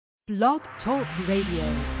Blog Talk Radio.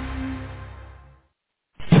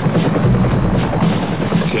 10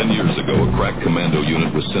 years ago, a crack commando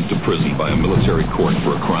unit was sent to prison by a military court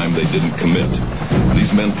for a crime they didn't commit.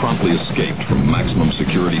 These men promptly escaped from maximum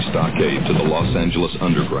security stockade to the Los Angeles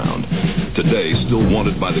underground. Today, still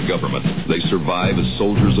wanted by the government, they survive as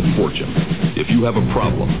soldiers of fortune. If you have a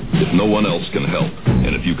problem, if no one else can help,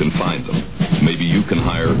 and if you can find them, maybe you can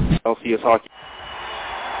hire LCS Hockey.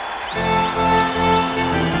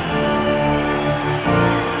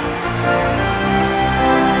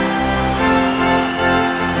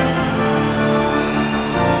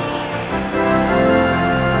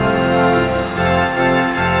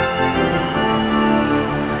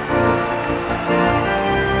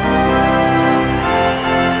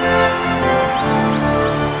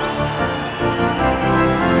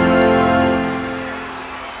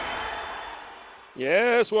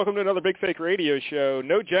 Welcome to another Big Fake Radio show.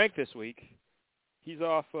 No Jank this week. He's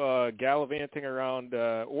off gallivanting around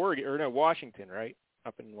Oregon, or no, Washington, right?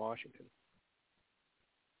 Up in Washington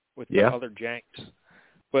with the other Janks.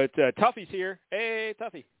 But Tuffy's here. Hey,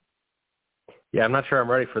 Tuffy. Yeah, I'm not sure I'm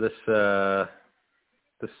ready for this. The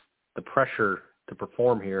pressure to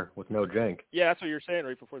perform here with no Jank. Yeah, that's what you were saying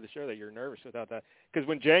right before the show, that you're nervous without that. Because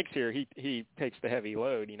when Jank's here, he takes the heavy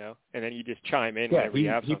load, you know, and then you just chime in whenever you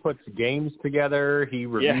have something. He puts games together. He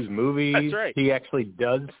reviews movies. That's right. He actually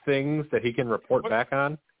does things that he can report back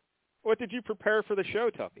on. What did you prepare for the show,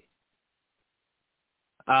 Tuffy?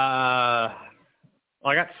 I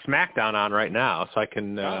got SmackDown on right now, so I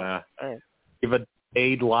can give a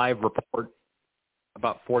paid live report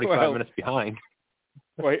about 45 minutes behind.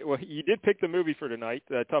 Well, you did pick the movie for tonight.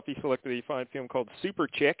 Tuffy selected a fine film called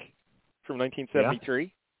Superchick from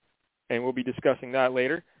 1973, and we'll be discussing that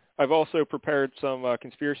later. I've also prepared some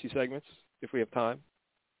conspiracy segments, if we have time.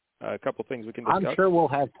 A couple things we can discuss. I'm sure we'll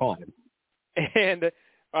have time. And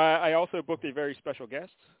I also booked a very special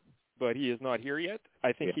guest, but he is not here yet.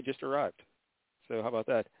 I think he just arrived. So how about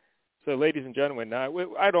that? So, ladies and gentlemen, I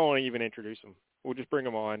don't want to even introduce him. We'll just bring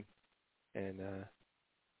him on, and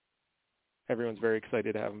everyone's very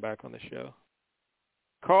excited to have him back on the show.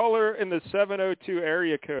 Caller in the 702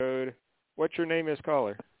 area code. What's your name is,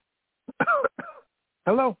 caller?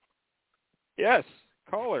 Hello. Yes,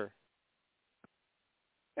 caller.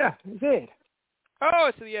 Yeah, it's Ed. Oh,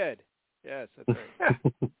 it's the Ed. Yes, that's right.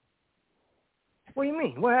 Yeah. What do you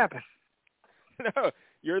mean? What happened? No,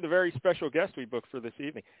 you're the very special guest we booked for this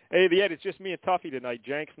evening. Hey, the Ed, it's just me and Tuffy tonight.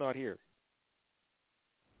 Jank's not here.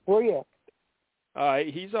 Where you at?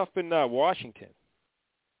 He's up in Washington,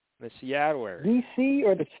 the Seattle area. D.C.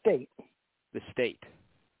 or the state? The state.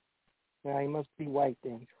 Yeah, he must be white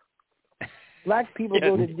then. Black people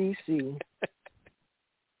go to D.C.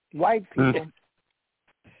 White people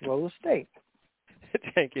go to the state.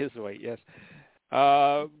 Tank is white, yes.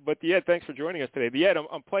 But the Ed, thanks for joining us today. The Ed,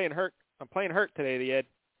 I'm playing hurt. I'm playing hurt today, the Ed.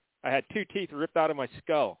 I had 2 teeth ripped out of my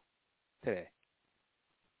skull today.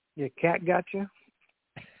 Your cat got you?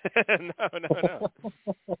 No.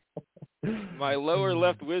 My lower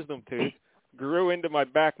left wisdom tooth grew into my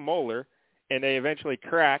back molar, and they eventually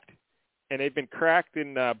cracked. And they've been cracked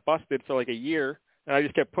and busted for like a year, and I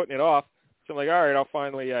just kept putting it off. So I'm like, all right, I'll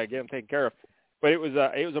finally get them taken care of. But it was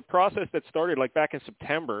a process that started like back in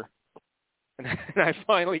September, and I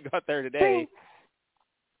finally got there today. See,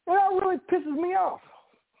 that really pisses me off.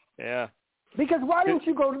 Yeah. Because why didn't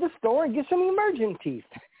you go to the store and get some emergent teeth?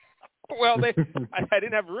 Well, I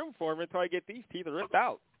didn't have room for them until I get these teeth ripped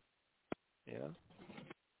out. Yeah.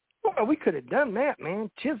 Well, we could have done that,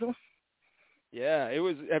 man. Chisel. Yeah, it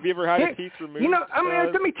was. Have you ever had a teeth removed? You know, I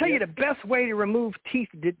mean, let me tell you the best way to remove teeth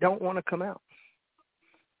that don't want to come out.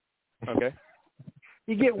 Okay.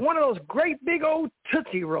 You get one of those great big old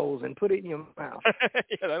Tootsie Rolls and put it in your mouth.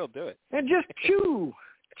 Yeah, that'll do it. And just chew.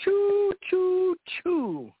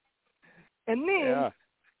 And then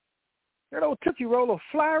that old Tootsie Roll will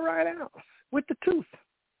fly right out with the tooth.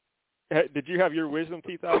 Did you have your wisdom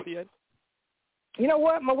teeth out yet? You know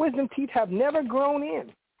what? My wisdom teeth have never grown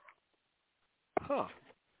in. Huh.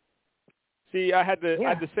 See, I had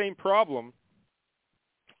the same problem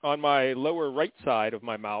on my lower right side of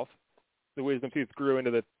my mouth. The wisdom tooth grew into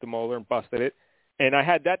the molar and busted it. And I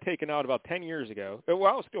had that taken out about 10 years ago. Well,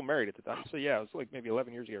 I was still married at the time. So, yeah, it was like maybe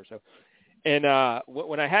 11 years ago or so. And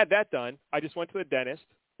when I had that done, I just went to the dentist,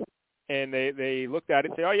 and they looked at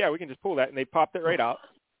it and said, oh, yeah, we can just pull that. And they popped it right out,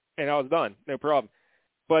 and I was done. No problem.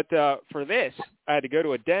 But for this, I had to go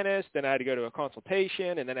to a dentist, then I had to go to a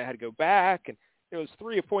consultation, and then I had to go back. And it was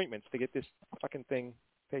 3 appointments to get this fucking thing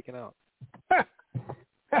taken out.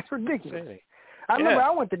 That's ridiculous. I remember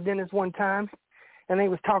I went to the dentist one time, and they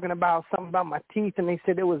was talking about something about my teeth, and they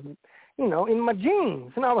said it was, in my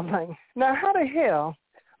jeans. And I was like, now how the hell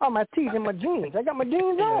are my teeth in my jeans? I got my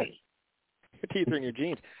jeans on. Your teeth are in your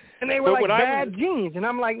jeans. And they were bad jeans. And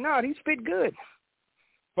I'm like, no, these fit good.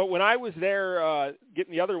 But when I was there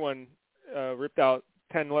getting the other one ripped out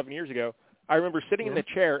 10, 11 years ago, I remember sitting in the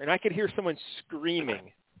chair, and I could hear someone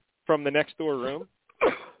screaming from the next door room.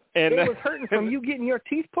 And it was hurting from you getting your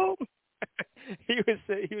teeth pulled? He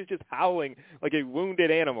was just howling like a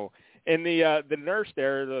wounded animal. And the nurse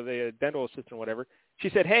there, the dental assistant or whatever, she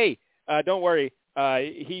said, hey, don't worry,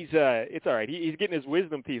 it's all right. He's getting his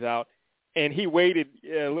wisdom teeth out, and he waited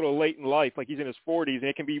a little late in life, like he's in his 40s, and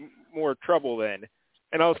it can be more trouble then.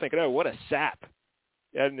 And I was thinking, oh, what a sap.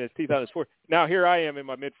 Having his teeth out in his 40s. Now here I am in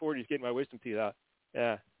my mid-40s getting my wisdom teeth out.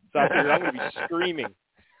 Yeah. So I figured I'm going to be screaming.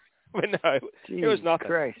 But no, it was nothing.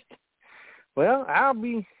 Christ. Well, I'll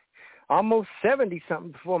be almost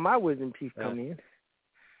 70-something before my wisdom teeth come in.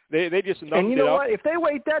 They just numbed it up. And you know what? If they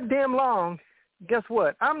wait that damn long, guess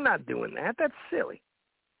what? I'm not doing that. That's silly.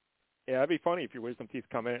 Yeah, it'd be funny if your wisdom teeth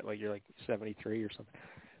come in at you're 73 or something.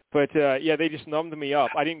 But, they just numbed me up.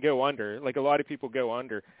 I didn't go under. Like a lot of people go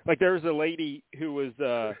under. Like there was a lady who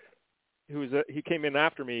he came in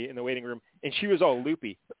after me in the waiting room, and she was all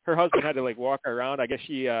loopy. Her husband had to walk her around. I guess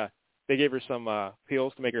they gave her some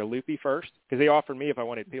pills to make her loopy first, because they offered me if I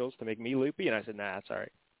wanted pills to make me loopy, and I said, nah, that's all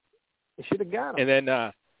right. You should have got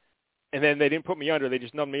them. And then they didn't put me under. They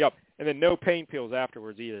just numbed me up. And then no pain pills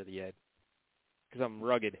afterwards either, because I'm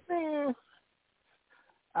rugged.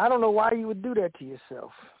 I don't know why you would do that to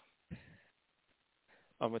yourself.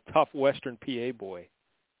 I'm a tough Western PA boy,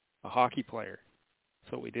 a hockey player.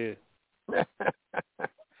 That's what we do.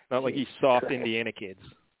 Not like these soft Indiana kids.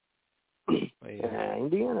 Yeah,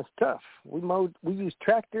 Indiana's tough. We use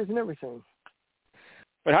tractors and everything.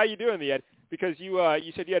 But how you doing, Ed? Because you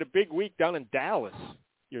said you had a big week down in Dallas.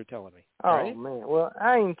 You were telling me. Oh right? Man, well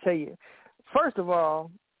I didn't tell you. First of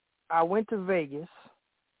all, I went to Vegas.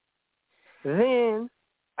 Then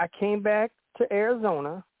I came back to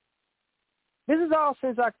Arizona. This is all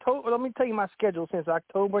since October. Let me tell you my schedule since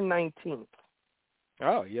October 19th.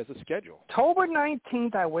 Oh, he has a schedule. October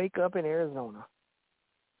 19th, I wake up in Arizona.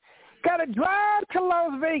 Got to drive to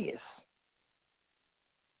Las Vegas.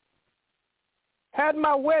 Had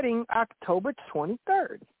my wedding October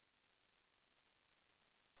 23rd.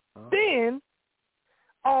 Oh. Then,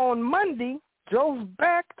 on Monday, drove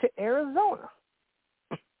back to Arizona.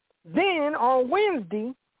 Then, on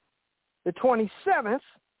Wednesday, the 27th,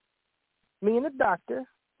 me and the doctor,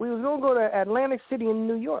 we was going to go to Atlantic City in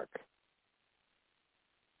New York.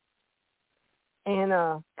 And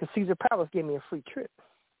because Caesar Palace gave me a free trip.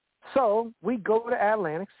 So we go to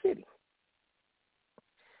Atlantic City.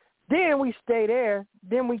 Then we stay there.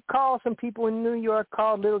 Then we called some people in New York,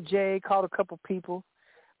 called Little Jay, called a couple people.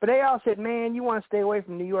 But they all said, man, you want to stay away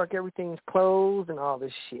from New York. Everything's closed and all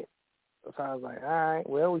this shit. So I was like, all right,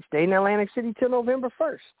 well, we stayed in Atlantic City till November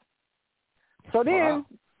 1st. So then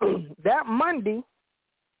that Monday,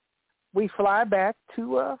 we fly back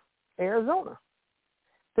to Arizona.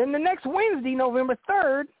 Then the next Wednesday, November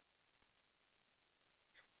 3rd,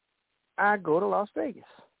 I go to Las Vegas.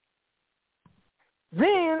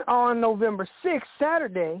 Then on November 6th,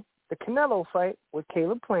 Saturday, the Canelo fight with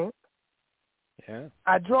Caleb Plant. Yeah.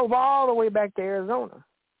 I drove all the way back to Arizona.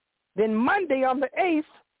 Then Monday on the 8th,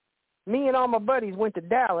 me and all my buddies went to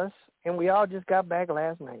Dallas, and we all just got back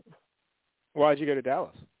last night. Why'd you go to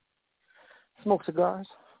Dallas? Smoke cigars.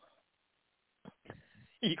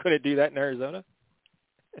 You couldn't do that in Arizona?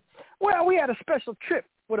 Well, we had a special trip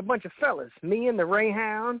with a bunch of fellas. Me and the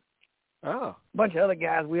Rayhound. Oh. A bunch of other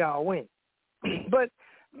guys, we all went. But,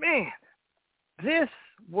 man, this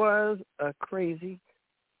was a crazy,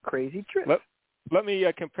 crazy trip. Let me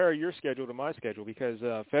compare your schedule to my schedule, because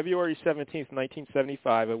February 17th,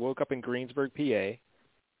 1975, I woke up in Greensburg, PA.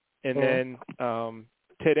 And then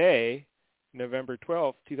today, November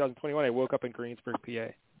 12th, 2021, I woke up in Greensburg,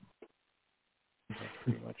 PA. That's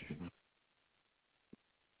pretty much.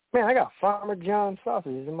 Man, I got Farmer John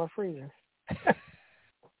sausages in my freezer.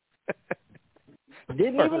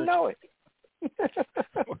 Didn't even know it.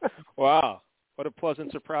 Wow. What a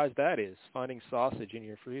pleasant surprise that is, finding sausage in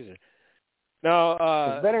your freezer. Now,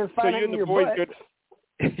 it's better than finding so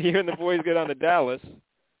you and the boys go down to Dallas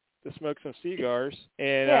to smoke some cigars,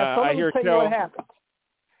 and yeah, so I hear tell you what happened.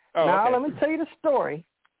 Oh, now, okay. Let me tell you the story.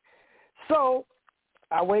 So,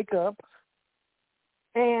 I wake up,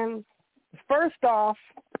 and first off,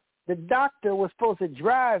 the doctor was supposed to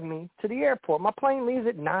drive me to the airport. My plane leaves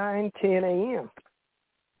at 9, 10 a.m.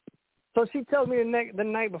 So she tells me the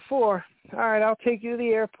night before, all right, I'll take you to the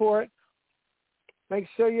airport. Make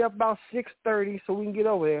sure you're up about 6:30 so we can get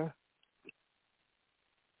over there.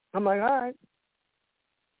 I'm like, all right.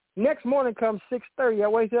 Next morning comes 6:30. I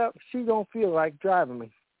wake up. She don't feel like driving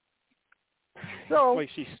me. So like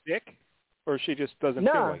she's sick, or she just doesn't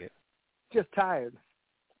feel like it. Just tired.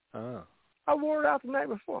 Oh. I wore it out the night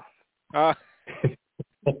before. So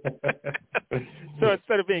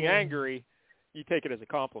instead of being angry, you take it as a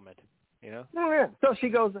compliment, you know? Oh, yeah. So she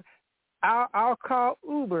goes, I'll call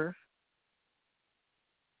Uber,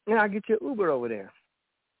 and I'll get you an Uber over there.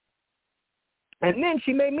 And then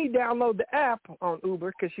she made me download the app on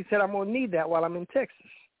Uber because she said I'm going to need that while I'm in Texas.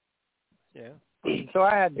 Yeah. So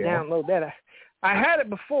I had to download that. I had it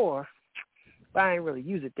before, but I didn't really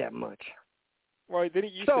use it that much. Well,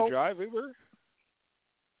 didn't you used to drive Uber?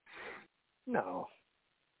 No.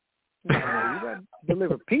 You got to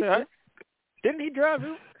deliver pizza. Didn't he drive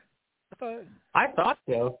Uber? I thought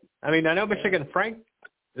so. I mean, I know Michigan Frank.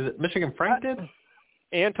 Is it Michigan Frank did?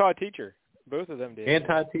 And Todd Teacher. Both of them did. And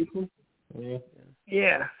Todd Teacher?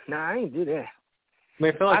 Yeah. No, I ain't do that. I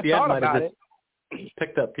mean, I feel like the ad might have just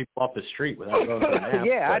picked up people off the street without going to an app.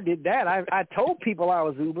 Yeah, but I did that. I told people I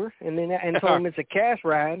was Uber and told them it's a cash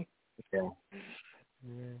ride. Yeah.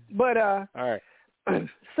 But all right.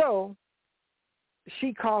 So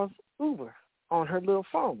she calls Uber on her little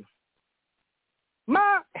phone.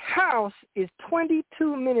 My house is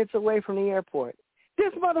 22 minutes away from the airport.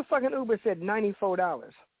 This motherfucking Uber said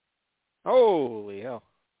 $94. Holy hell.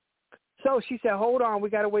 So she said, hold on, we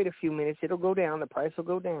got to wait a few minutes. It'll go down. The price will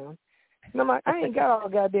go down. And I'm like, I ain't got all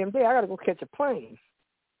goddamn day. I got to go catch a plane.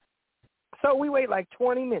 So we wait like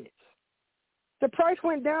 20 minutes. The price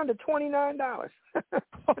went down to $29.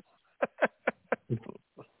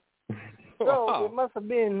 So it must have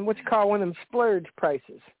been what you call one of them splurge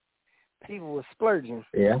prices. People were splurging.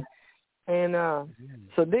 Yeah. And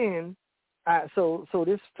so then, so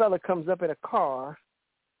this fella comes up in a car,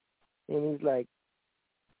 and he's like,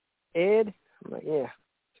 Ed? I'm like, yeah,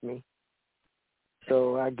 it's me.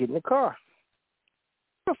 So I get in the car.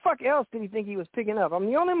 What the fuck else did he think he was picking up? I'm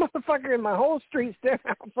the only motherfucker in my whole street staring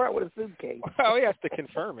out front with a suitcase. Well, he has to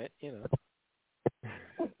confirm it, you know.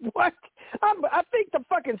 What? I think the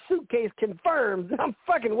fucking suitcase confirms. I'm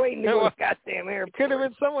fucking waiting to go to the goddamn airport. Could have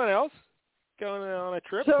been someone else going on a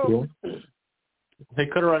trip. So they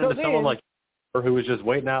could have run into someone like her who was just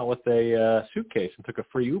waiting out with a suitcase and took a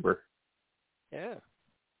free Uber. Yeah.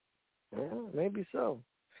 Yeah, maybe so.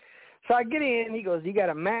 So I get in. He goes, you got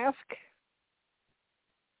a mask?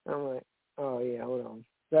 I'm like, oh, yeah, hold on.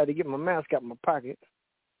 So I had to get my mask out of my pocket.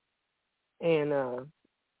 And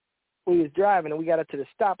we was driving, and we got up to the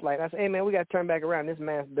stoplight. I said, hey, man, we got to turn back around. This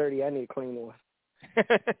mask's dirty. I need a clean one.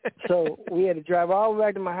 So we had to drive all the way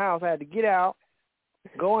back to my house. I had to get out,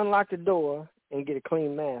 go unlock the door, and get a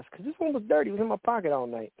clean mask. Because this one was dirty. It was in my pocket all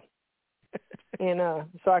night. And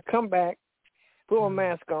so I come back, put my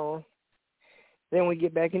mask on. Then we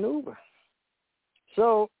get back in the Uber.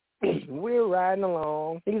 So we're riding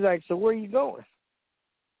along. He's like, so where are you going?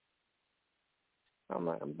 I'm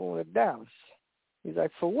like, I'm going to Dallas. He's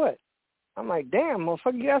like, for what? I'm like, damn,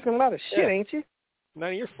 motherfucker, you asking a lot of shit, ain't you? None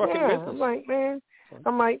of your fucking business. I'm like, man.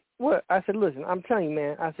 I'm like, what? I said, listen, I'm telling you,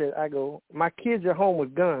 man. I said, my kids are home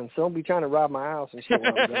with guns, so don't be trying to rob my house and shit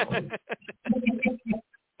while I'm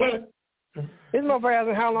gone. This motherfucker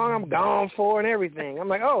asking how long I'm gone for and everything. I'm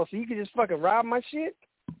like, oh, so you can just fucking rob my shit?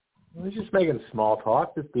 He's just making small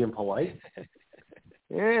talk, just being polite.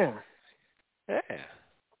 Yeah. Yeah.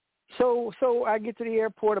 So I get to the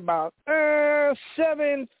airport about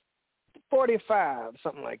 7:45,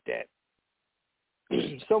 something like that.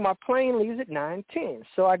 So my plane leaves at 9:10.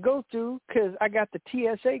 So I go through because I got the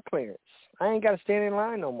TSA clearance. I ain't got to stand in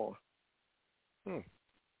line no more.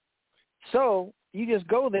 So you just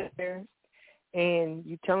go there and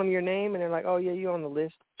you tell them your name, and they're like, oh, yeah, you're on the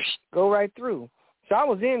list. Go right through. So I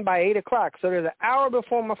was in by 8 o'clock, so there's an hour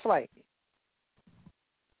before my flight.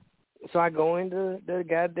 So I go into the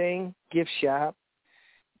goddamn gift shop,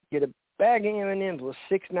 get a bag of M&Ms was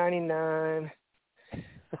 $6.99.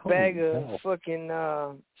 A bag of fucking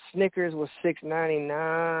Snickers was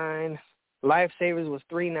 $6.99. Lifesavers was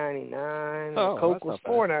 $3.99. Coke was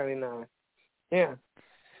 $4.99. Yeah.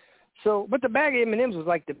 So, but the bag of M&Ms was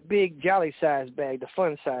like the big jolly size bag, the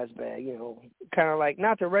fun size bag, you know, kind of like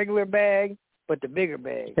not the regular bag, but the bigger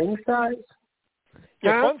bag. King size?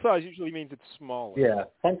 Yeah, fun size usually means it's smaller. Yeah,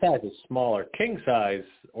 fun size is smaller. King size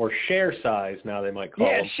or share size now they might call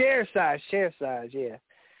them. Yeah, share size, yeah.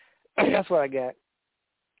 That's what I got.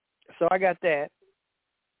 So I got that.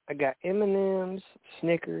 I got M&Ms,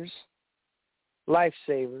 Snickers,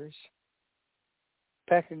 Lifesavers,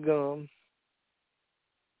 pack of gum,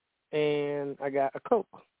 and I got a Coke.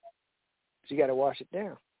 So you got to wash it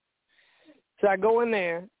down. So I go in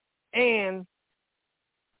there, and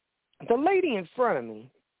The lady in front of me,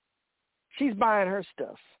 she's buying her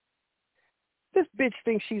stuff. This bitch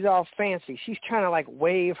thinks she's all fancy. She's trying to like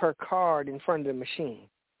wave her card in front of the machine.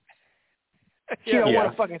 She don't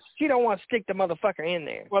want to stick the motherfucker in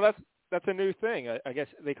there. Well, that's a new thing. I guess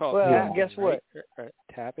they call it. Well, guess what?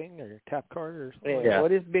 Tapping or tap card or something. Yeah. Well,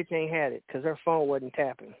 this bitch ain't had it because her phone wasn't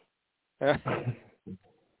tapping. Is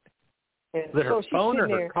it her phone or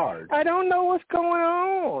her card? I don't know what's going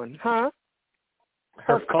on, huh?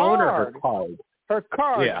 Her phone or her card? Her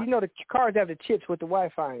card. Yeah. You know the cards have the chips with the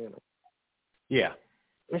Wi-Fi in them. Yeah.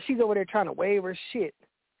 And she's over there trying to wave her shit.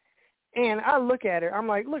 And I look at her. I'm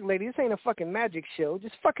like, look, lady, this ain't a fucking magic show.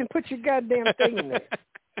 Just fucking put your goddamn thing in there.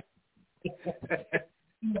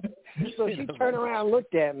 So she turned around and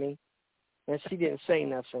looked at me, and she didn't say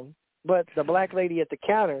nothing. But the black lady at the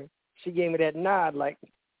counter, she gave me that nod like,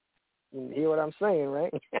 you hear what I'm saying,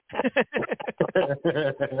 right?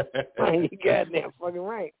 You goddamn fucking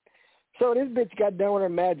right. So this bitch got done with her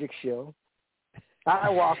magic show. I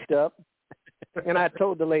walked up, and I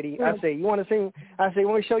told the lady, I say, you want to see? I say,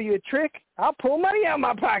 want me to show you a trick? I'll pull money out of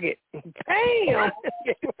my pocket. Bam!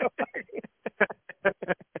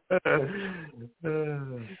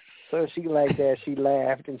 So she like that. She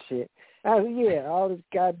laughed and shit. I said, yeah, all this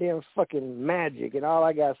goddamn fucking magic, and all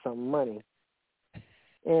I got is some money.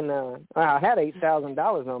 And I had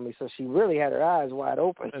 $8,000 on me, so she really had her eyes wide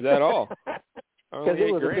open. Is that all? Because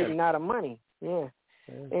it was a big knot of money. Yeah.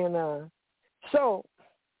 And so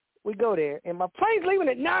we go there, and my plane's leaving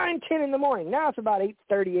at 9:10 in the morning. Now it's about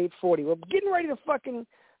 8:30, 8:40. We're getting ready to fucking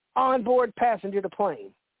onboard passenger the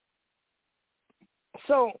plane.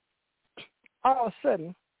 So all of a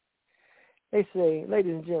sudden, they say,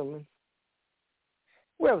 ladies and gentlemen,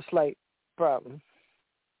 we have a slight problem.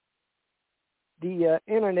 The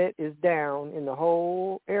internet is down in the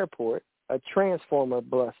whole airport. A transformer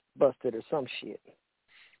busted or some shit.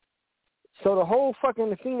 So the whole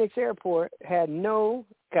fucking Phoenix airport had no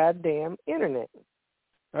goddamn internet.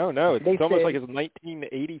 Oh, no. It's almost like it's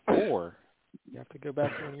 1984. You have to go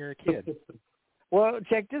back to when you were a kid. Well,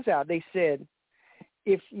 check this out. They said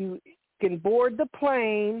if you can board the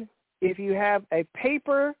plane, if you have a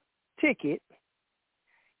paper ticket,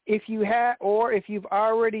 if you have, or if you've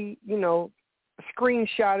already,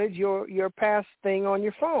 screenshotted your pass thing on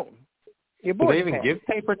your phone. Your Do they boarding even pass. give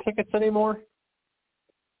paper tickets anymore?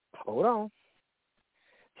 Hold on.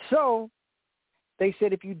 So they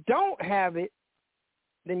said if you don't have it,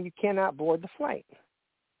 then you cannot board the flight.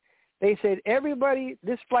 They said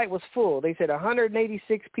this flight was full. They said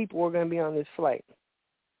 186 people were going to be on this flight.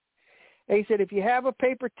 They said if you have a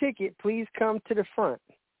paper ticket, please come to the front.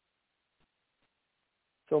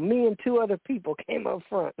 So me and two other people came up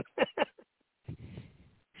front.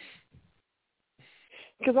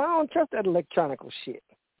 Because I don't trust that electronical shit.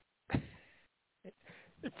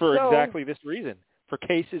 For exactly this reason. For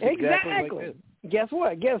cases exactly like this. Guess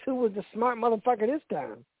what? Guess who was the smart motherfucker this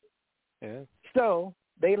time? Yeah. So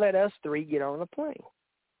they let us three get on the plane.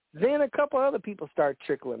 Then a couple other people start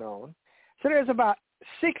trickling on. So there's about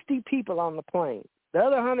 60 people on the plane. The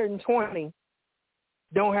other 120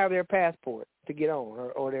 don't have their passport to get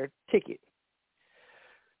on or their ticket.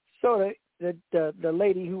 So the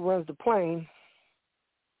lady who runs the plane,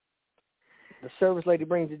 the service lady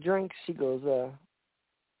brings the drinks. She goes,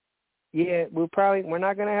 yeah, we're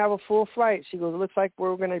not going to have a full flight. She goes, it looks like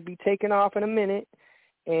we're going to be taking off in a minute,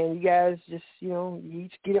 and you guys just, you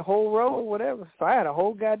each get a whole row or whatever. So I had a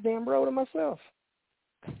whole goddamn row to myself.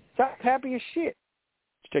 So I was happy as shit.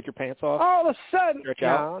 Did you take your pants off? All of a sudden,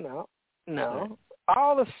 no.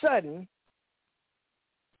 All of a sudden,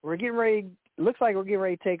 looks like we're getting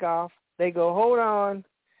ready to take off. They go, hold on.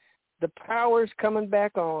 The power's coming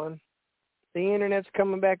back on. The internet's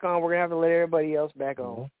coming back on. We're going to have to let everybody else back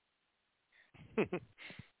on.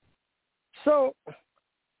 So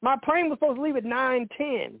my plane was supposed to leave at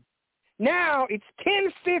 9:10. Now it's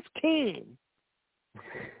 10:15.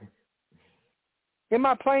 And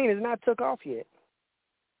my plane has not took off yet.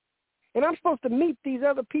 And I'm supposed to meet these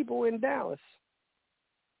other people in Dallas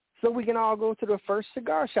so we can all go to the first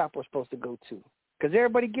cigar shop we're supposed to go to. Because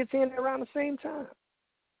everybody gets in around the same time,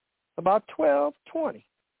 about 12:20.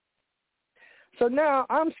 So now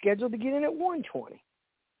I'm scheduled to get in at 1:20.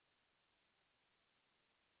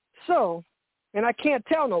 So, and I can't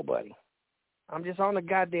tell nobody. I'm just on the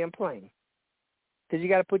goddamn plane. Because you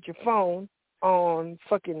got to put your phone on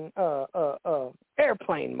fucking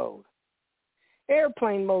airplane mode.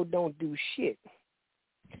 Airplane mode don't do shit.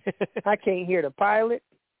 I can't hear the pilot.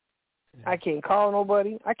 I can't call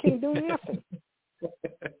nobody. I can't do nothing.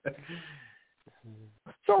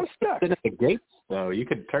 So I'm stuck. At the gates, though, you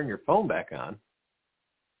could turn your phone back on.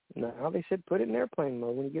 No, they said put it in airplane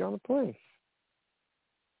mode when you get on the plane.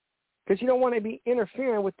 Because you don't want to be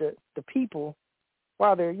interfering with the people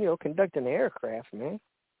while they're, conducting the aircraft, man.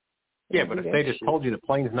 Yeah, but if they just told you the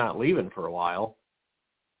plane's not leaving for a while.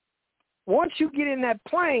 Once you get in that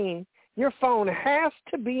plane, your phone has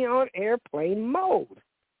to be on airplane mode.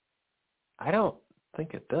 I don't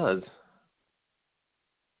think it does.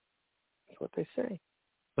 That's what they say.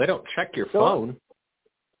 They don't check your phone.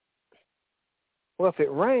 Well, if it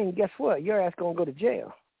rang, guess what? Your ass going to go to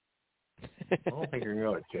jail. I don't think you're going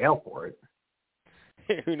to go to jail for it.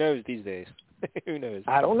 Who knows these days? Who knows?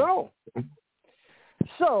 I don't know.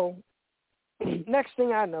 So, next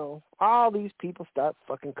thing I know, all these people start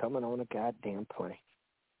fucking coming on a goddamn plane.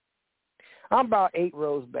 I'm about 8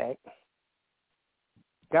 rows back.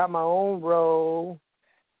 Got my own row,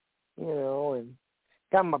 and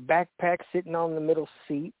got my backpack sitting on the middle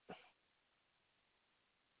seat.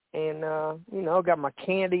 And, got my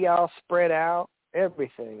candy all spread out,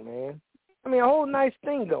 everything, man. I mean, a whole nice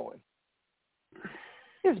thing going.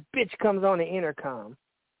 This bitch comes on the intercom.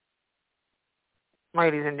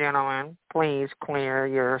 Ladies and gentlemen, please clear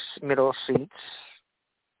your middle seats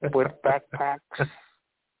with backpacks.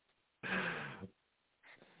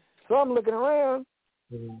 So I'm looking around.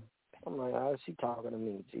 I'm like, oh, is she talking to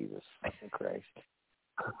me? Jesus fucking Christ.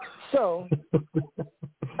 So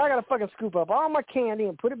I got to fucking scoop up all my candy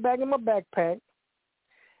and put it back in my backpack.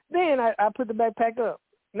 Then I put the backpack up.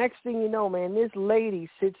 Next thing you know, man, this lady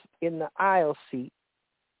sits in the aisle seat.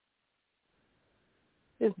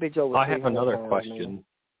 This bitch over. I have another question. Man.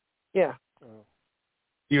 Yeah.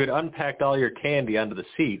 You had unpacked all your candy onto the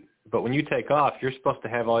seat, but when you take off, you're supposed to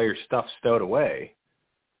have all your stuff stowed away.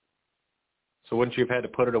 So wouldn't you have had to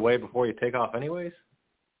put it away before you take off anyways?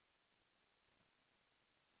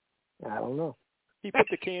 I don't know. He put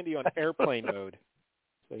the candy on airplane mode,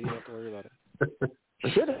 so you don't have to worry about it.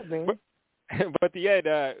 Should have been. But the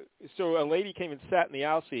Ed, so a lady came and sat in the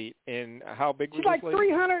aisle seat, and how big was she's this like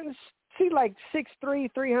lady? She's like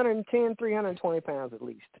 6'3", 310, 320 pounds at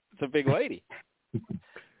least. It's a big lady.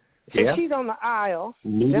 So she's on the aisle.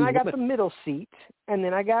 Then I got the middle seat, and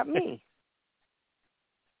then I got me.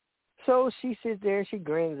 So she sits there, she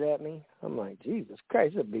grins at me. I'm like, Jesus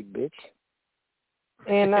Christ, this is a big bitch.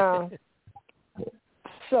 And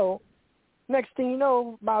so next thing you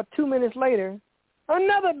know, about 2 minutes later,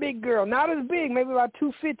 another big girl, not as big, maybe about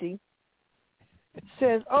 250,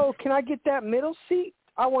 says, oh, can I get that middle seat?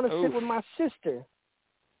 I want to sit with my sister.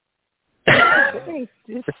 Ain't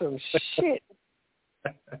this some shit?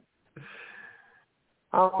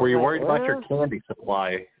 Were you worried about your candy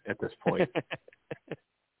supply at this point?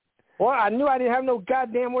 Well, I knew I didn't have no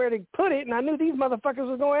goddamn where to put it, and I knew these motherfuckers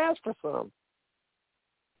were going to ask for some.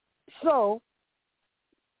 So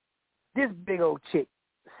this big old chick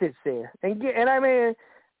sits there, and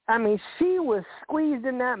I mean, she was squeezed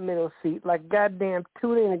in that middle seat like goddamn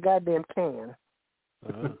tuna in a goddamn can.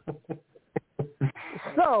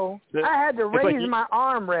 So I had to raise my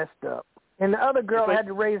armrest up, and the other girl had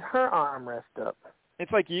to raise her armrest up.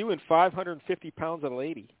 It's like you and 550 pounds of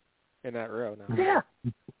lady in that row now. Yeah.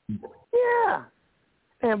 Yeah.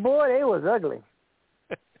 And boy, they was ugly.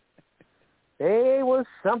 They was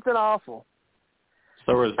something awful.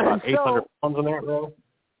 So there was about 800 pounds in that row?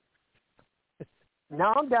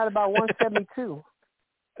 No, I'm down about 172.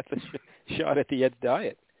 That's a shot at the Ed's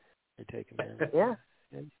diet you're taking there. Yeah.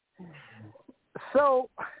 So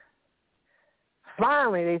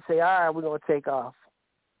finally they say, all right, we're going to take off.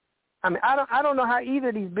 I mean, I don't know how either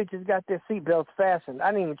of these bitches got their seatbelts fastened.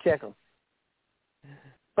 I didn't even check them.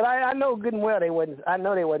 But I know good and well they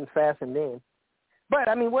wasn't fastened in. But,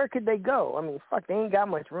 I mean, where could they go? I mean, fuck, they ain't got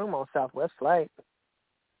much room on Southwest Flight.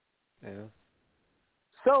 Yeah.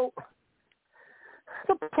 So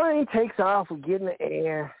the plane takes off. We get in the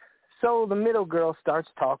air. So the middle girl starts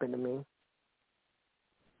talking to me.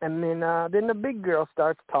 And then the big girl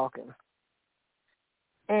starts talking.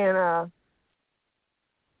 And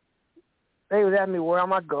they was asking me, where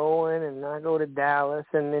am I going? And I go to Dallas.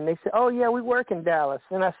 And then they said, oh, yeah, we work in Dallas.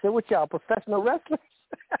 And I said, what y'all, professional wrestlers?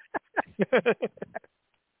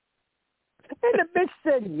 And the bitch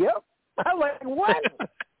said, yep. I was like, what?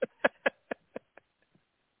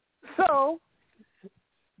 So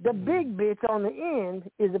the big bitch on the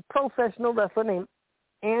end is a professional wrestler named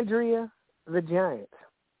Andrea the Giant.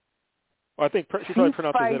 Well, I think she probably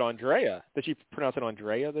pronounces it Andrea. Did she pronounce it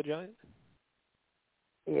Andrea the Giant?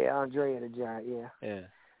 Yeah, Andrea the Giant, yeah. Yeah.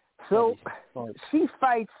 So she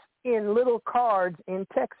fights in little cards in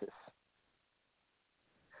Texas.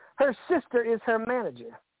 Her sister is her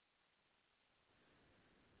manager.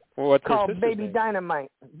 Well, what's called her sister's Baby name?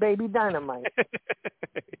 Dynamite. Baby Dynamite.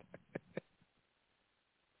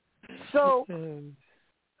 So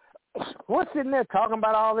we're sitting there talking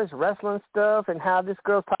about all this wrestling stuff and how this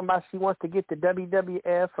girl's talking about she wants to get to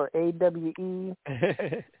WWF or AWE.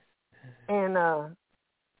 And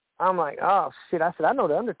I'm like, oh, shit. I said, I know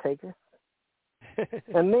The Undertaker.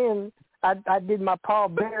 And then I did my Paul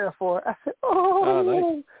Bearer for her. I said,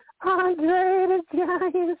 nice. Andre the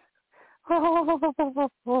Giant.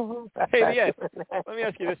 Oh. Hey, yeah. Let me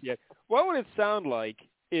ask you this, yet. What would it sound like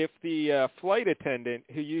if the flight attendant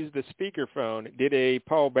who used the speakerphone did a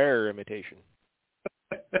Paul Bearer imitation?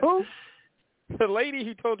 Who? The lady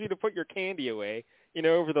who told you to put your candy away,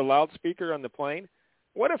 over the loudspeaker on the plane.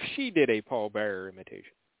 What if she did a Paul Bearer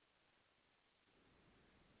imitation?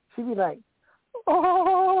 She'd be like,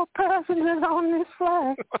 oh, passengers on this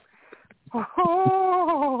flight.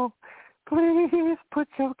 Oh, please put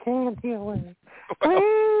your candy away.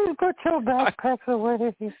 Please put your backpacks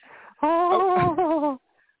away. Oh.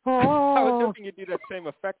 I was hoping you'd do that same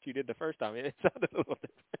effect you did the first time. It sounded a little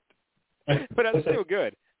different. But that was still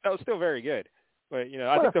good. That was still very good. But,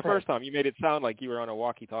 I think the first time you made it sound like you were on a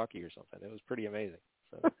walkie-talkie or something. It was pretty amazing.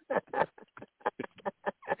 So.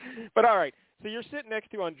 But, all right. So you're sitting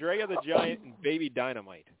next to Andrea the Giant and Baby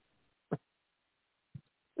Dynamite.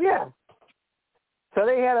 Yeah. So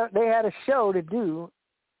they had a show to do,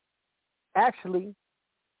 actually,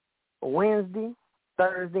 Wednesday,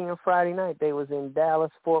 Thursday, and Friday night. They was in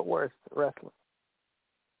Dallas, Fort Worth, wrestling.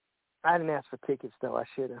 I didn't ask for tickets, though. I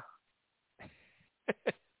should have.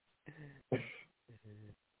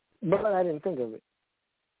 But I didn't think of it.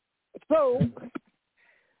 So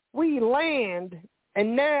we land,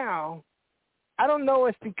 and now, I don't know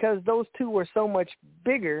if because those two were so much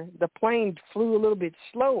bigger, the plane flew a little bit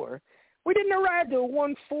slower. We didn't arrive till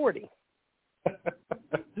 1:40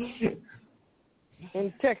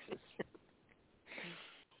 in Texas.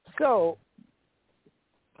 So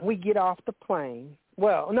we get off the plane.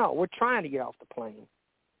 Well, no, we're trying to get off the plane.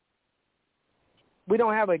 We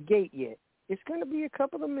don't have a gate yet. It's going to be a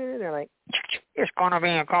couple of minutes. They're like, it's going to be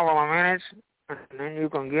a couple of minutes, and then you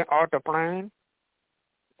can get off the plane.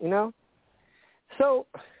 So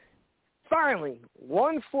finally,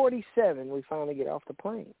 1:47, we finally get off the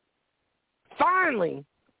plane. Finally,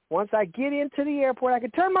 once I get into the airport, I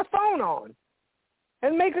can turn my phone on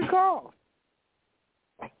and make a call.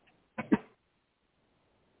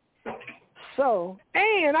 So,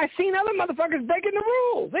 and I seen other motherfuckers breaking the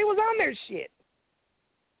rules. They was on their shit.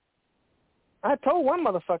 I told one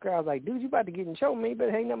motherfucker, I was like, dude, you about to get in trouble, man. You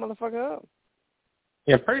better hang that motherfucker up.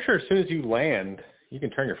 Yeah, I'm pretty sure as soon as you land, you can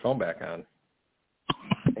turn your phone back on.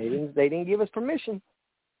 They didn't give us permission.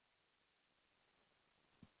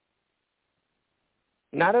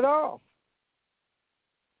 Not at all.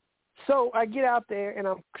 So I get out there, and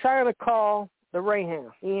I'm trying to call the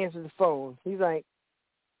Rayhound. He answers the phone. He's like,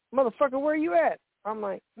 motherfucker, where you at? I'm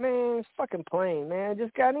like, man, it's fucking plane, man. I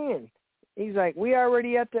just got in. He's like, we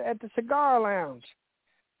already at the cigar lounge.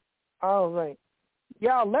 I was like,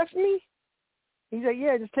 y'all left me? He's like,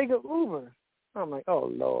 yeah, just take an Uber. I'm like,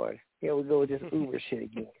 oh, Lord. Here we go with this Uber shit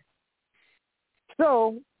again.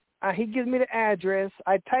 So he gives me the address.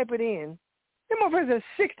 I type it in. Them motherfuckers are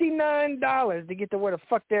 $69 to get to where the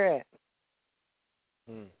fuck they're at.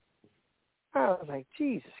 I was like,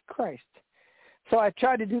 Jesus Christ. So I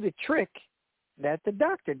tried to do the trick that the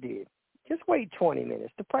doctor did. Just wait 20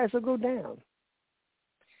 minutes. The price will go down.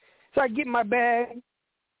 So I get my bag.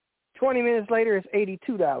 20 minutes later, it's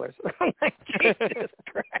 $82. I'm like, Jesus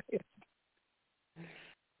Christ.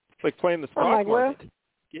 It's like playing the stock market.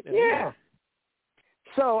 Yeah.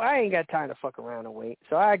 So I ain't got time to fuck around and wait.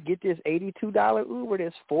 So I get this $82 Uber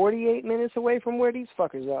that's 48 minutes away from where these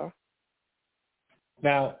fuckers are.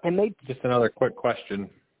 Now, just another quick question.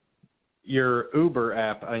 Your Uber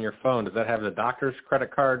app on your phone, does that have the doctor's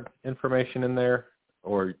credit card information in there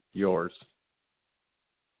or yours?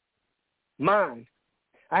 Mine.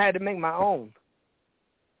 I had to make my own.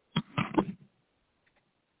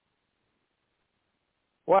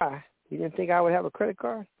 Why? You didn't think I would have a credit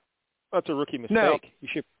card? That's a rookie mistake. No. You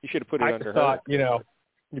should have put it under her. I thought,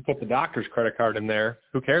 you put the doctor's credit card in there.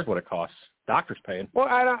 Who cares what it costs? Doctor's paying. Well,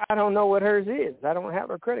 I don't know what hers is. I don't have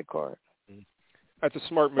her credit card. That's a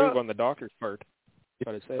smart move on the doctor's part.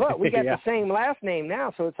 But we got the same last name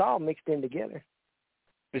now, so it's all mixed in together.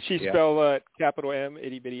 Did she spell capital M,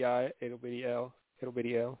 itty bitty I, ittle bitty L, ittle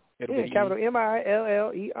bitty L, ittle bitty capital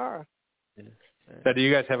MILLER. Yeah. So do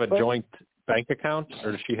you guys have a joint bank account,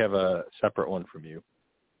 or does she have a separate one from you?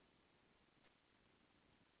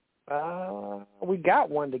 We got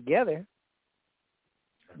one together,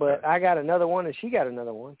 but I got another one and she got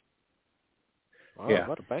another one. Wow, a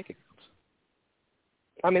lot of bank accounts.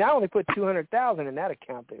 I mean, I only put $200,000 in that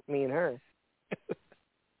account, me and her.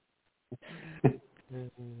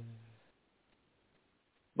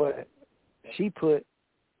 But she put,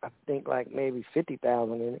 I think, like maybe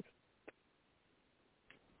 50,000 in it.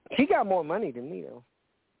 She got more money than me, though.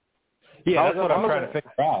 Yeah, that's what I'm trying to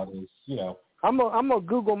figure out. Is I'm gonna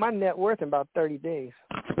Google my net worth in about 30 days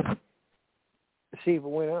to see if it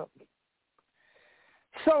went up.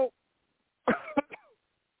 So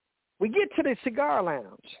we get to the cigar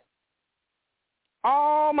lounge.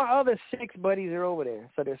 All my other 6 buddies are over there,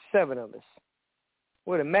 so there's 7 of us.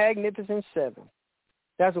 We're the Magnificent 7.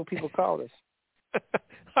 That's what people call us.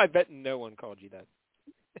 I bet no one called you that.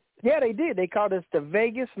 Yeah, they did. They called us the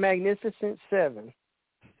Vegas Magnificent 7.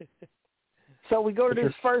 So we go to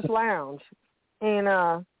this first lounge,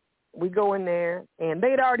 and we go in there, and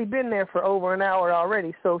they'd already been there for over an hour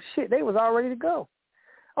already. So, shit, they was all ready to go.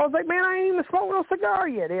 I was like, man, I ain't even smoked no cigar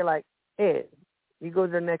yet. They're like, Ed, you go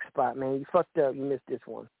to the next spot, man. You fucked up. You missed this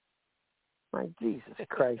one. I'm like, Jesus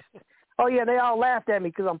Christ. Oh, yeah, they all laughed at me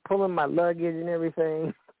because I'm pulling my luggage and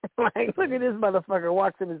everything. Like, look at this motherfucker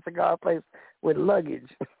walks in the cigar place with luggage.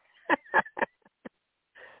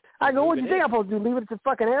 I go, what do you think I'm supposed to do, leave it at the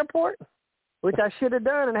fucking airport? Which I should have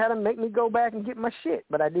done and had them make me go back and get my shit,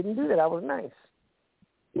 but I didn't do that. I was nice.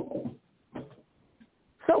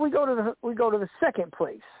 So we go to the second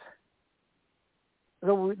place.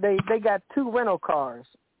 So they got 2 rental cars.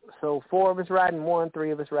 So 4 of us riding one,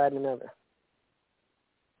 3 of us riding another.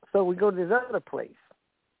 So we go to this other place.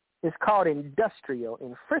 It's called Industrial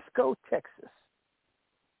in Frisco, Texas.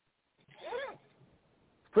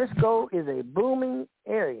 Frisco is a booming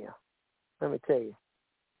area, let me tell you.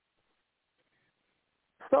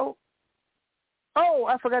 So,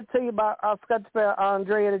 I forgot to tell you about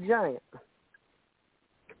Andrea the Giant.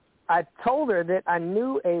 I told her that I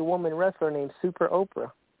knew a woman wrestler named Super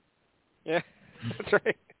Oprah. Yeah, that's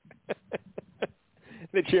right.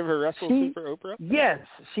 Did you ever wrestle Super Oprah? Yes,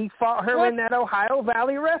 she fought her in that Ohio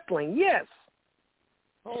Valley Wrestling. Yes.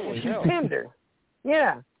 Holy she hell. pinned her.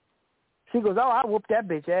 Yeah. She goes, I whooped that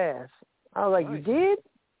bitch ass. I was like, nice. You did?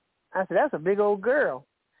 I said, that's a big old girl.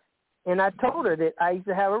 And I told her that I used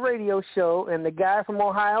to have a radio show, and the guy from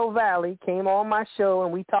Ohio Valley came on my show,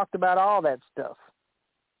 and we talked about all that stuff.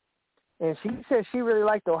 And she said she really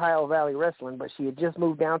liked Ohio Valley Wrestling, but she had just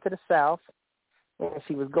moved down to the South, and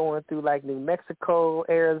she was going through, like, New Mexico,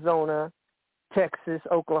 Arizona, Texas,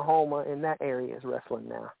 Oklahoma, and that area is wrestling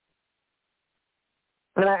now.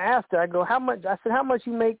 And I asked her, I go, how much? I said, how much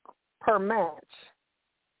you make per match?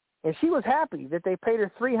 And she was happy that they paid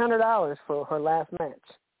her $300 for her last match.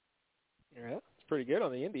 Yeah, it's pretty good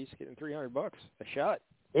on the indies, getting $300 a shot.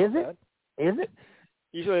 Is it? Is it?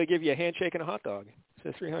 Usually they give you a handshake and a hot dog. It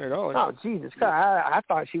says $300. Oh, Jesus Christ. I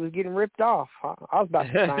thought she was getting ripped off. I was about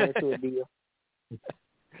to sign her to a deal.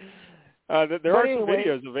 There are some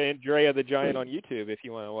videos of Andrea the Giant on YouTube if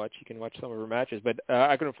you want to watch. You can watch some of her matches. But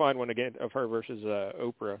I couldn't find one again of her versus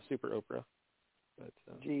Oprah, Super Oprah. But,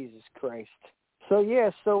 Jesus Christ.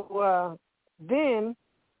 So, then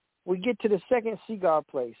we get to the second cigar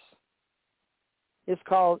place. It's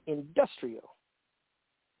called Industrial.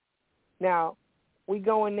 Now, we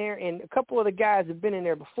go in there, and a couple of the guys have been in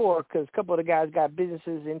there before because a couple of the guys got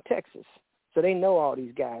businesses in Texas. So they know all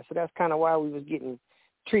these guys. So that's kind of why we was getting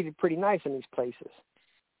treated pretty nice in these places.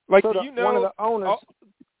 Like, so do you know one of the owners?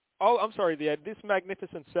 I'm sorry. This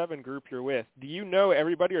Magnificent Seven group you're with. Do you know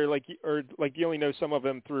everybody, or you only know some of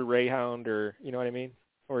them through Rayhound, or you know what I mean?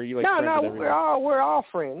 Or are you like friends with everybody? we're all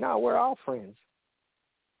friends. No, we're all friends.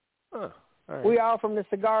 Huh. All right. We all from the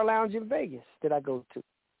cigar lounge in Vegas that I go to.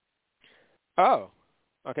 Oh,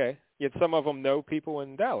 okay. Yet some of them know people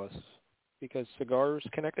in Dallas because cigars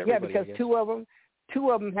connect everybody. Yeah, because two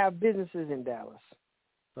of them have businesses in Dallas.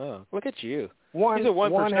 Oh, look at you. He's a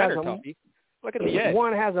 1%er, Tuffy. Look at the edge.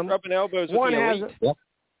 One has a rubbing elbows with the elite.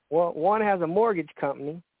 One has a mortgage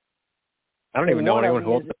company. I don't even know anyone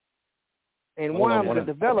who owns it. And one of them is a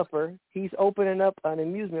developer. He's opening up an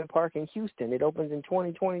amusement park in Houston. It opens in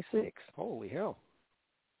 2026. Holy hell.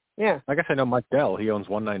 Yeah. I guess I know Mike Dell. He owns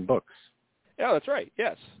 19 Books. Yeah, that's right.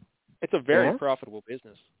 Yes. It's a very profitable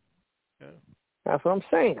business. Yeah. That's what I'm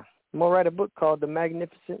saying. I'm going to write a book called The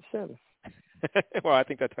Magnificent Seven. Well, I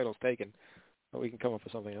think that title's taken. But we can come up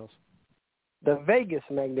with something else. The Vegas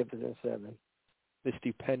Magnificent Seven. The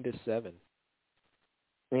Stupendous Seven.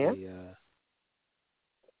 Yeah.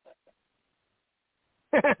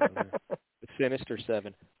 The Sinister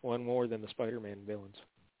Seven. One more than the Spider-Man villains.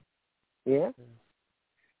 Yeah.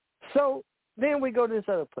 So then we go to this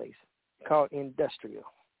other place called Industrial.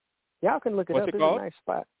 Y'all can look it up. It's a nice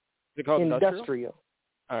spot. Is it called Industrial?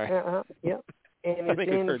 All right. Yep. And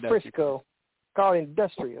it's in Frisco. Called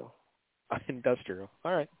Industrial. Industrial.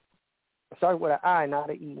 All right. Started with an I, not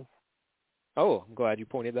an E. Oh, I'm glad you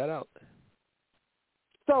pointed that out.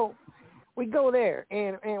 So we go there,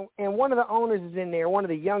 and one of the owners is in there, one of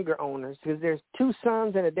the younger owners, because there's two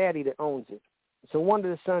sons and a daddy that owns it. So one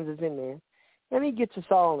of the sons is in there, and he gets us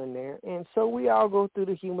all in there. And so we all go through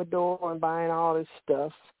the humidor and buying all this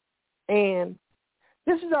stuff. And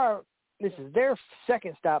this is their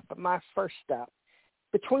second stop, but my first stop.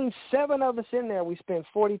 Between 7 of us in there, we spent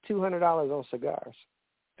 $4,200 on cigars.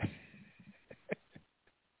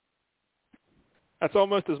 That's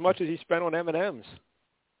almost as much as you spent on M&Ms.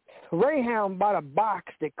 Rayhound bought a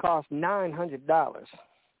box that cost $900. Wow.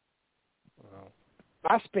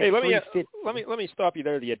 I spent $350. Let me stop you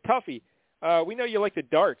there. Tuffy, we know you like the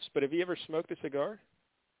darts, but have you ever smoked a cigar?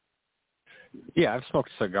 Yeah, I've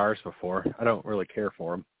smoked cigars before. I don't really care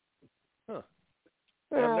for them. Huh.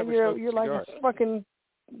 You're like a fucking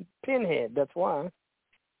pinhead. That's why.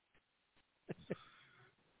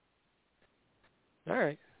 All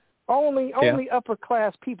right. Only upper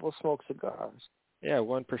class people smoke cigars. Yeah,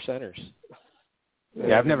 1%ers.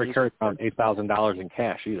 Yeah, I've never carried around $8,000 in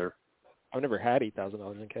cash either. I've never had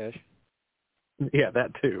 $8,000 in cash. Yeah,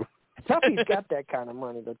 that too. Tuffy's got that kind of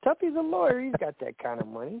money, though. Tuffy's a lawyer. He's got that kind of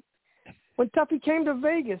money. When Tuffy came to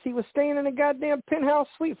Vegas, he was staying in a goddamn penthouse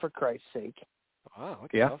suite, for Christ's sake. Wow,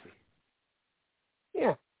 look at Tuffy.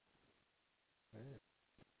 Yeah.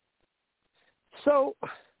 So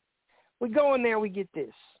we go in there, we get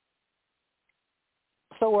this.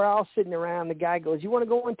 So we're all sitting around. The guy goes, "You want to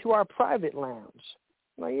go into our private lounge?"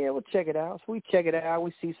 I'm like, "Yeah, we'll check it out." So we check it out.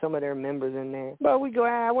 We see some of their members in there. But we go,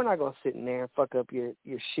 we're not going to sit in there and fuck up your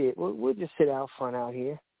shit. We'll just sit out front out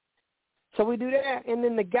here. So we do that. And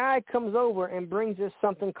then the guy comes over and brings us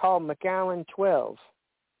something called Macallan 12.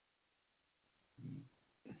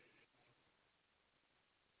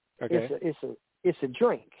 Okay. It's a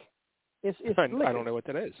drink. It's I don't know what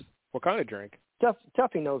that is. What kind of drink?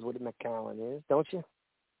 Tuffy knows what a Macallan is, don't you?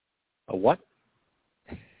 A what?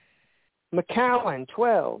 Macallan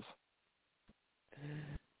 12. Is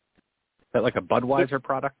that like a Budweiser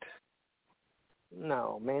product?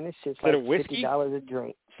 No, man, this shit's like $50 a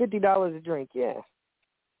drink. $50 a drink, yeah.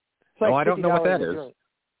 No, I don't know what that is. Drink.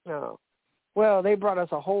 No. Well, they brought us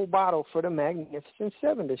a whole bottle for the Magnificent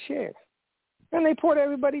Seven to share. And they poured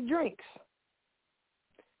everybody drinks.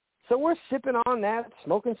 So we're sipping on that,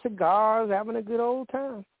 smoking cigars, having a good old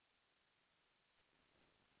time.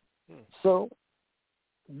 So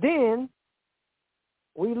then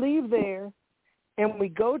we leave there and we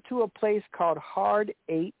go to a place called Hard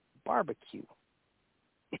 8 Barbecue.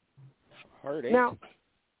 Hard 8? Now,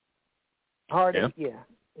 Hard 8, yeah,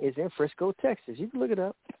 is in Frisco, Texas. You can look it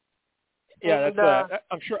up. Yeah, and,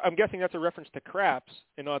 I'm guessing that's a reference to craps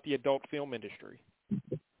and not the adult film industry.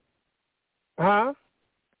 Huh?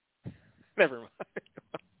 Never mind.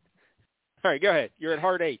 All right, go ahead. You're at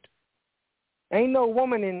Hard 8. Ain't no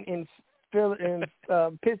woman in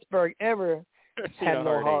Pittsburgh ever had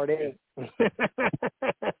no Hard 8.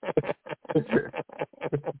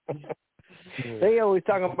 They always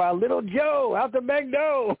talking about Little Joe out the back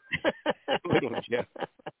door. Little Joe.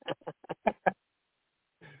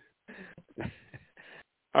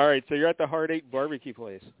 All right, so you're at the Hard 8 barbecue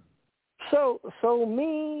place. So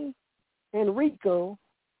me and Rico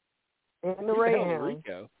and the Rayhound.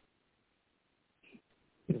 Rico?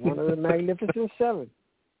 One of the Magnificent Seven.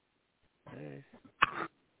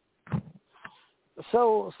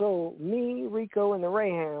 So me, Rico, and the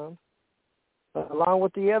Rayhound, along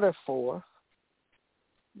with the other 4,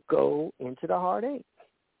 go into the Hard 8.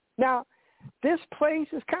 Now, this place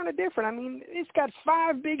is kind of different. I mean, it's got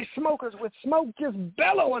 5 big smokers with smoke just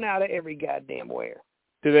bellowing out of every goddamn where.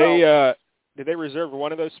 Did they reserve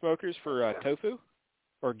one of those smokers for tofu?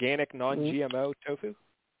 Organic, non-GMO tofu?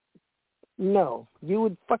 No. You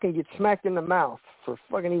would fucking get smacked in the mouth for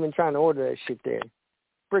fucking even trying to order that shit there.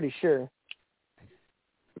 Pretty sure.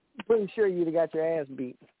 Pretty sure you'd have got your ass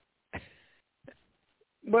beat.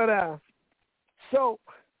 But, so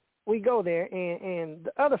we go there, and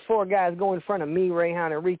the other 4 guys go in front of me,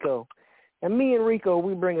 Rayhan, and Rico. And me and Rico,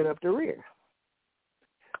 we bring it up the rear.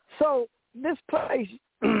 So this place,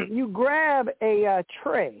 you grab a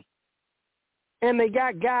tray, and they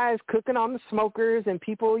got guys cooking on the smokers and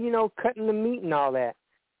people, cutting the meat and all that.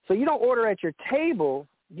 So you don't order at your table.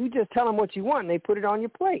 You just tell them what you want, and they put it on your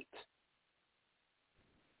plate.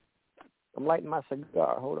 I'm lighting my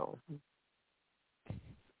cigar. Hold on.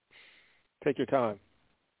 Take your time.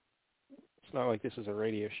 It's not like this is a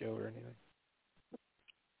radio show or anything.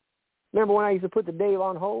 Remember when I used to put the Dave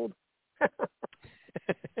on hold?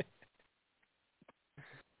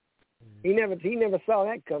 He never saw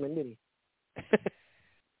that coming, did he?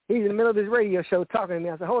 He's in the middle of his radio show talking to me.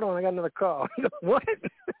 I said, "Hold on, I got another call." He goes, "What?"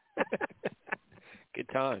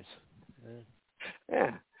 times.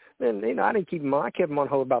 Yeah. Then, I didn't keep them on. I kept them on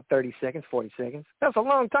hold about 30 seconds, 40 seconds. That's a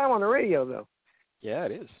long time on the radio, though. Yeah,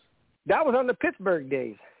 it is. That was on the Pittsburgh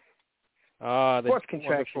days. The sports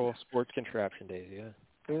contraption. Wonderful sports contraption days, yeah.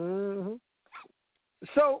 Mm-hmm.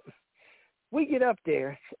 So we get up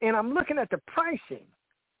there, and I'm looking at the pricing.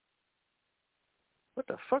 What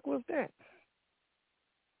the fuck was that?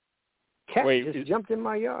 Cat just jumped in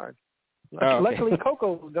my yard. Luckily,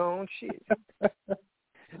 Coco was gone. Shit.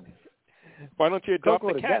 Why don't you adopt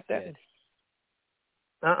Coco the cat then?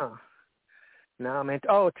 No, man.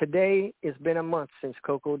 Oh, today it's been a month since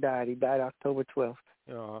Coco died. He died October 12th.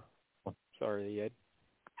 Oh, sorry, Ed.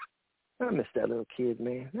 I miss that little kid,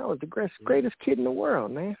 man. That was the greatest kid in the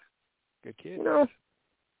world, man. Good kid. You know?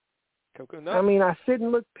 Coco Nut. I mean, I sit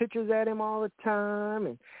and look pictures at him all the time,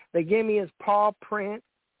 and they gave me his paw print,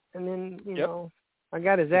 and then, you know, I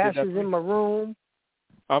got his ashes in my room.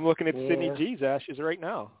 I'm looking at Sidney G's ashes right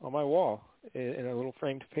now on my wall in a little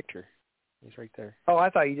framed picture. He's right there. Oh, I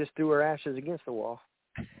thought you just threw her ashes against the wall.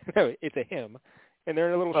 No, it's a him. And they're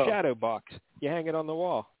in a little shadow box. You hang it on the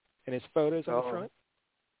wall. And his photos on the front.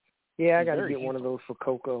 Yeah, I got to get one of those for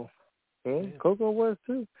Coco. Yeah, Coco was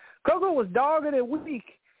too. Coco was dog of the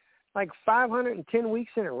week, like 510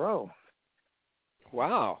 weeks in a row.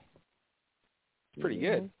 Wow. Pretty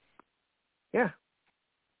good. Yeah.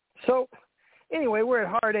 So, anyway, we're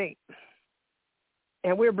at Hard 8.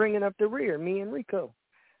 And we're bringing up the rear, me and Rico.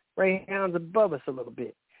 Greyhound's above us a little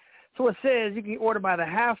bit. So it says you can order by the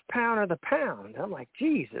half pound or the pound. I'm like,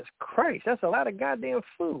 Jesus Christ, that's a lot of goddamn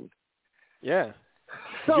food. Yeah.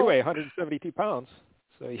 So, you weigh 172 pounds.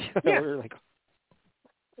 So we're like...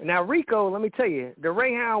 Now, Rico, let me tell you, the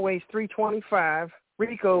Greyhound weighs 325.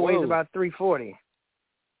 Rico weighs about 340.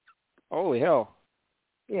 Holy hell.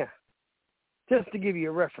 Yeah. Just to give you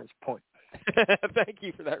a reference point. Thank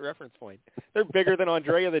you for that reference point. They're bigger than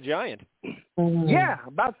Andrea the Giant. Yeah,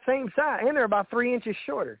 about the same size, and they're about 3 inches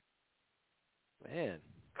shorter. Man.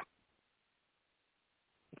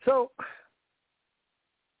 So,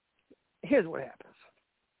 here's what happens.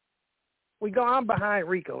 I'm behind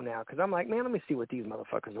Rico now, because I'm like, man, let me see what these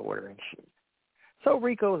motherfuckers are ordering shit. So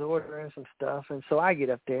Rico's ordering some stuff, and so I get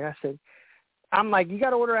up there. I said, I'm like, you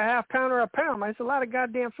got to order a half pound or a pound. It's a lot of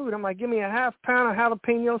goddamn food. I'm like, give me a half pound of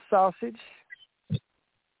jalapeno sausage,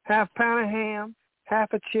 half pound of ham,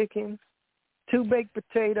 half a chicken, 2 baked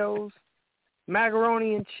potatoes,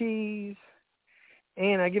 macaroni and cheese,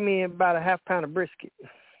 and give me about a half pound of brisket.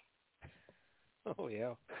 Oh,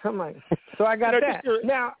 yeah. I'm like, so I got that.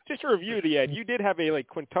 Just to review the Ed, you did have a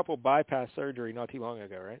quintuple bypass surgery not too long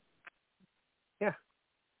ago, right? Yeah.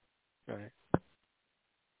 All right.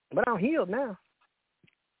 But I'm healed now.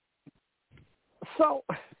 So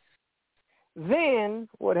then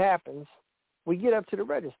what happens, we get up to the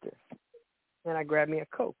register, and I grab me a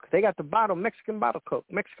Coke. They got the Mexican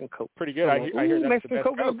Coke. Pretty good. So I hear that's Mexican the best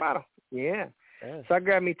Coke in the bottle. Yeah. So I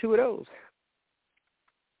grabbed me 2 of those.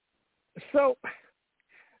 So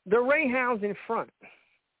the Greyhound's in front.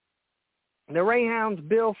 The Greyhound's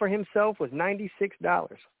bill for himself was $96.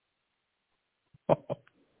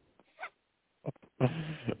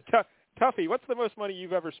 Tuffy, what's the most money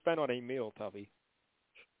you've ever spent on a meal, Tuffy?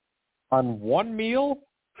 On one meal?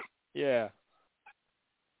 Yeah.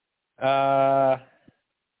 That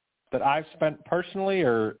I've spent personally,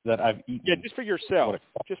 or that I've eaten? Yeah, just for yourself.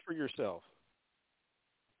 Just for yourself.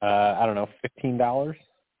 I don't know, $15?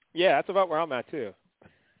 Yeah, that's about where I'm at, too.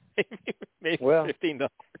 Maybe $15.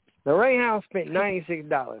 The Greyhound spent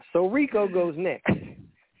 $96. So Rico goes next.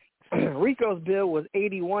 Rico's bill was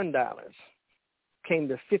 $81. Came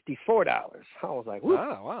to $54. I was like, whoop.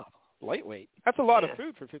 Oh, wow. Lightweight. That's a lot of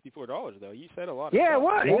food for $54, though. You said a lot of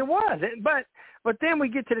stuff. It was. But then we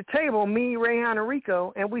get to the table, me, Greyhound, and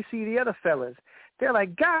Rico, and we see the other fellas. They're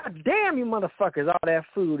like, God damn you motherfuckers, all that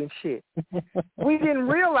food and shit. We didn't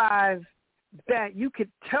realize that you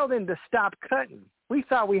could tell them to stop cutting. We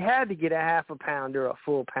thought we had to get a half a pound or a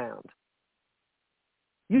full pound.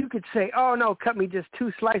 You could say, oh, no, cut me just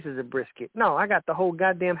 2 slices of brisket. No, I got the whole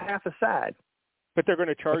goddamn half a side. But they're going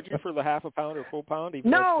to charge you for the half a pound or full pound?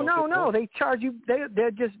 No. They charge you.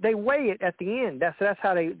 They weigh it at the end. That's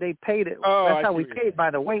how they paid it. Oh, that's how we paid,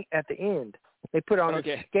 by the weight at the end. They put it on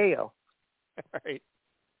a scale. Right.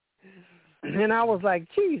 And I was like,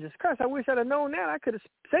 Jesus Christ, I wish I'd have known that. I could have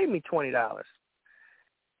saved me $20.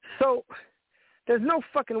 So there's no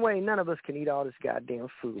fucking way none of us can eat all this goddamn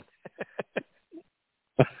food.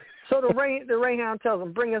 So the Greyhound tells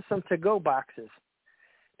them, bring us some to-go boxes.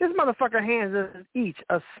 This motherfucker hands us each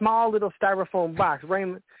a small little styrofoam box.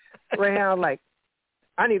 Greyhound like,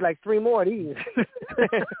 I need like 3 more of these.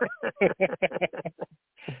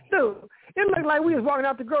 Dude, it looked like we was walking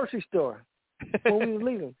out the grocery store when we was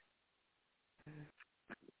leaving.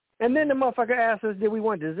 And then the motherfucker asked us, did we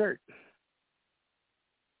want dessert?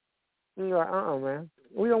 And we were like, man.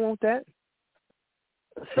 We don't want that.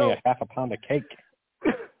 So, yeah, half a pound of cake.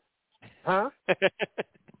 Huh?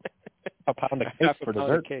 A pound of cake for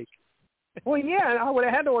dessert. Cake. Well, yeah, I would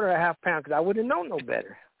have had to order a half pound because I wouldn't have known no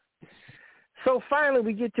better. So finally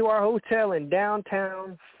we get to our hotel in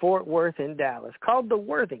downtown Fort Worth in Dallas called the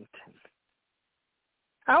Worthington.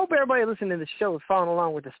 I hope everybody listening to the show is following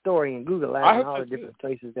along with the story and Google Earth and all the different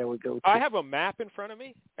places that we go to. I have a map in front of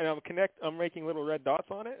me, and I'm making little red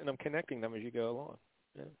dots on it, and I'm connecting them as you go along.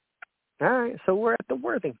 Yeah. All right, so we're at the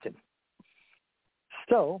Worthington.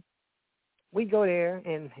 So we go there,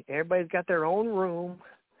 and everybody's got their own room,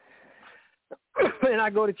 and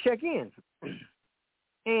I go to check in.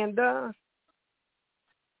 And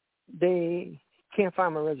they can't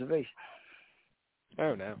find my reservation.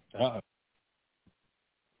 Oh, no. Uh-oh.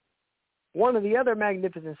 One of the other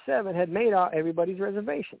Magnificent Seven had made out everybody's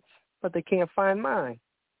reservations, but they can't find mine.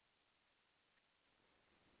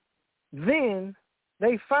 Then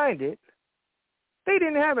they find it. They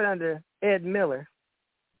didn't have it under Ed Miller.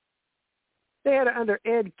 They had it under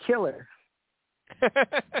Ed Killer.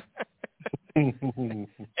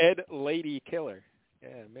 Ed Lady Killer.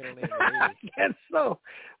 Yeah, middle name Lady. I guess so.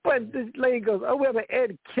 But this lady goes, we have an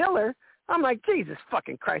Ed Killer. I'm like, Jesus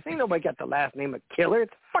fucking Christ. Ain't nobody got the last name of Killer.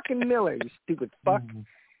 It's fucking Miller, you stupid fuck.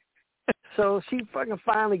 So she fucking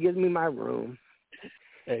finally gives me my room.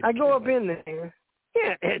 Ed I go Killer. up in there.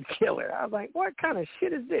 Yeah, Ed Killer. I was like, what kind of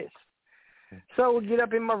shit is this? So we get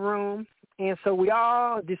up in my room, and so we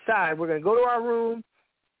all decide we're going to go to our room,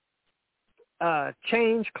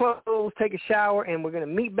 change clothes, take a shower, and we're going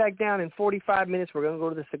to meet back down in 45 minutes. We're going to go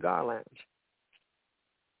to the cigar lounge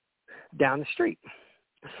down the street.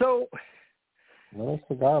 So No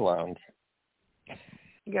cigar lounge.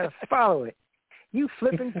 you got to follow it. You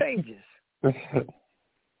flipping pages.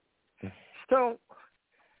 So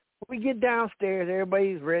we get downstairs.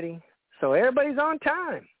 Everybody's ready. So everybody's on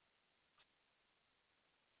time.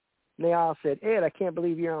 And they all said, Ed, I can't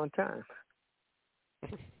believe you're on time.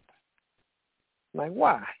 I'm like,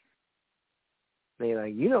 why? They're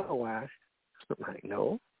like, you know why. I'm like,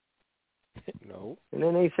 no. No. And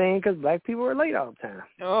then they saying because black people are late all the time.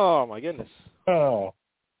 Oh, my goodness. Oh.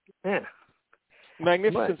 Yeah.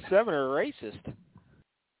 Magnificent Seven are racist.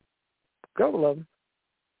 Couple of them.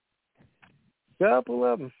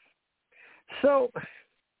 So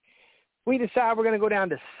we decide we're going to go down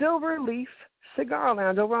to Silver Leaf Cigar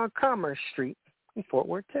Lounge over on Commerce Street in Fort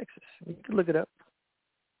Worth, Texas. You can look it up.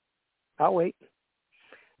 I'll wait.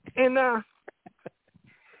 And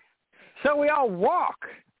so we all walk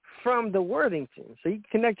from the Worthington. So you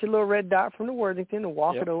connect your little red dot from the Worthington and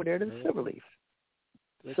walk it over there to the Silver Leaf.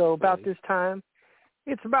 So about this time,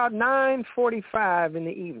 it's about 9:45 in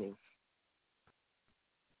the evening.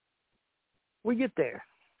 We get there.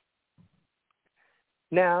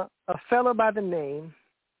 Now, a fellow by the name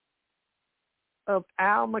of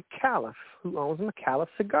Al McAuliffe, who owns McAuliffe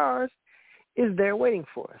Cigars, is there waiting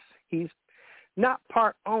for us. He's not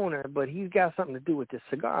part owner, but he's got something to do with this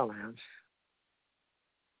cigar lounge.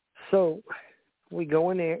 So we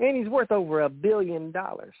go in there, and he's worth over $1 billion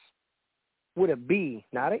with a B,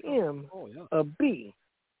 not an M, a B.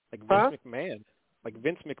 Like Vince McMahon. Like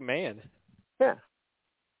Vince McMahon. Yeah.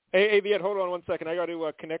 Hey, Viet, hold on 1 second. I got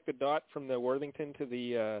to connect the dot from the Worthington to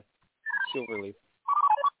the Silver Leaf.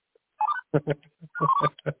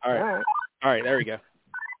 All right, there we go.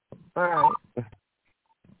 All right.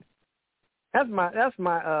 That's my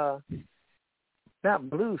not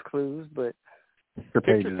Blues Clues, but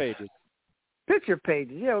Picture pages. Picture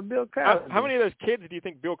pages, yeah, with Bill Cosby. How many of those kids do you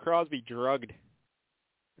think Bill Cosby drugged?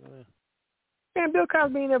 Man, Bill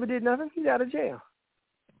Cosby never did nothing. He's out of jail.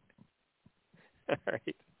 All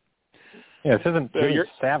right. Yeah, this isn't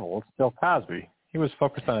Savile. It's Bill Cosby. He was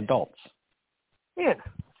focused on adults. Yeah.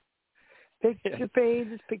 Picture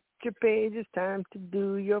pages, time to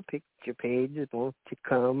do your picture pages. Won't you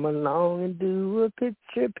come along and do a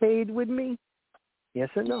picture page with me? Yes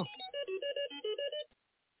or no?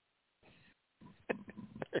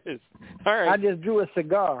 There it is. All right. I just drew a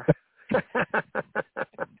cigar.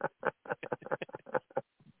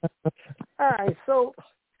 All right, so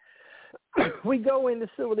we go into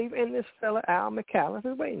Silver Leaf, and this fella, Al McAuliffe,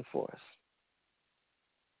 is waiting for us.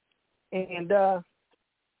 And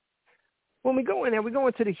when we go in there, we go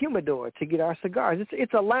into the humidor to get our cigars.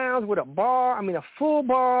 It's a lounge with a full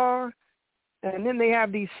bar, and then they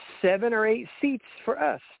have these 7 or 8 seats for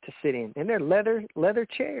us to sit in, and they're leather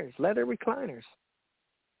chairs, leather recliners.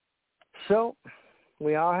 So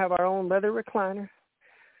we all have our own leather recliner.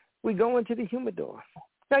 We go into the humidor.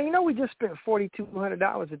 Now, you know, we just spent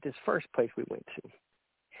 $4,200 at this first place we went to.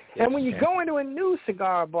 Yes, and when you go into a new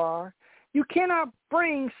cigar bar, you cannot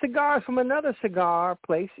bring cigars from another cigar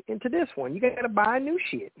place into this one. You got to buy new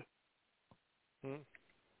shit.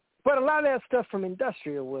 But a lot of that stuff from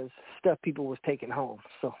industrial was stuff people was taking home.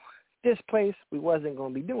 So this place, we wasn't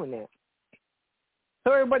going to be doing that.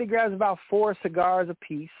 So everybody grabs about 4 cigars a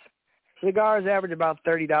piece. Cigars average about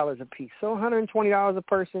 $30 a piece. So $120 a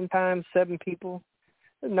person times 7 people,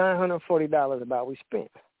 $940 about we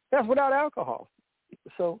spent. That's without alcohol.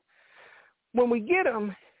 So when we get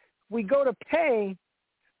them, we go to pay.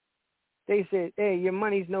 They said, hey, your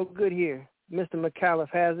money's no good here. Mr.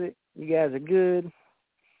 McAuliffe has it. You guys are good.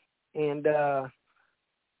 And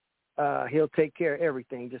he'll take care of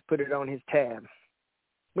everything. Just put it on his tab.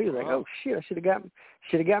 We were like, oh shit! I should have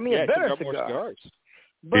got me a better cigar.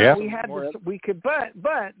 But we had to, we could, but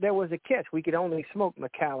there was a catch. We could only smoke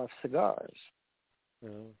McAuliffe cigars,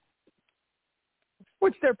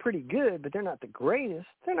 which they're pretty good, but they're not the greatest.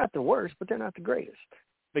 They're not the worst, but they're not the greatest.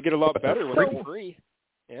 They get a lot better when they're free.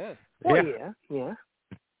 Yeah. Well, yeah.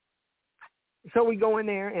 So we go in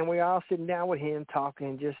there, and we're all sitting down with him,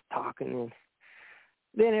 talking, and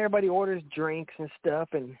then everybody orders drinks and stuff,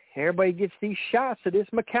 and everybody gets these shots of this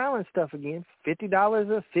Macallan stuff again,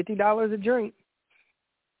 $50 a drink.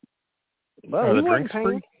 Well, we weren't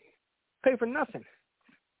pay for nothing.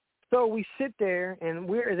 So we sit there, and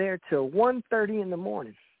we're there till 1:30 in the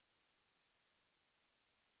morning.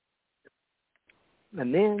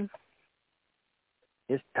 And then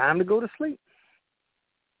it's time to go to sleep.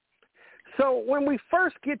 So when we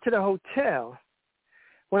first get to the hotel,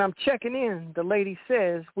 when I'm checking in, the lady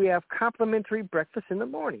says we have complimentary breakfast in the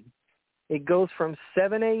morning. It goes from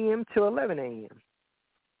 7 a.m. to 11 a.m.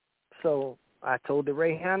 So I told the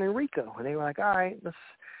Rayhan and Rico, and they were like, all right,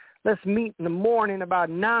 let's meet in the morning about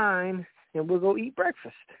 9, and we'll go eat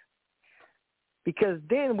breakfast. Because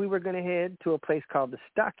then we were going to head to a place called the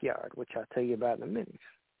Stockyard, which I'll tell you about in a minute.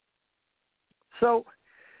 So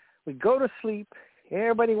we go to sleep.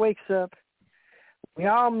 Everybody wakes up. We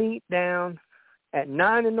all meet down at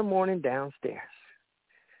 9 in the morning downstairs.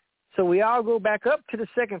 So we all go back up to the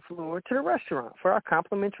second floor to the restaurant for our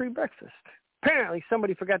complimentary breakfast. Apparently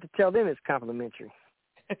somebody forgot to tell them it's complimentary.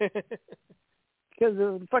 Because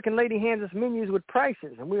the fucking lady hands us menus with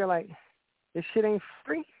prices, and we were like, this shit ain't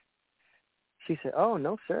free? She said, oh,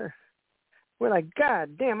 no, sir. We're like,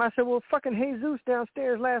 God damn. I said, well, fucking Jesus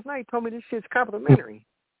downstairs last night told me this shit's complimentary.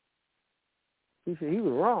 He said he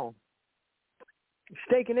was wrong.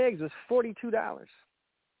 Steak and eggs was $42.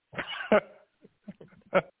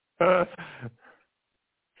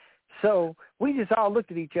 So we just all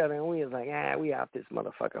looked at each other, and we was like, we out this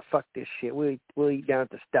motherfucker. Fuck this shit. We'll eat down at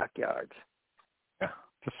the Stockyards. Yeah,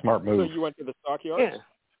 it's a smart move. So you went to the Stockyards? Yeah.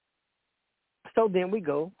 So then we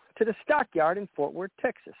go to the Stockyard in Fort Worth,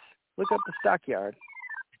 Texas. Look up the Stockyard.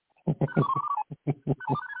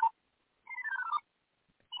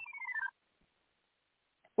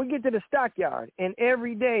 We get to the Stockyard, and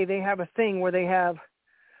every day they have a thing where they have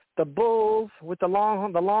the bulls with the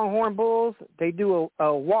longhorn bulls. They do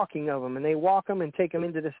a walking of them, and they walk them and take them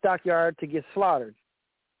into the Stockyard to get slaughtered.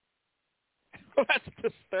 Well, that's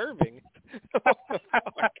disturbing. What the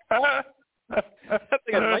fuck? That's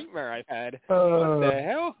like a nightmare I've had. What the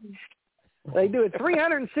hell? They do it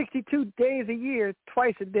 362 days a year,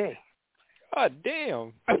 twice a day. God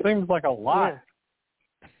damn. That seems like a lot.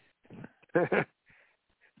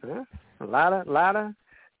 Yeah. A lot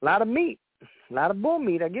of meat, a lot of bull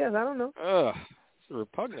meat, I guess. I don't know. Ugh, it's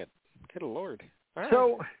repugnant. Good Lord. All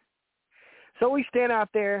right. So we stand out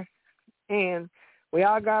there, and we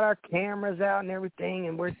all got our cameras out and everything,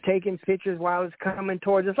 and we're taking pictures while it's coming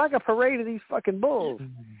towards us. It's like a parade of these fucking bulls.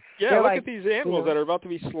 Yeah, look at these animals that are about to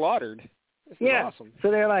be slaughtered. This is awesome. So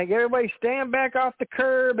they're like, everybody stand back off the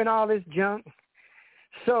curb and all this junk.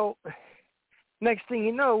 So next thing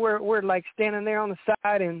you know, we're like standing there on the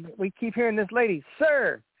side, and we keep hearing this lady,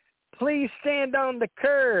 sir, please stand on the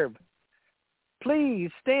curb. Please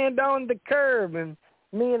stand on the curb. And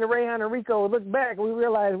me and the Rayhan and Rico would look back, and we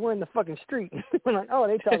realized we're in the fucking street. We're like, oh,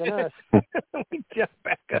 they talking to us. We jump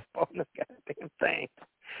back up on the goddamn thing.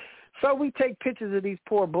 So we take pictures of these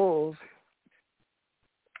poor bulls,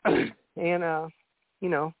 and,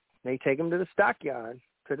 they take them to the Stockyard,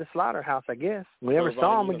 to the slaughterhouse, I guess. We never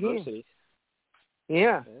saw them again.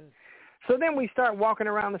 Yeah. So then we start walking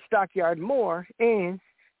around the Stockyard more, and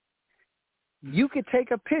you could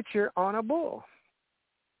take a picture on a bull.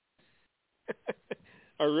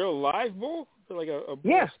 A real live bull? like a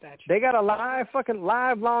bull statue. They got a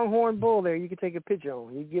live longhorn bull there you can take a picture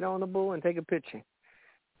on. You get on the bull and take a picture.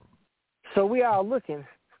 So we all looking.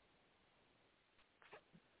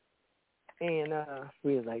 And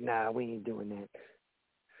we was like, nah, we ain't doing that.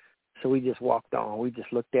 So we just walked on. We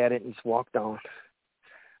just looked at it and just walked on.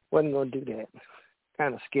 Wasn't going to do that.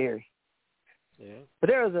 Kind of scary. Yeah. But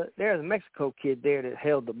there was a Mexico kid there that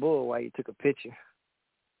held the bull while you took a picture.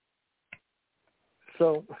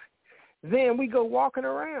 So then we go walking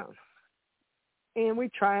around. And we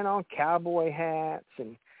trying on cowboy hats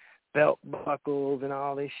and belt buckles and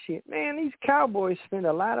all this shit. Man, these cowboys spend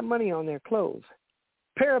a lot of money on their clothes.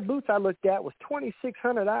 Pair of boots I looked at was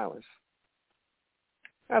 $2,600.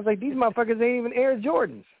 I was like, these motherfuckers ain't even Air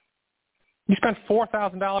Jordans. You spent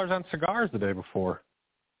 $4,000 on cigars the day before.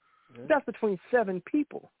 That's between 7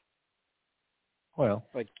 people. Well,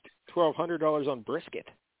 like $1,200 on brisket.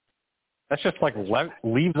 That's just like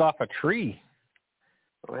leaves off a tree.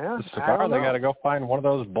 Well, the cigar, they got to go find one of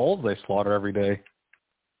those bulls they slaughter every day.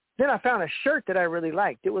 Then I found a shirt that I really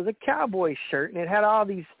liked. It was a cowboy shirt, and it had all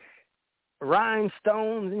these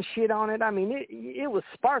rhinestones and shit on it. I mean, it was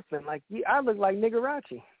sparkling. Like I looked like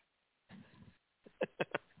Nigarachi.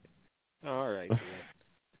 All right.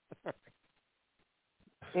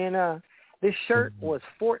 And this shirt was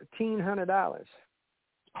 $1,400.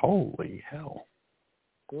 Holy hell!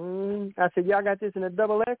 I said, y'all got this in a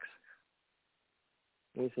double X?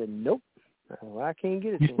 And he said, nope. Well, I can't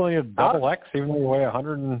get it. You still need a double X even though you weigh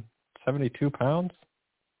 172 pounds?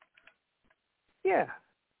 Yeah.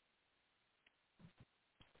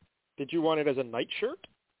 Did you want it as a nightshirt,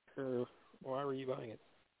 or why were you buying it?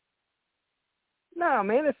 No,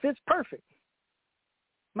 man, it fits perfect.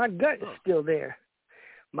 My gut is still there.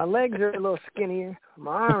 My legs are a little skinnier.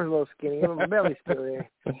 My arms are a little skinnier, but my belly's still there.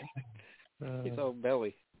 It's all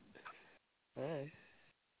belly. All right.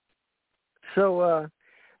 So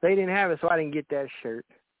they didn't have it, so I didn't get that shirt.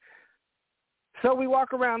 So we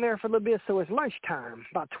walk around there for a little bit, so it's lunchtime,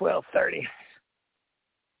 about 12:30.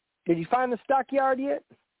 Did you find the stockyard yet?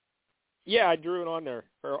 Yeah, I drew it on there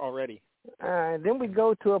already. Then we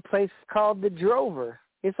go to a place called the Drover.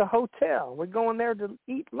 It's a hotel. We're going there to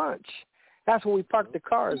eat lunch. That's where we parked the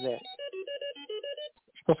cars at. You're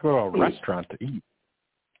supposed to go to a restaurant to eat.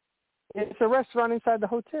 It's a restaurant inside the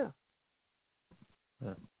hotel.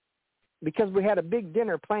 Yeah. Because we had a big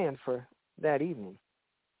dinner planned for that evening.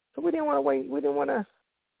 So we didn't want to wait. We didn't want to,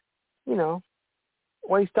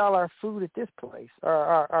 waste all our food at this place.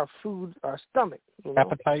 Our food, our stomach.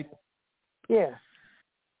 Appetite. Yeah.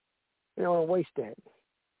 We don't want to waste that.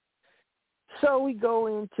 So we go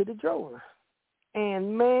into the Drover.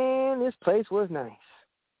 And, man, this place was nice.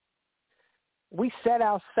 We sat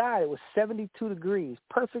outside. It was 72 degrees.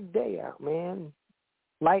 Perfect day out, man.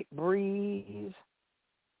 Light breeze.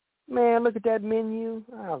 Man, look at that menu.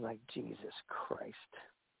 I was like, Jesus Christ.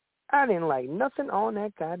 I didn't like nothing on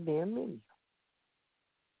that goddamn menu.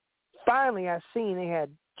 Finally, I seen they had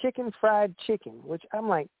chicken fried chicken, which I'm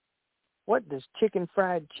like, what does chicken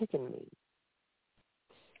fried chicken mean?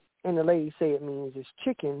 And the lady said it means it's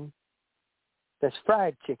chicken that's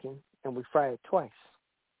fried chicken, and we fry it twice.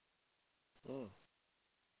 Mm.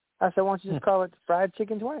 I said, why don't you just call it fried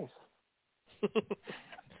chicken twice?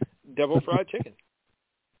 Double fried chicken.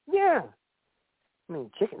 Yeah. I mean,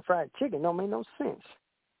 chicken fried chicken don't make no sense.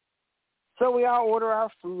 So we all order our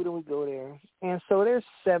food, and we go there. And so there's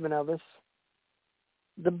 7 of us.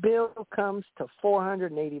 The bill comes to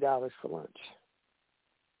 $480 for lunch.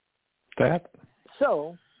 That?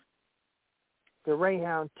 So the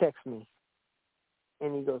Rayhound texts me,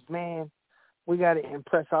 and he goes, man, we got to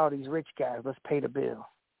impress all these rich guys. Let's pay the bill.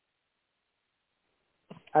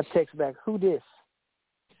 I text back, who this?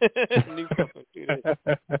 New company. Who this?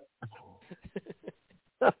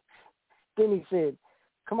 Then he said,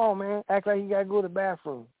 come on, man, act like you got to go to the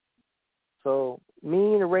bathroom. So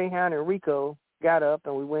me and the Rayhound and Rico got up,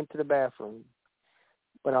 and we went to the bathroom.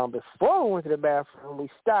 But before we went to the bathroom, we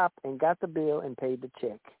stopped and got the bill and paid the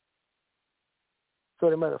check. So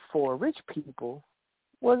the other 4 rich people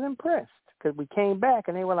was impressed because we came back,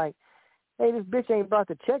 and they were like, hey, this bitch ain't brought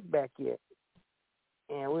the check back yet.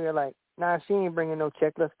 And we were like, nah, she ain't bringing no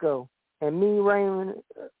check. Let's go. And me, Raymond,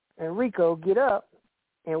 and Rico get up,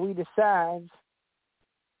 and we decide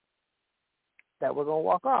that we're going to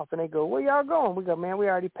walk off. And they go, where y'all going? We go, man, we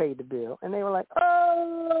already paid the bill. And they were like,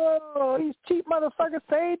 oh, these cheap motherfuckers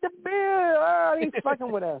paid the bill. Oh, he's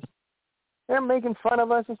fucking with us. They're making fun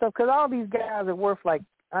of us and stuff because all these guys are worth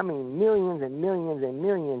millions and millions and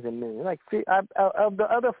millions and millions. Like of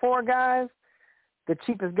the other 4 guys, the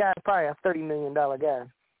cheapest guy is probably a $30 million guy.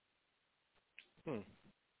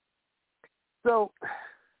 So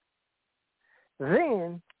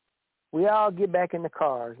Then we all get back in the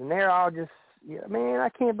cars, and they're all just, yeah, man, I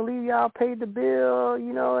can't believe y'all paid the bill.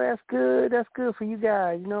 You know, that's good. That's good for you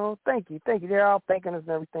guys. You know, thank you. They're all thanking us and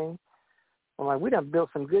everything. I'm like, we done built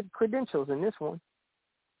some good credentials in this one.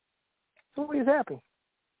 So we's happy.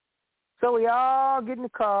 So we all get in the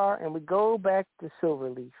car, and we go back to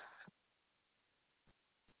Silverleaf.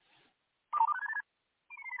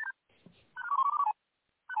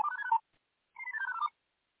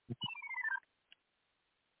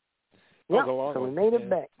 Yeah, so we made it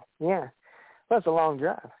back. Yeah, that's a long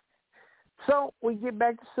drive. So we get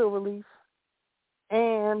back to Silverleaf,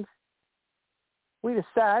 and we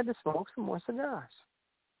decide to smoke some more cigars.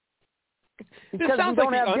 Because we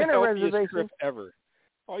don't have dinner reservations. Trip ever.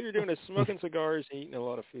 All you're doing is smoking cigars and eating a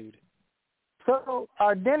lot of food. So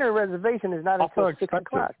our dinner reservation is not until 6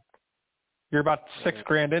 o'clock. You're about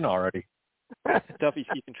 $6,000 in already. Tuffy's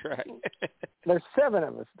keeping track. There's 7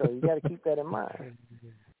 of us, though. You got to keep that in mind.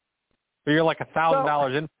 So you're like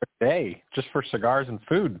 $1,000 in per day just for cigars and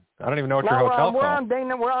food. I don't even know what your hotel costs.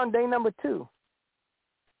 We're on day number 2.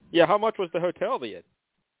 Yeah, how much was the hotel they had?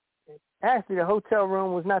 Actually, the hotel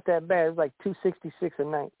room was not that bad. It was like $266 a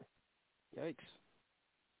night. Yikes.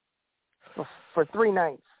 For 3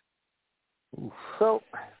 nights. Oof.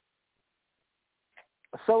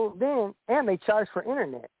 So then, and they charged for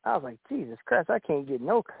internet. I was like, Jesus Christ, I can't get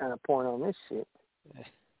no kind of porn on this shit.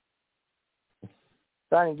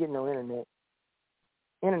 So I didn't get no internet.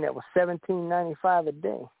 Internet was $17.95 a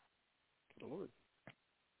day. Lord.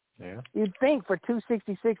 Yeah. You'd think for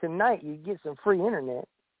 $266 a night you'd get some free internet.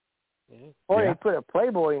 Yeah. Or they put a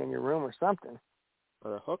Playboy in your room or something.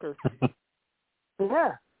 Or a hooker.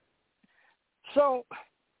 Yeah. So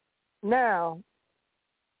now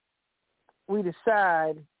we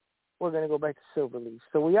decide we're going to go back to Silverleaf.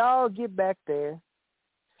 So we all get back there,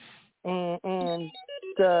 and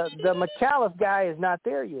the McAuliffe guy is not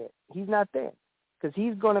there yet. He's not there because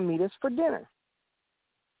he's going to meet us for dinner.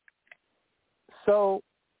 So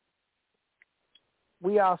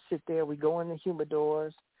we all sit there. We go in the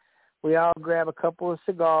humidors. We all grab a couple of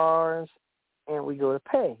cigars, and we go to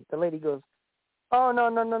pay. The lady goes, "Oh,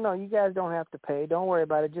 no. You guys don't have to pay. Don't worry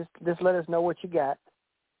about it. Just let us know what you got."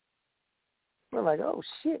 We're like, oh,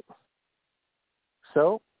 shit.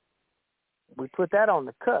 So we put that on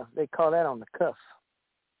the cuff. They call that on the cuff.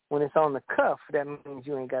 When it's on the cuff, that means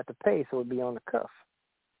you ain't got to pay, so it'll be on the cuff.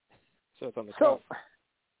 So it's on the cuff.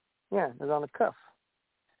 Yeah, it's on the cuff.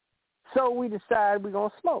 So we decide we're going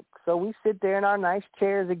to smoke. So we sit there in our nice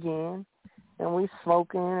chairs again, and we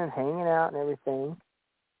smoking and hanging out and everything.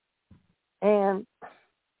 And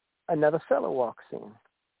another fellow walks in.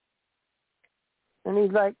 And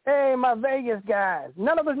he's like, "Hey, my Vegas guys."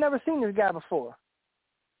 None of us never seen this guy before.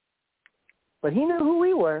 But he knew who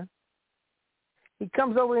we were. He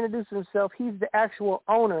comes over and introduces himself. He's the actual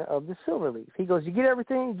owner of the Silverleaf. He goes, "You get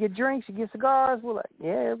everything? You get drinks? You get cigars?" We're like,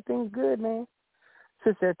 "Yeah, everything's good, man."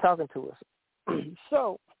 Sits there talking to us.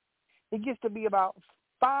 So it gets to be about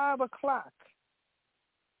 5 o'clock.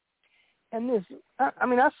 And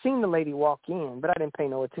I've seen the lady walk in, but I didn't pay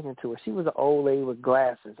no attention to her. She was an old lady with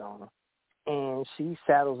glasses on her. And she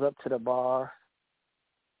saddles up to the bar.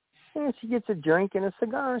 And she gets a drink and a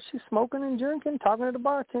cigar. And she's smoking and drinking, talking to the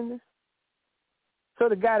bartender. So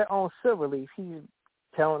the guy that owns Silverleaf, he's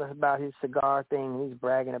telling us about his cigar thing. He's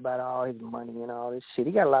bragging about all his money and all this shit.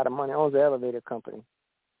 He got a lot of money. Owns an elevator company.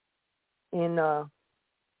 And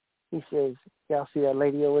he says, "Y'all see that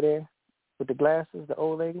lady over there with the glasses, the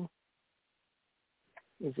old lady?"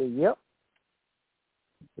 He said, "Yep."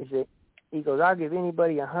 He goes, "I'll give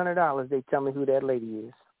anybody $100. They tell me who that lady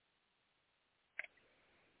is."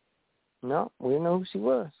 No, we didn't know who she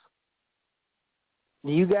was.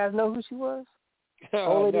 Do you guys know who she was?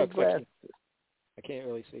 Old lady with glasses. I can't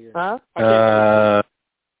really see her. Huh? I can't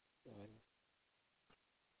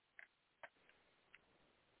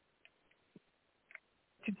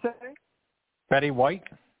What'd you say? Betty White?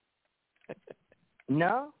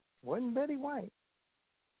 No, wasn't Betty White.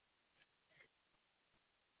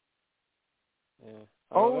 Yeah.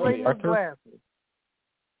 Old lady with glasses.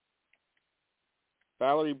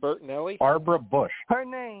 Valerie Bertinelli? Barbara Bush. Her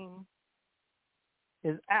name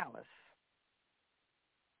is Alice.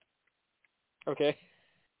 Okay.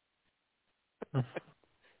 No.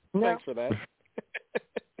 Thanks for that.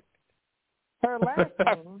 Her last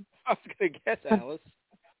name... I was going to guess Alice.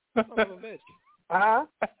 Son of a bitch.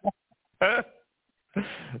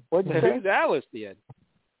 What'd you say? Who's Alice then?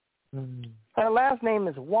 Her last name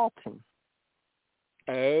is Walton.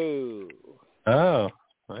 Oh. Oh.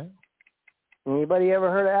 Right. Anybody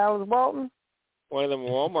ever heard of Alice Walton? One of them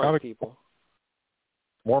Walmart people.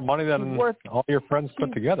 More money than all your friends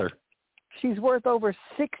put together. She's worth over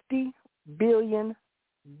 $60 billion.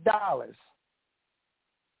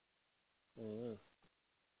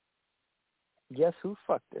 Guess who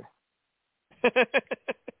fucked her?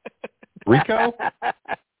 Rico?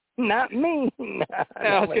 Not me.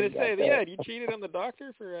 I was going to say, yeah, you cheated on the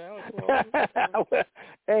doctor for Alex Walton?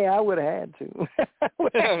 Hey, I would have had to.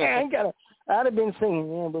 I'd have been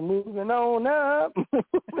singing, yeah, but moving on up,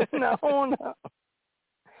 moving on up.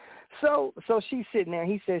 So she's sitting there.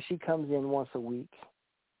 He says she comes in once a week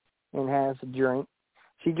and has a drink.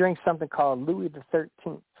 She drinks something called Louis the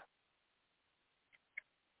 13th.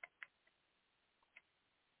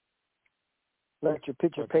 Let your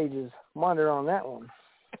picture pages wander on that one.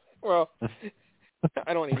 Well,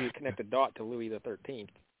 I don't need to connect a dot to Louis the 13th.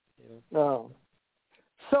 You know? No.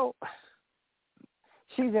 So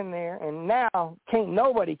she's in there, and now can't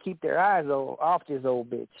nobody keep their eyes off this old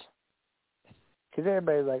bitch. Because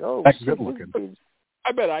everybody's like, oh, that's shit. Good looking.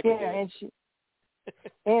 I bet I can do it.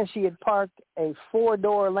 And she had parked a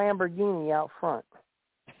 4-door Lamborghini out front.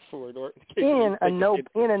 4-door? In a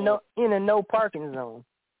no parking zone.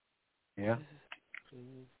 Yeah.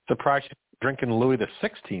 Surprised she's drinking Louis the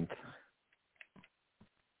 16th.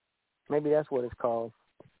 Maybe that's what it's called.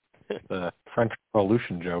 The French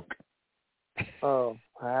Revolution joke. Oh,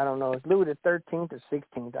 I don't know. It's Louis the 13th or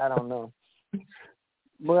 16th. I don't know.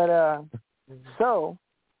 But, so,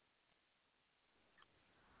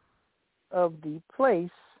 of the place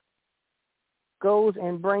goes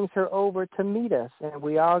and brings her over to meet us, and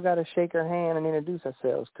we all got to shake her hand and introduce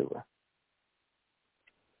ourselves to her.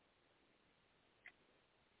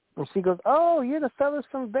 And she goes, oh, you're the fellas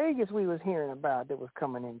from Vegas we was hearing about that was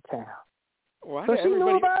coming in town. So she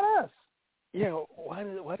knew about us. Yeah, why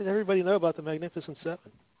did everybody know about the Magnificent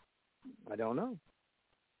Seven? I don't know.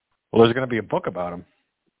 Well, there's going to be a book about them.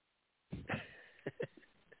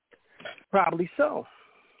 Probably so.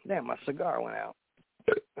 Damn, my cigar went out.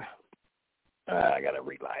 I got to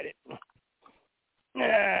relight it.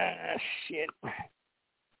 Shit.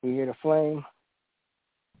 You hear the flame?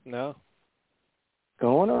 No.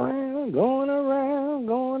 Going around, going around,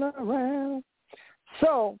 going around.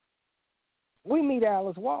 So, we meet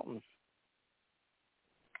Alice Walton.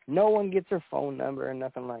 No one gets her phone number or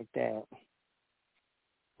nothing like that.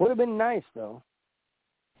 Would have been nice, though.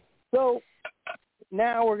 So,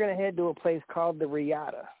 now we're going to head to a place called the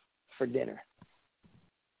Riata for dinner.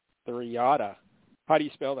 The Riata. How do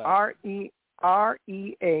you spell that?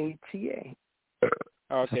 R-E-A-T-A.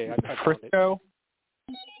 Okay, I found Frisco?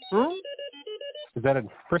 Hmm? Is that in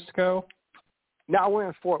Frisco? No, we're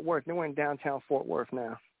in Fort Worth. We're in downtown Fort Worth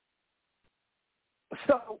now.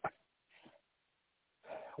 So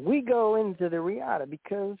we go into the Riata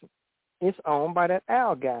because it's owned by that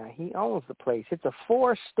Al guy. He owns the place. It's a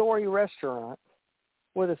 4-story restaurant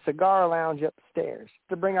with a cigar lounge upstairs.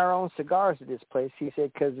 To bring our own cigars to this place, he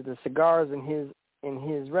said, because the cigars in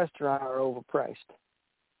his restaurant are overpriced.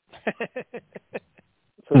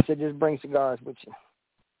 So he said, just bring cigars with you.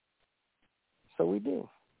 So we do.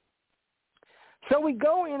 So we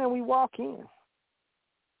go in and we walk in.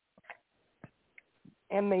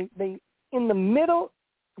 And they in the middle,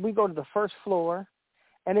 we go to the first floor,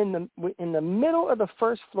 and in the middle of the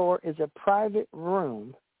first floor is a private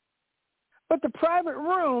room. But the private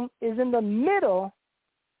room is in the middle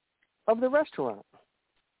of the restaurant.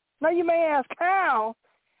 Now you may ask, how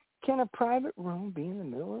can a private room be in the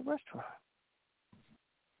middle of a restaurant?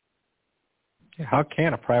 How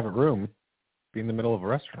can a private room be in the middle of a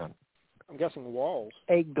restaurant? I'm guessing walls.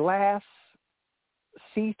 A glass,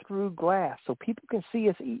 see-through glass, so people can see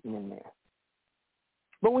us eating in there.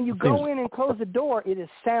 But when you go in and close the door, it is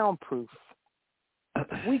soundproof.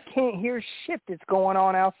 We can't hear shit that's going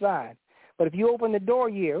on outside. But if you open the door,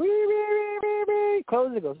 you hear,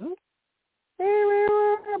 close it, goes,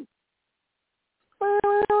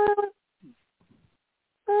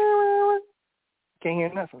 can't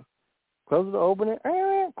hear nothing. Close it, open it,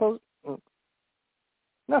 close it.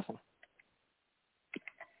 Nothing.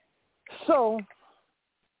 So,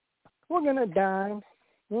 we're going to dine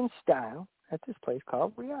in style at this place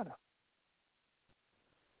called Riata.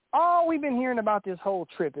 All we've been hearing about this whole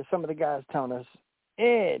trip is some of the guys telling us,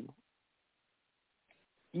 Ed,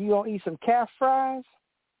 you going to eat some calf fries?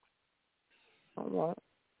 I'm like,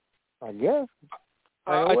 I guess.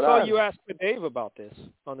 I saw you ask Dave about this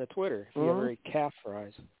on the Twitter, if you ever ate calf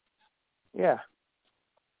fries. Yeah.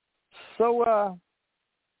 So,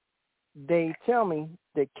 they tell me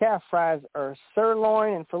that calf fries are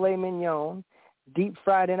sirloin and filet mignon, deep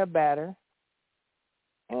fried in a batter,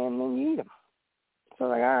 and then you eat them. So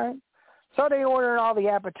like, all right. So they ordered all the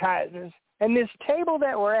appetizers, and this table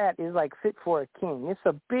that we're at is like fit for a king. It's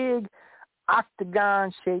a big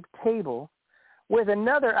octagon-shaped table with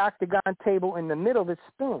another octagon table in the middle that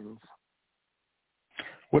spins.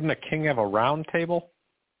 Wouldn't a king have a round table?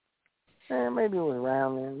 Maybe it was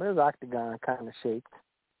round then, but it was octagon kind of shaped.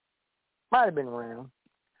 Might have been round.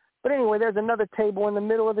 But anyway, there's another table in the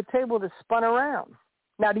middle of the table that spun around.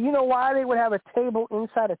 Now, do you know why they would have a table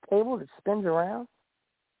inside a table that spins around?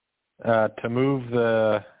 To move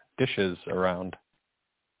the dishes around.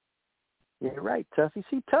 You're right, Tuffy.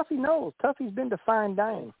 See, Tuffy knows. Tuffy's been to fine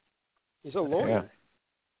dining. He's a lawyer. Yeah.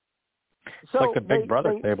 It's like the Big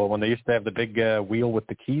Brother table when they used to have the big wheel with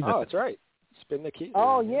the keys. Oh, that's right. Spin the keys.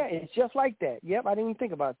 Oh, yeah, it's just like that. Yep, I didn't even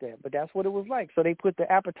think about that, but that's what it was like. So they put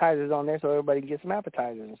the appetizers on there so everybody can get some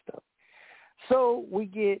appetizers and stuff. So we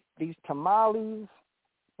get these tamales,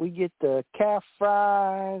 we get the calf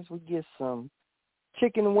fries, we get some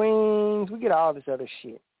chicken wings, we get all this other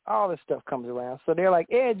shit. All this stuff comes around. So they're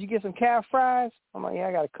like, Ed, you get some calf fries? I'm like, yeah,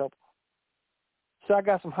 I got a couple. So I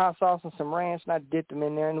got some hot sauce and some ranch, and I dipped them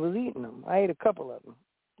in there and was eating them. I ate a couple of them.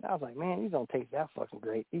 I was like, man, these don't taste that fucking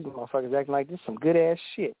great. These motherfuckers acting like this some good-ass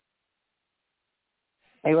shit.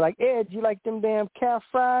 They were like, Ed, you like them damn calf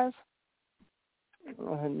fries?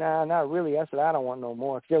 Nah, not really. I said, I don't want no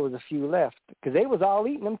more because there was a few left. Because they was all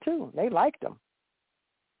eating them, too. They liked them.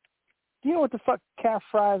 Do you know what the fuck calf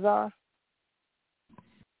fries are?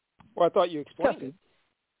 Well, I thought you explained Tuffy. it.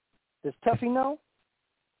 Does Tuffy know?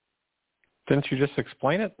 Didn't you just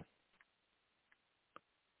explain it?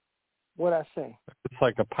 What'd I say? It's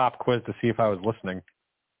like a pop quiz to see if I was listening.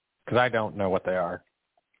 Because I don't know what they are.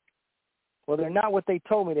 Well, they're not what they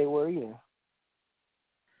told me they were either.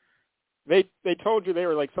 They told you they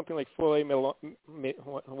were like something like filet mignon,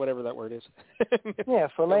 whatever that word is. Yeah,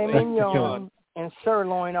 filet mignon and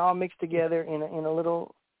sirloin all mixed together in a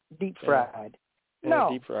little deep fried. No.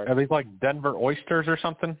 Deep fried. Are these like Denver oysters or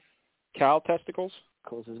something? Cow testicles?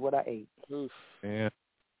 Testicles is what I ate. Oof. Yeah.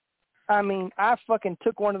 I mean, I fucking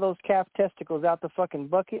took one of those calf testicles out the fucking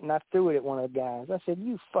bucket and I threw it at one of the guys. I said,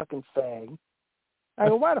 you fucking fag. I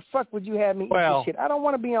go, why the fuck would you have me eat this shit? I don't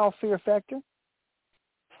want to be on Fear Factor.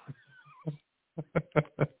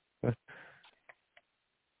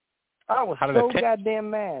 I was so goddamn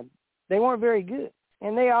mad. They weren't very good.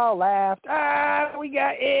 And they all laughed. We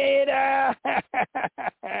got Ed.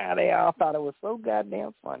 They all thought it was so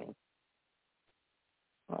goddamn funny.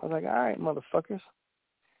 I was like, all right, motherfuckers.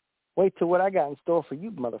 Wait till what I got in store for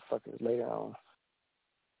you motherfuckers later on.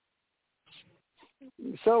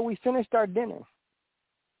 So we finished our dinner.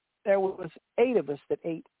 There was 8 of us that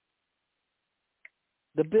ate.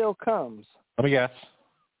 The bill comes. Let me guess.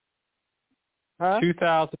 Huh?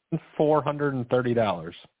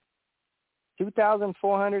 $2,430.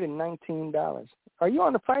 $2,419. Are you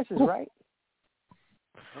on the prices right?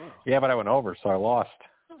 Yeah, but I went over, so I lost.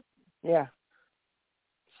 Yeah.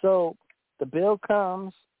 So the bill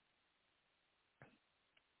comes.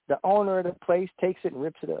 The owner of the place takes it and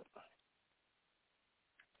rips it up.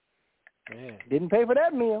 Man. Didn't pay for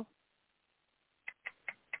that meal.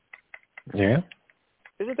 Yeah.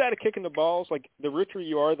 Isn't that a kick in the balls? Like, the richer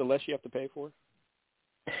you are, the less you have to pay for?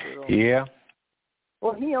 Yeah.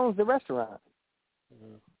 Well, he owns the restaurant.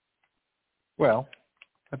 Mm-hmm. Well,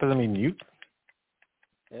 that doesn't mean you.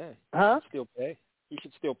 Yeah. Huh? Still pay. You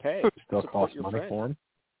should still pay. It still Support costs your money friend. for him.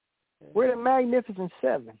 We're the Magnificent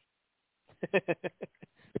Seven.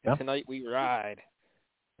 Yeah. Tonight we ride.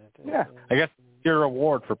 Yeah. I guess your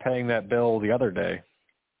reward for paying that bill the other day.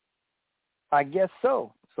 I guess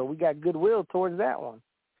so. So we got goodwill towards that one.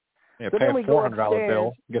 Yeah, so pay a then we go $400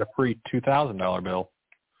 bill, get a free $2,000 bill.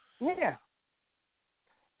 Yeah.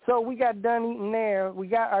 So we got done eating there. We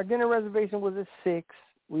got our dinner reservation was at 6.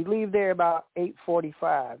 We leave there about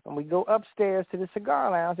 8:45, and we go upstairs to the cigar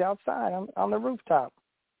lounge outside on the rooftop.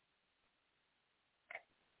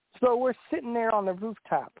 So we're sitting there on the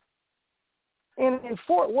rooftop. And in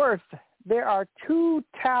Fort Worth, there are 2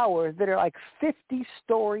 towers that are like 50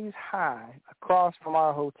 stories high across from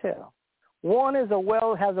our hotel. One is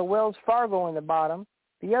has a Wells Fargo in the bottom.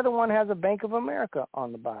 The other one has a Bank of America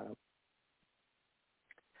on the bottom.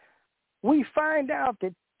 We find out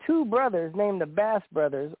that 2 brothers named the Bass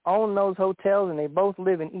Brothers own those hotels, and they both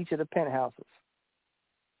live in each of the penthouses.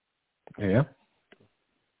 Yeah.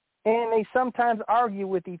 And they sometimes argue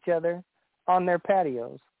with each other on their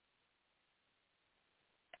patios.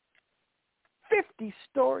 50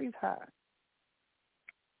 stories high.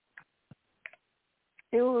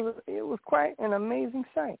 It was quite an amazing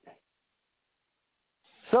sight.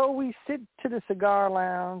 So we sit to the cigar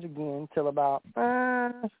lounge again till about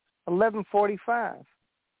 11:45.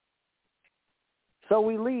 So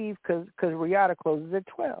we leave because Riata closes at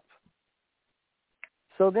 12.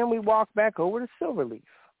 So then we walk back over to Silverleaf.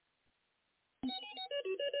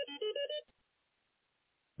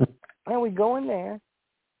 And we go in there.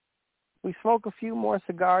 We smoke a few more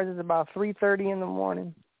cigars. It's about 3:30 in the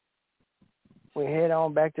morning. We head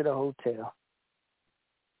on back to the hotel.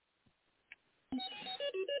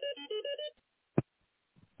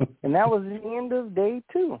 And that was the end of day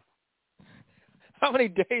 2. How many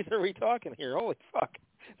days are we talking here? Holy fuck.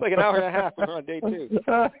 It's like an hour and a half and we're on day 2.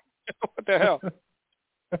 What the hell?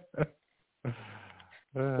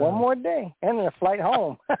 One more day. And then a flight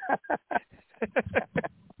home.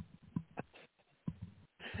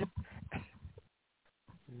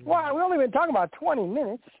 Wow, we only been talking about 20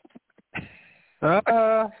 minutes. An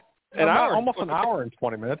hour, almost 20 an hour and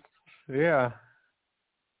 20 minutes. Yeah.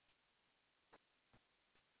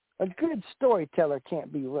 A good storyteller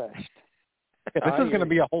can't be rushed. This is going to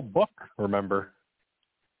be a whole book, remember?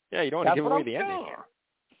 Yeah, you don't want to give away the ending saying. here.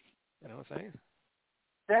 You know what I'm saying?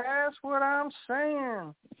 That's what I'm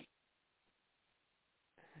saying.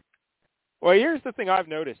 Well, here's the thing I've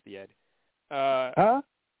noticed, Ed. Huh?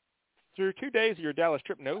 Through 2 days of your Dallas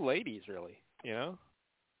trip, no ladies, really, you know?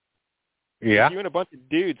 Yeah. You and a bunch of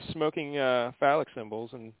dudes smoking phallic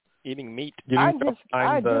symbols and eating meat. I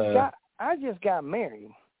just got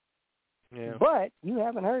married. Yeah. But you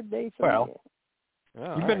haven't heard days from me yet.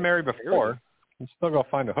 Oh, You've been married before. You still go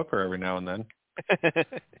find a hooker every now and then.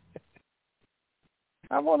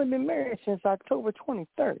 I've only been married since October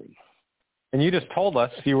 23rd. And you just told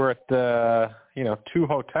us you were at the, 2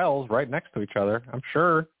 hotels right next to each other. I'm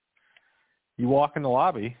sure you walk in the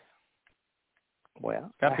lobby.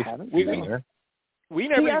 Well, I haven't. We never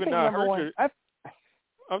even heard your...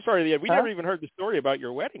 I'm sorry, Ed. We never even heard the story about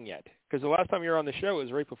your wedding yet. Because the last time you were on the show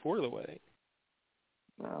was right before the wedding.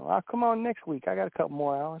 Oh, I'll come on next week. I got a couple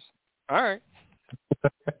more hours. All right.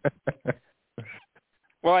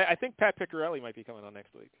 Well, I think Pat Piccarelli might be coming on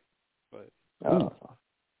next week. But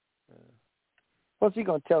what's he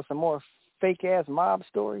going to tell? Some more fake-ass mob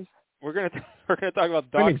stories? We're gonna talk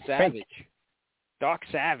about Doc Savage. Doc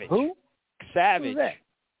Savage. Who? Savage. Who's that?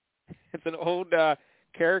 It's an old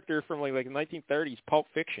character from like the 1930s, Pulp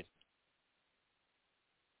Fiction.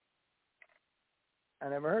 I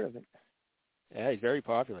never heard of it. Yeah, he's very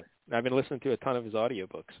popular. I've been listening to a ton of his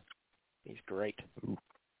audiobooks. He's great.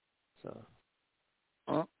 So.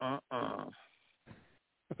 But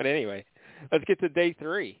anyway, let's get to day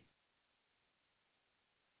 3.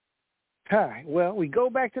 All right. Well, we go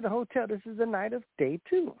back to the hotel. This is the night of day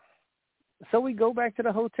 2. So we go back to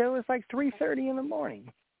the hotel. It's like 3:30 in the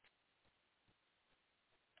morning.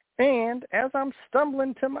 And as I'm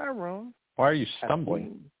stumbling to my room. Why are you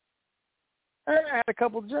stumbling? I had a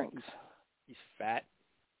couple drinks. He's fat.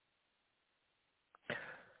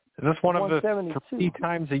 Is this one of the 3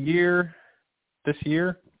 times a year this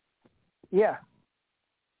year? Yeah.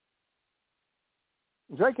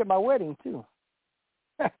 Drank at my wedding, too.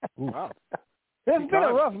 Wow. It's been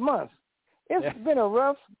a rough month. It's been a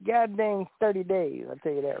rough goddamn 30 days, I'll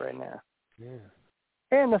tell you that right now. Yeah.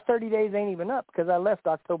 And the 30 days ain't even up because I left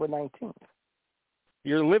October 19th.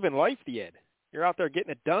 You're living life, Ed. You're out there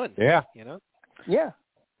getting it done. Yeah. You know? Yeah.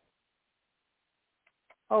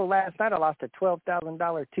 Oh, last night I lost a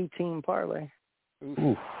 $12,000 2-team parlay.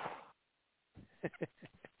 Oof.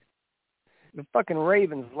 The fucking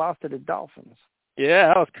Ravens lost to the Dolphins. Yeah,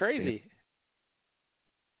 that was crazy.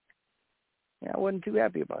 Yeah, I wasn't too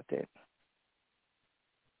happy about that.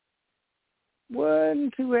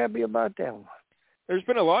 Wasn't too happy about that one. There's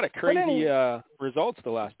been a lot of crazy results the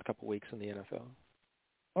last couple weeks in the NFL.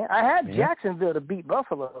 Yeah, I had Jacksonville to beat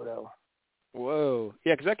Buffalo, though. Whoa.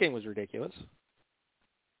 Yeah, because that game was ridiculous.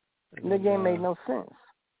 And the game made no sense.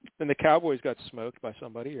 Then the Cowboys got smoked by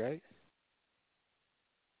somebody, right?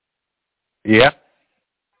 Yeah.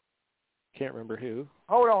 Can't remember who.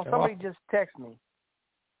 Hold on. Somebody just texted me.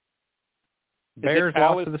 Bears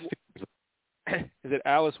lost to the Steelers. Is it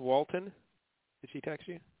Alice Walton? Did she text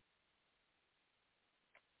you?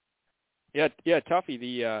 Yeah, Tuffy.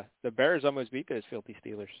 The Bears almost beat those filthy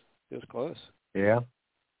Steelers. It was close. Yeah.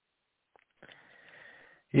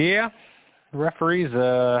 Yeah. The referees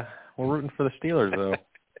were rooting for the Steelers, though.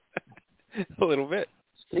 A little bit.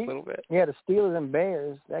 A little bit. Yeah, the Steelers and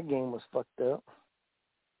Bears, that game was fucked up.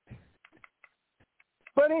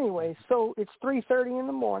 But anyway, so it's 3:30 in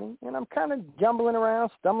the morning, and I'm kind of stumbling around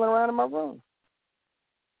in my room.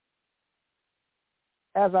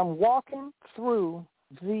 As I'm walking through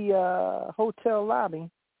the hotel lobby,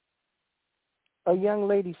 a young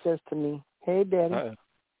lady says to me, "Hey, Daddy."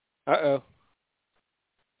 Uh-oh.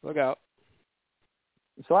 Look out.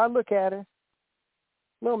 So I look at her,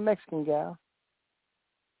 little Mexican gal,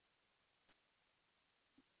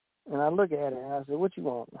 and I look at her, and I said, "What you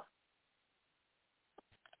want?"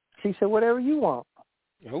 She said, "Whatever you want."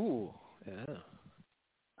 Oh, yeah.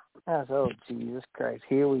 I said, oh, Jesus Christ,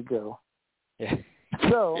 here we go. Yeah.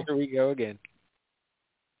 So here we go again.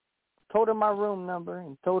 Told her my room number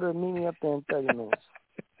and told her to meet me up there in 30 minutes.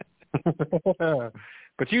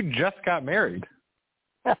 But you just got married.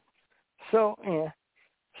 So, yeah.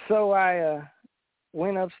 So I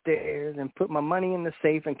went upstairs and put my money in the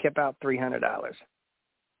safe and kept out $300.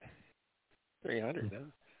 $300, huh?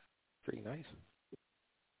 Pretty nice.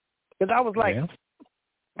 Because I was like, Yeah.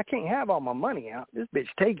 I can't have all my money out. This bitch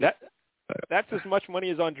take it. That's as much money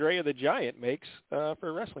as Andrea the Giant makes for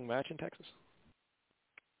a wrestling match in Texas.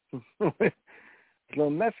 This little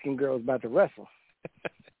Mexican girl's about to wrestle.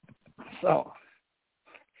 So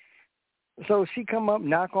she come up,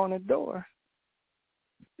 knock on the door.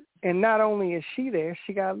 And not only is she there,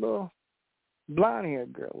 she got a little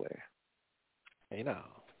blonde-haired girl with her. Hey, now.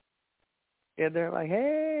 Yeah, they're like,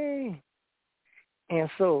 hey. And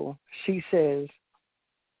so she says,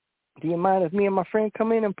 do you mind if me and my friend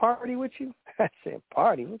come in and party with you? I said,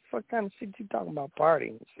 party? What the fuck kind of shit you talking about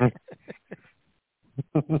partying?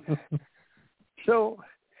 So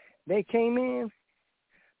they came in.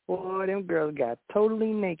 Boy, them girls got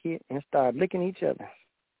totally naked and started licking each other.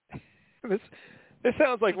 This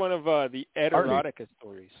sounds like one of the Ed Erotica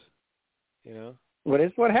stories, you know? Well,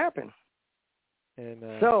 that's what happened. And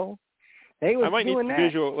so they was I might doing need that.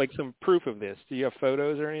 visual, like some proof of this. Do you have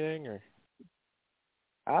photos or anything? Or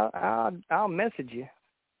I'll message you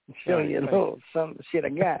and show you a little some shit I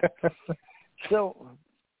got. So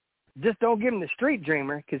just don't give him the street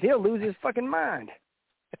dreamer because he'll lose his fucking mind.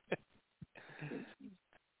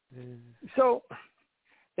 So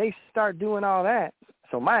they start doing all that.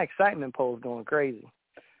 So my excitement pole's going crazy.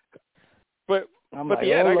 But like,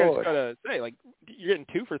 yeah, oh, I Lord. gotta say, like, you're getting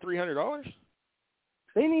two for $300?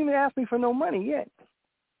 They didn't even ask me for no money yet.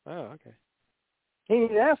 Oh, okay. They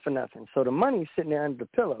didn't even ask for nothing. So the money's sitting there under the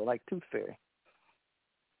pillow like Tooth Fairy.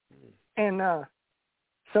 And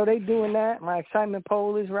so they doing that. My excitement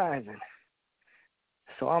pole is rising.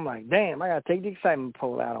 So I'm like, damn, I got to take the excitement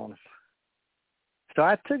pole out on them. So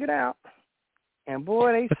I took it out, and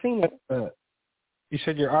boy, they seen it. You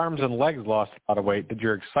said your arms and legs lost a lot of weight. Did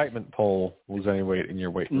your excitement pole lose any weight in your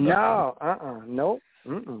weight reduction? No, nope.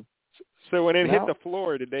 Mm-mm. So when it hit the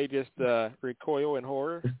floor, did they just recoil in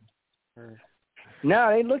horror? Or? No,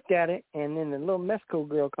 they looked at it, and then the little Mexico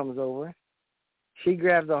girl comes over. She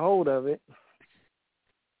grabs a hold of it,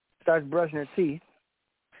 starts brushing her teeth.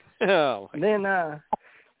 Oh. Then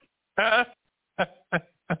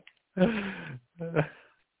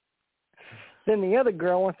then the other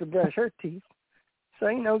girl wants to brush her teeth.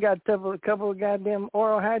 So, got a couple of goddamn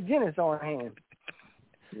oral hygienists on hand.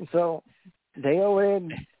 So they over there,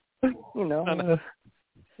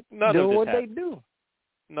 None doing what they do.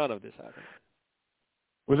 None of this happened.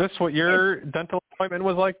 Was this what your dental appointment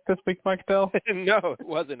was like this week, Mike Dell? No, it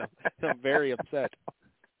wasn't. I'm very upset.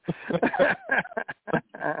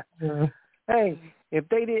 Hey,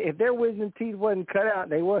 if their wisdom teeth wasn't cut out,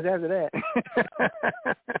 they was after that.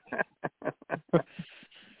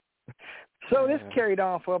 So this carried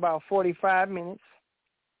on for about 45 minutes.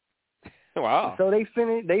 Wow. So they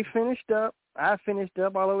finished up. I finished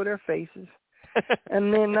up all over their faces.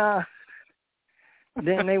 And then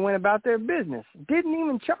they went about their business. Didn't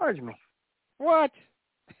even charge me. What?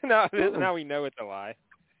 Now we know it's a lie.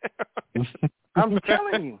 I'm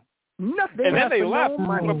telling you. Nothing. And then they left. No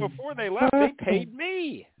money. But before they left, they paid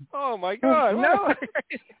me. Oh my God! No,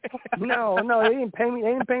 they didn't pay me.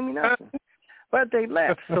 They didn't pay me nothing. But they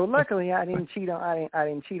left. So luckily, I didn't cheat on. I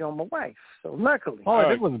didn't cheat on my wife. So luckily, all I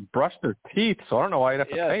did was brush their teeth. So I don't know why you'd have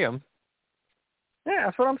to pay them. Yeah,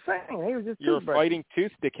 that's what I'm saying. They were just you're fighting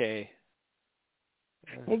tooth decay.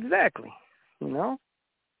 Exactly. I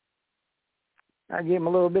gave them a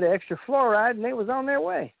little bit of extra fluoride, and they was on their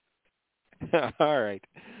way. All right.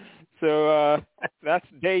 So that's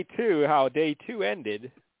day 2, how day 2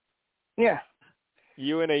 ended. Yeah.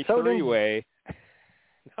 You in a three-way.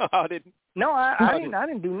 I didn't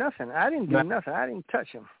do nothing. I didn't touch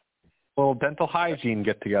him. Little dental hygiene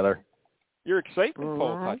get together. Your excitement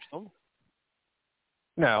pole touched them.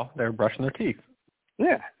 No, they were brushing their teeth.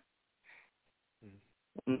 Yeah.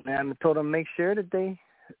 And I told them make sure that they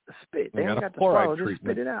spit. They ain't got to swallow, just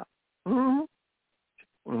spit it out. Mm-hmm.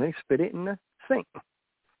 And they spit it in the sink.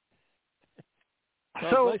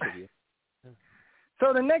 So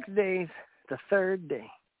the next day's the third day.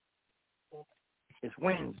 It's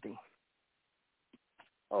Wednesday.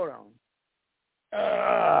 Hold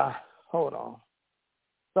on.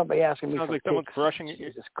 Somebody asking me. Sounds like someone's brushing.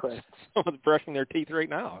 Someone's brushing their teeth right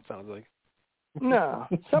now. It sounds like. No,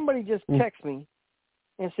 somebody just texted me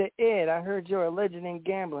and said, Ed, I heard you're a legend in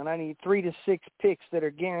gambling. I need 3 to 6 picks that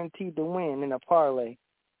are guaranteed to win in a parlay.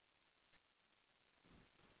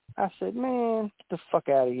 I said, man, get the fuck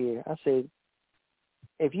out of here. I said,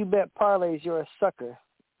 if you bet parlays, you're a sucker.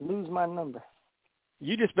 Lose my number.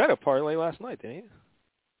 You just bet a parlay last night, didn't you?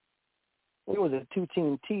 It was a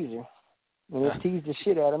 2-team teaser, and it teased the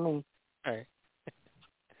shit out of me. All right.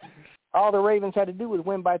 All the Ravens had to do was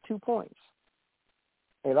win by 2 points.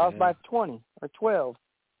 They lost by 20 or 12.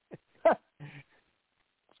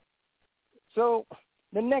 So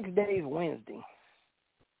the next day is Wednesday.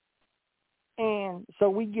 And so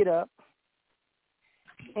we get up,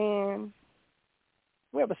 and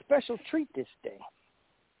we have a special treat this day.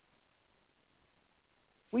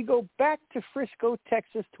 We go back to Frisco,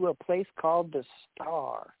 Texas, to a place called the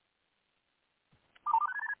Star.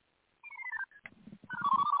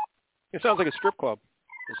 It sounds like a strip club,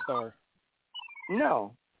 the Star.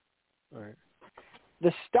 No. All right.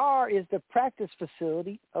 The Star is the practice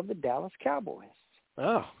facility of the Dallas Cowboys.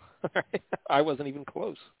 Oh, all right. I wasn't even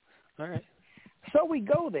close. All right. So we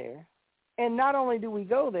go there, and not only do we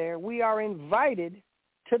go there, we are invited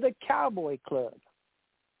to the Cowboy Club,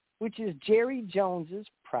 which is Jerry Jones's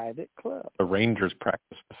private club. The Rangers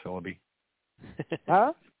practice facility.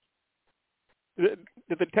 Huh? Did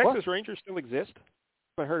the Texas Rangers still exist?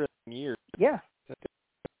 I heard it in years. Yeah.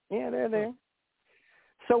 Yeah, they're there.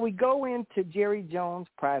 So we go into Jerry Jones'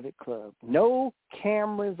 private club. No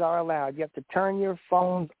cameras are allowed. You have to turn your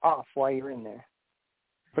phones off while you're in there.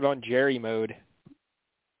 Put on Jerry mode.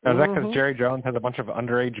 Now, is that because Jerry Jones has a bunch of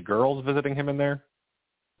underage girls visiting him in there?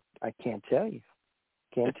 I can't tell you.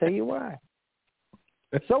 Can't tell you why.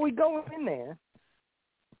 So we go in there,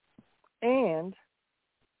 and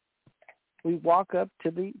we walk up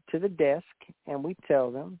to the desk, and we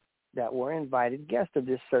tell them that we're invited guests of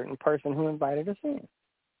this certain person who invited us in.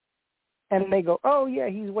 And they go, "Oh yeah,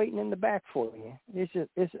 he's waiting in the back for you.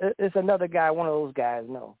 It's another guy, one of those guys.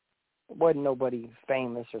 No, it wasn't nobody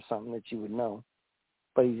famous or something that you would know,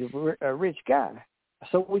 but he's a rich guy."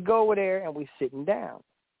 So we go over there and we sitting down.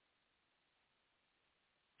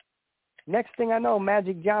 Next thing I know,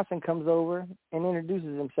 Magic Johnson comes over and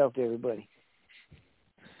introduces himself to everybody.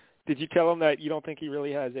 Did you tell him that you don't think he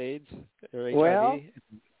really has AIDS or HIV? Well,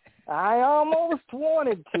 I almost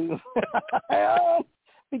wanted to.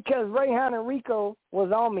 Because Rayhan and Rico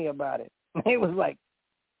was on me about it. He was like,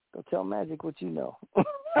 "Go tell Magic what you know."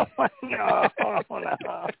 No.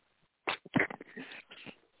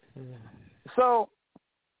 So,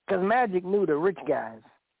 because Magic knew the rich guys.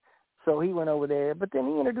 So he went over there. But then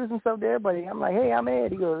he introduced himself to everybody. I'm like, "Hey, I'm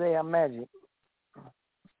Ed." He goes, "Hey, I'm Magic."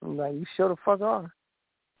 I'm like, "You sure the fuck are."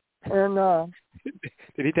 And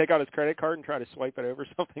did he take out his credit card and try to swipe it over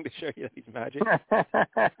something to show you that he's Magic?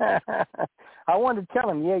 I wanted to tell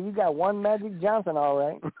him, "Yeah, you got one Magic Johnson, all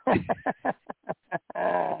right."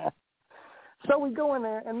 So we go in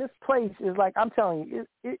there, and this place is like, I'm telling you,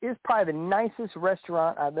 it's probably the nicest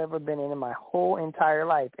restaurant I've ever been in my whole entire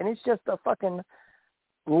life. And it's just a fucking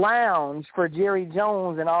lounge for Jerry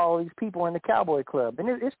Jones and all these people in the Cowboy Club. And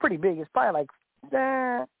it's pretty big. It's probably like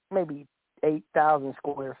maybe 8,000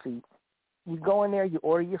 square feet. You go in there, you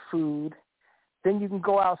order your food, then you can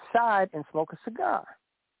go outside and smoke a cigar.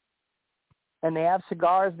 And they have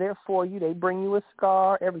cigars there for you. They bring you a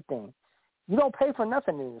cigar, everything. You don't pay for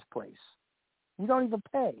nothing in this place. You don't even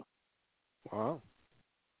pay. Wow.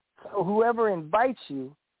 So whoever invites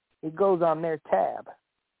you, it goes on their tab.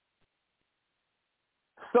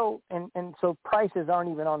 So and so prices aren't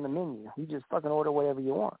even on the menu. You just fucking order whatever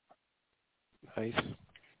you want. Nice.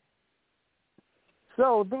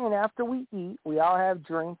 So then after we eat, we all have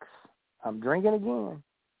drinks. I'm drinking again.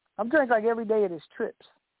 I'm drinking like every day of this trips.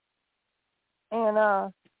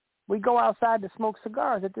 And we go outside to smoke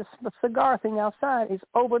cigars. At this cigar thing outside is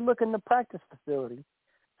overlooking the practice facility.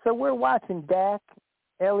 So we're watching Dak,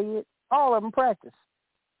 Elliott, all of them practice,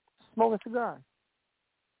 smoking cigars.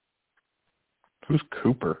 Who's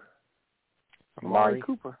Cooper? Amari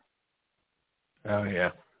Cooper. Oh,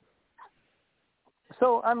 yeah.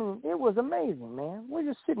 So, I mean, it was amazing, man. We're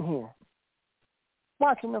just sitting here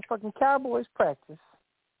watching the fucking Cowboys practice.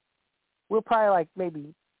 We're probably like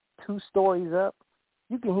maybe 2 stories up.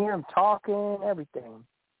 You can hear them talking, everything.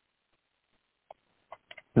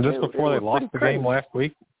 Just before they lost the game last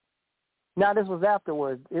week? No, this was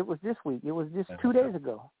afterwards. It was this week. It was just 2 days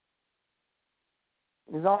ago.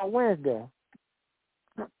 It was on Wednesday.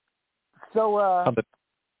 So,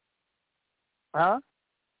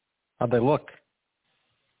 How'd they look?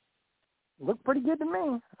 Looked pretty good to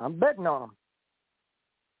me. I'm betting on them.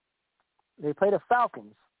 They played the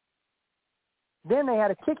Falcons. Then they had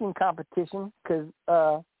a kicking competition because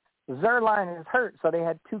Zerline is hurt, so they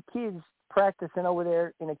had 2 kids practicing over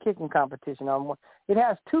there in a kicking competition. It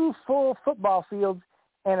has 2 full football fields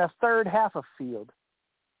and a third half of field.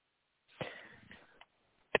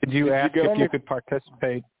 Did you ask if you could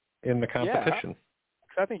participate in the competition?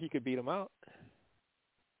 Yeah, I think he could beat him out.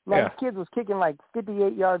 Now, this kid was kicking like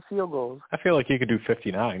 58-yard field goals. I feel like you could do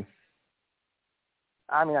 59.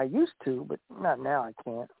 I mean, I used to, but not now. I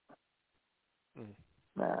can't.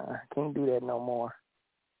 Nah, I can't do that no more.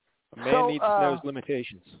 A man needs to know his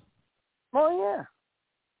limitations. Well, yeah.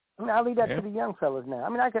 I mean, I leave that to the young fellas now. I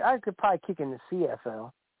mean, I could probably kick in the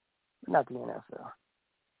CFL, not the NFL.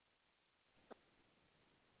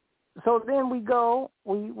 So then we go,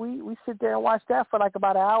 we sit there and watch that for like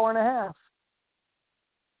about an hour and a half.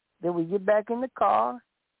 Then we get back in the car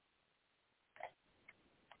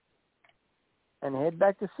and head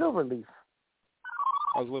back to Silverleaf.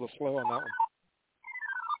 I was a little slow on that one.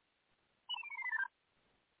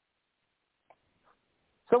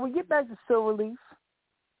 So we get back to Silverleaf.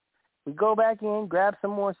 We go back in, grab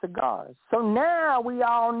some more cigars. So now we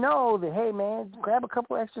all know that, hey, man, grab a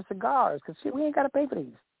couple extra cigars because we ain't got to pay for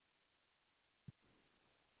these.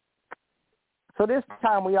 So this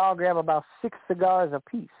time we all grab about 6 cigars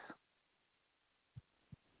apiece.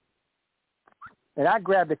 And I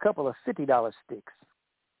grabbed a couple of $50 sticks.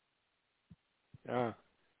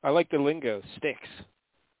 I like the lingo, sticks.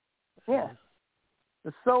 Yeah.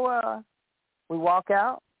 So we walk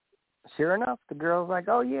out. Sure enough, the girl's like,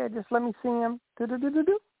 oh, yeah, just let me see him.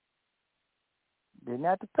 Do-do-do-do-do. Didn't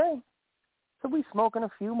have to pay. So we smoking a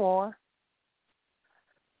few more.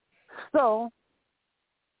 So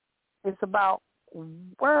it's about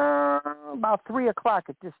 3 o'clock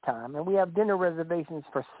at this time, and we have dinner reservations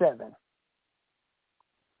for 7.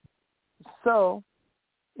 So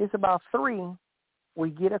it's about 3, we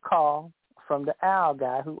get a call from the Al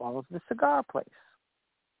guy who owns the cigar place.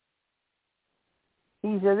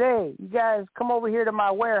 He says, hey, you guys come over here to my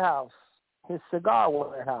warehouse, his cigar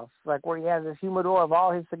warehouse, like where he has a humidor of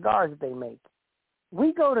all his cigars that they make.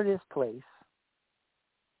 We go to this place.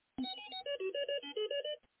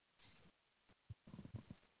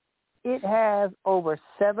 It has over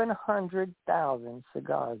 700,000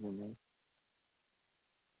 cigars in there.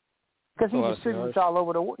 Because he distributes all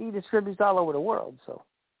over the world, so,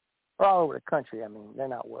 or all over the country. I mean, they're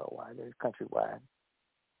not worldwide; they're countrywide.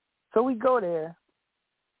 So we go there,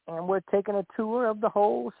 and we're taking a tour of the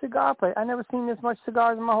whole cigar place. I never seen this much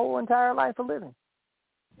cigars in my whole entire life of living.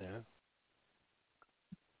 Yeah.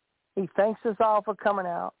 He thanks us all for coming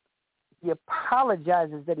out. He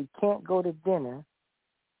apologizes that he can't go to dinner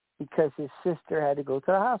because his sister had to go to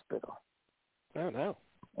the hospital. Oh no.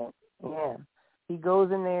 Yeah. He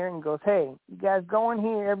goes in there and goes, hey, you guys go in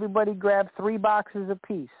here. Everybody grab 3 boxes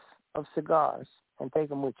apiece of cigars and take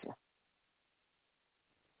them with you.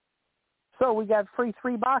 So we got free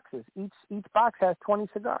 3 boxes. Each box has 20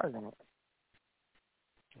 cigars in it.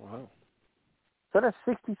 Wow. So that's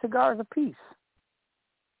 60 cigars apiece.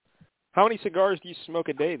 How many cigars do you smoke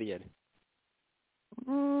a day, Ed?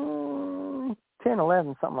 10,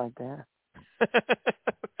 11, something like that.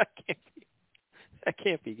 That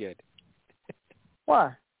can't be good.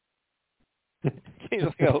 Why? Seems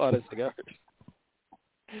like a lot of cigars.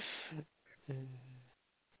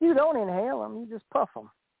 You don't inhale them. You just puff them.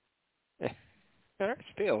 All right,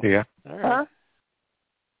 still. Yeah. All right. Huh?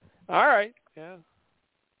 All right. Yeah.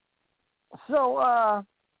 So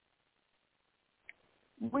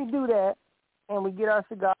we do that, and we get our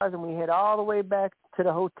cigars, and we head all the way back to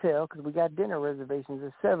the hotel because we got dinner reservations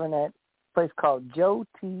at 7 at a place called Joe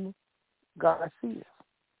T. Garcia's.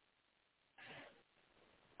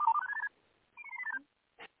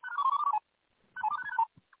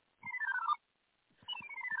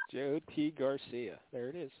 Joe T. Garcia. There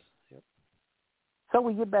it is. Yep. So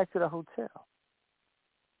we get back to the hotel.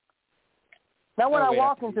 Now, when I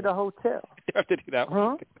walk into the hotel. You have to do that one.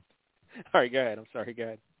 All right, go ahead. I'm sorry. Go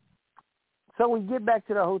ahead. So we get back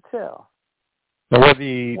to the hotel. There were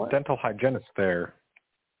the dental hygienists there.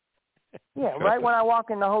 Yeah, right when I walk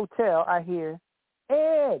in the hotel, I hear,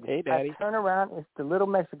 Ed. Hey, Daddy. I turn around. It's the little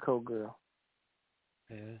Mexico girl.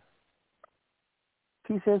 Yeah.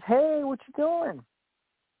 She says, hey, what you doing?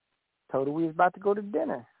 Told her we was about to go to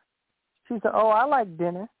dinner. She said, oh, I like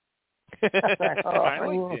dinner. I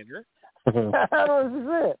like dinner. That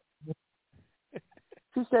was it.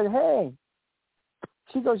 She said, hey.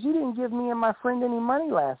 She goes, you didn't give me and my friend any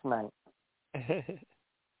money last night.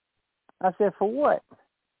 I said, for what?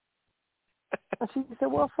 And she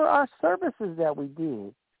said, well, for our services that we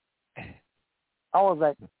did. I was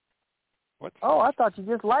like, what? Oh, I thought you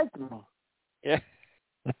just liked me. Yeah.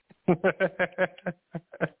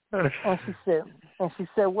 And she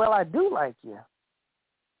said, well, I do like you.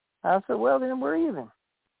 I said, well, then we're even.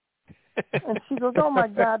 And she goes, oh, my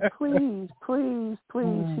God, please, please,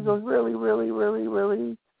 please. She goes, really, really, really,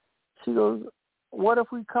 really. She goes, what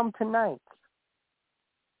if we come tonight?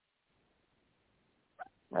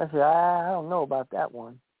 I said, I don't know about that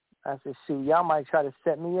one. I said, shoot, y'all might try to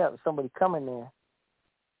set me up, somebody coming there.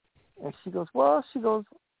 And she goes, what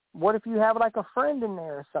if you have like a friend in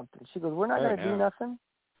there or something? She goes, we're not going to do nothing.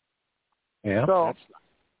 Yeah. So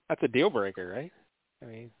that's a deal breaker, right? I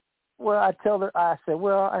mean, well, I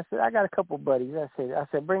said, I got a couple buddies. I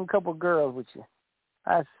said, bring a couple girls with you.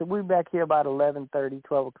 I said, we'll be back here about 11:30,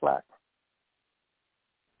 12 o'clock.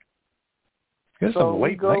 There's some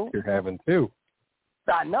late nights you're having, too.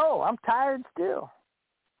 I know. I'm tired still.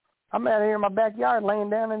 I'm out here in my backyard laying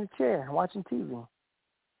down in the chair watching TV.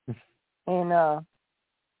 And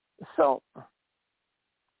so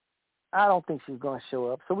I don't think she's going to show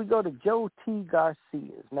up. So we go to Joe T.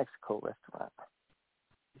 Garcia's Mexico restaurant.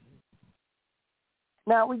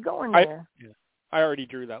 Now, we go in there. I already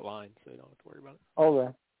drew that line, so you don't have to worry about it.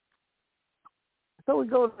 Okay. So we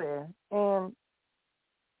go there, and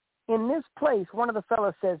in this place, one of the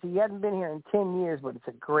fellas says he hadn't been here in 10 years, but it's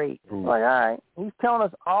a great. I'm like, all right. He's telling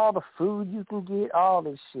us all the food you can get, all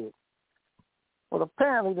this shit. Well,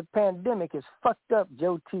 apparently the pandemic has fucked up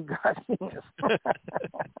Joe T. Garcia's.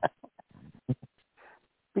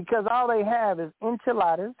 Because all they have is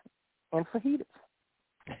enchiladas and fajitas.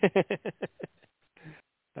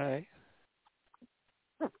 All right.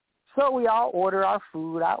 So we all order our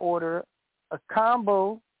food. I order a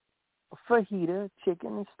combo fajita,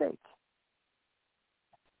 chicken, and steak.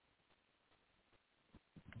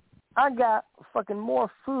 I got fucking more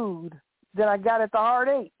food than I got at the Hard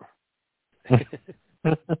Eight.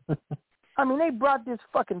 I mean, they brought this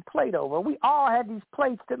fucking plate over. We all had these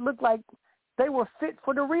plates that looked like they were fit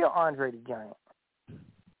for the real Andre the Giant.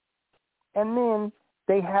 And then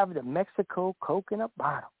they have the Mexico Coke in a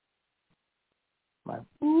bottle. I'm like,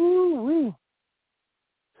 ooh-wee.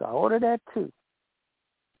 So I ordered that too.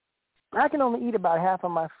 I can only eat about half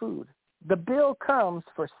of my food. The bill comes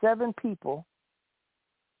for 7 people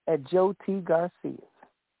at Joe T. Garcia's.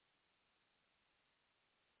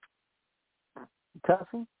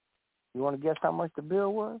 Tuffy, you want to guess how much the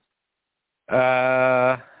bill was?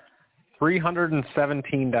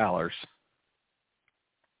 $317.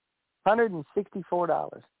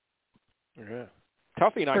 $164. Yeah.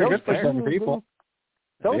 Tuffy and I good for some people.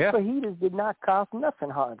 Those fajitas did not cost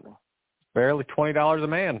nothing hardly. Barely $20 a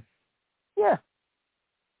man. Yeah.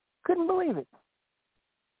 Couldn't believe it.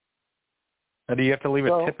 Now, do you have to leave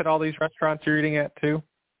a tip at all these restaurants you're eating at too?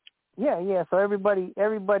 Yeah. So everybody,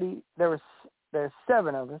 there's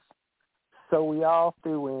 7 of us, so we all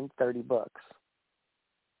threw in $30.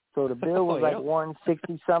 So the bill was like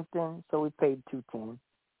 $160 something, so we paid $210.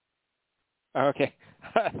 Okay,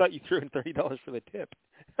 I thought you threw in $30 for the tip.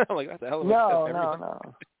 I'm like, that's a hell of a No.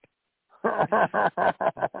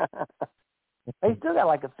 They still got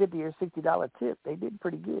like a $50 or $60 tip. They did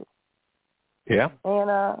pretty good. Yeah.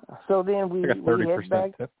 And so then we head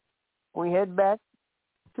back. Tip. We head back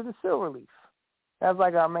to the Silverleaf. That's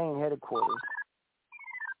like our main headquarters.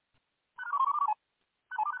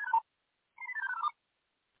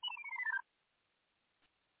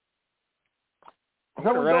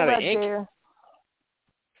 So we go back there.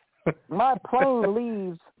 My plane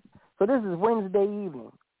leaves. So this is Wednesday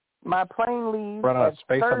evening. My plane leaves. Run out of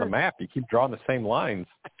space on the map. You keep drawing the same lines.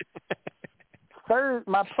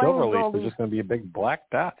 My plane Silverleaf is just going to be a big black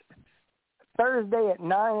dot. Thursday at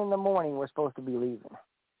 9 in the morning, we're supposed to be leaving.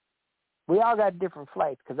 We all got different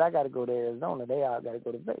flights because I got to go to Arizona. They all got to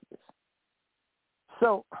go to Vegas.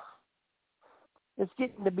 So it's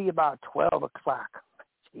getting to be about 12 o'clock.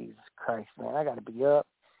 Jesus Christ, man, I got to be up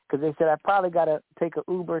because they said I probably got to take an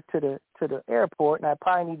Uber to the airport, and I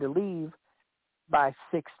probably need to leave by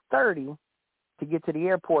 6:30 to get to the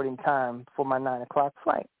airport in time for my 9 o'clock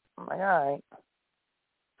flight. I'm like, all right.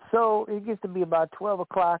 So it gets to be about 12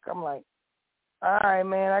 o'clock. I'm like, all right,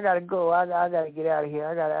 man, I got to go. I got to get out of here.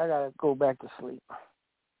 I got to go back to sleep.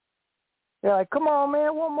 They're like, come on,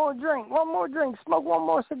 man, one more drink, smoke one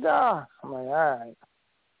more cigar. I'm like, all right.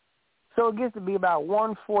 So it gets to be about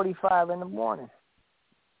 1:45 in the morning.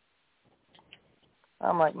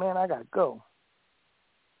 I'm like, man, I got to go.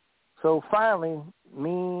 So finally, me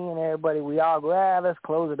and everybody, we all go, let's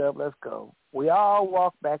close it up, let's go. We all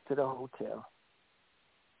walk back to the hotel.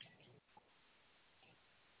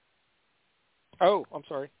 Oh, I'm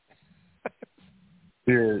sorry.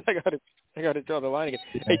 I got to draw the line again.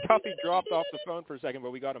 Hey, Tuffy dropped off the phone for a second, but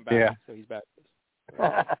we got him back, so he's back.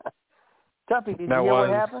 Tuffy, did you hear what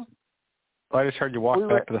happened? I just heard you walk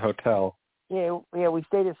back to the hotel. Yeah, we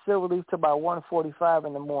stayed at Silverleaf till about 1:45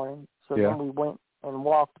 in the morning. So then we went and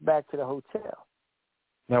walked back to the hotel.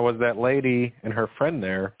 Now, was that lady and her friend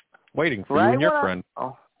there waiting for you and your friend?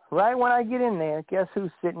 right when I get in there, guess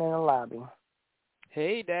who's sitting in the lobby?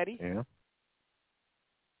 Hey, Daddy. Yeah.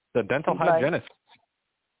 The dental She's like, hygienist.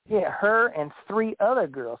 yeah, her and 3 other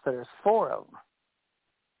girls, so there's 4 of them.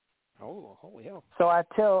 Oh, holy hell. So I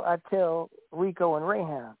tell Rico and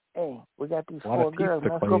Rayhan, hey, we got these 4 girls,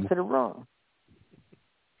 let's go up to the room.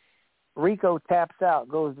 Rico taps out,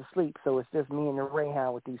 goes to sleep, so it's just me and the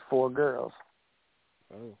Rayhan with these 4 girls.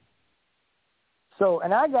 Oh. So,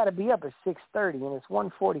 and I got to be up at 6:30, and it's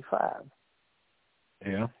 1:45.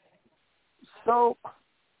 Yeah. So,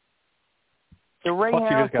 the Rayhound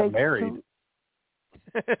Plus you just got married.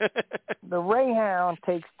 The Rayhound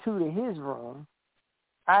takes 2 to his room.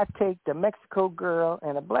 I take the Mexico girl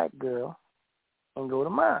and a black girl and go to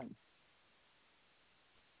mine.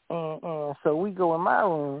 And so we go in my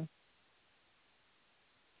room,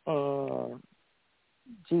 and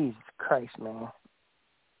Jesus Christ, man.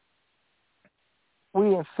 We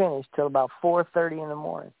didn't finish till about 4:30 in the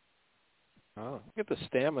morning. Oh, get the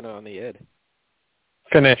stamina on the Ed.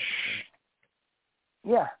 Finish.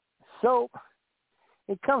 Yeah. So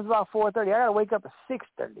it comes about 4:30. I got to wake up at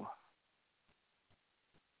 6:30.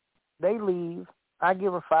 They leave. I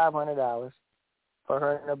give her $500 for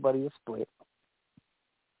her and her buddy to split.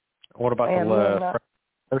 What about the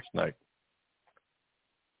first night?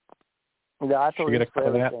 No, I told her it's for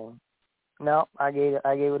that? everything. No, I gave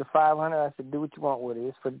her the $500. I said, do what you want with it.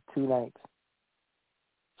 It's for the 2 nights.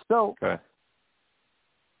 So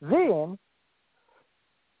then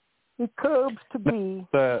it comes to be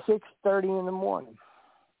 6:30 in the morning.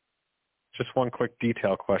 Just one quick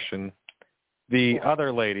detail question. The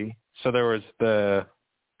other lady, so there was the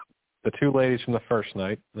 2 ladies from the first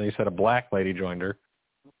night, and then you said a black lady joined her.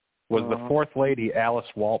 Was the 4th lady Alice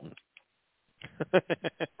Walton?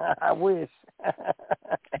 I wish.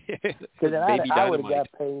 Because I would have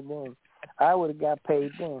got paid then. I would have got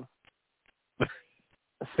paid then.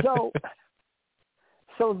 So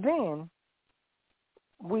then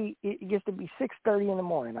it gets to be 6:30 in the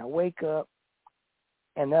morning. I wake up,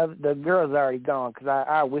 and the girls are already gone because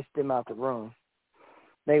I whisked them out the room.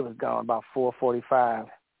 They was gone about 4:45.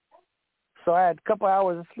 So I had a couple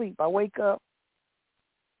hours of sleep. I wake up,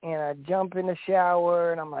 and I jump in the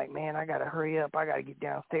shower, and I'm like, man, I got to hurry up. I got to get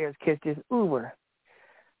downstairs, catch this Uber.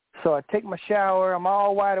 So I take my shower. I'm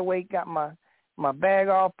all wide awake, got my bag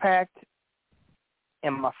all packed,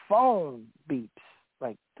 and my phone beeps.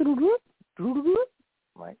 Like, doo-doo-doo, doo-doo-doo.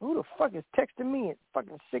 I'm like, who the fuck is texting me at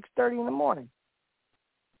fucking 6:30 in the morning?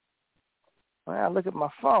 When I look at my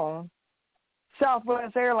phone,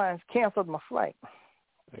 Southwest Airlines canceled my flight.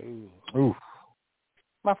 Ooh.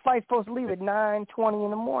 My flight's supposed to leave at 9:20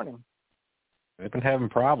 in the morning. They've been having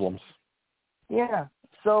problems. Yeah.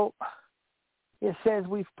 So it says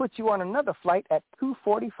we've put you on another flight at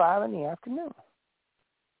 2:45 in the afternoon.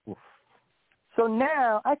 Oof. So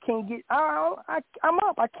now I can't get out. I'm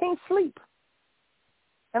up. I can't sleep.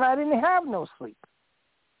 And I didn't have no sleep.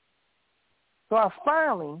 So I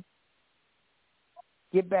finally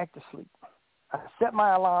get back to sleep. I set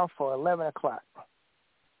my alarm for 11 o'clock.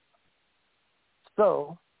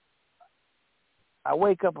 So I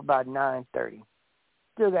wake up about 9:30.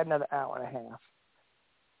 Still got another hour and a half.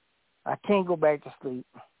 I can't go back to sleep.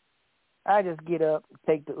 I just get up,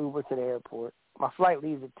 take the Uber to the airport. My flight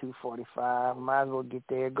leaves at 2:45. Might as well get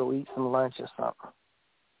there, go eat some lunch or something.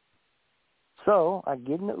 So I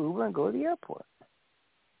get in the Uber and go to the airport.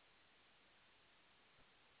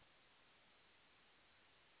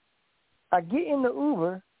 I get in the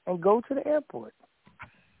Uber and go to the airport.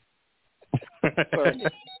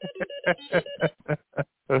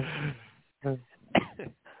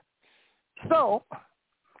 So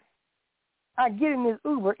I get in this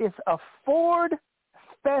Uber. It's a Ford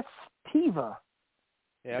Festiva.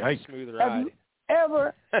 Yeah, it's a smooth ride.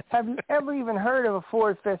 Have you ever even heard of a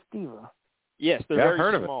Ford Festiva? Yes, they're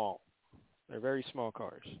very small. They're very small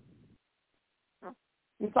cars.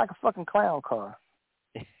 It's like a fucking clown car.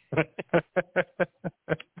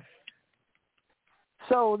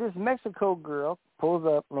 So this Mexico girl pulls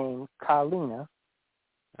up named Carlina.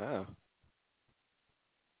 Oh.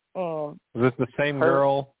 And is this the same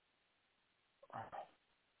girl?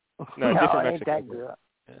 No, it ain't that girl.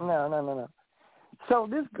 Yeah. No. So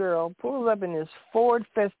this girl pulls up in this Ford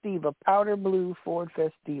Festiva, powder blue Ford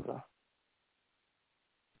Festiva.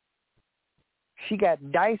 She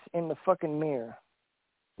got dice in the fucking mirror.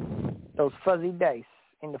 Those fuzzy dice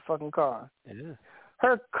in the fucking car. Yeah.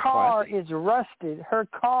 Her car is rusted. Her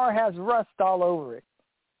car has rust all over it.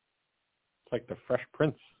 It's like the Fresh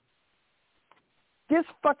Prince. This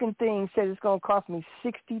fucking thing says it's going to cost me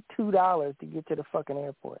 $62 to get to the fucking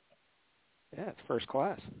airport. Yeah, it's first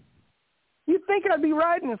class. You'd think I'd be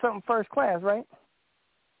riding in something first class, right?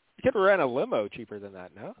 You could rent a limo cheaper than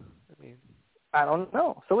that, no? I mean, I don't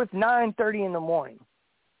know. So it's 9:30 in the morning.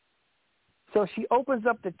 So she opens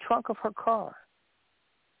up the trunk of her car.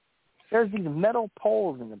 There's these metal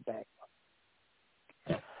poles in the back.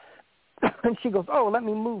 And she goes, oh, let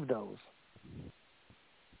me move those.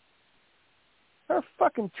 Her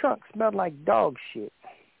fucking trunk smelled like dog shit.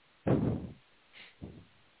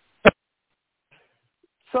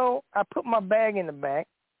 So I put my bag in the back,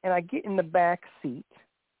 and I get in the back seat,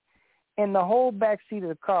 and the whole back seat of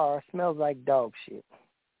the car smells like dog shit.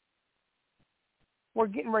 We're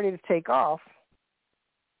getting ready to take off,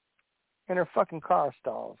 and her fucking car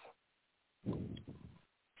stalls.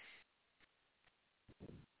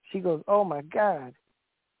 She goes, oh, my God,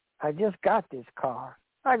 I just got this car.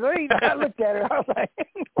 I go, hey, I looked at her. I was like,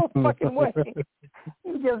 no fucking way.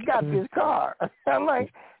 You just got this car. I'm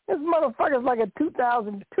like, this motherfucker's like a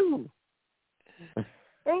 2002.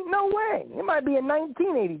 Ain't no way. It might be a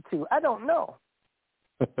 1982. I don't know.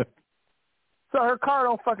 So her car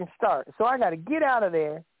don't fucking start. So I got to get out of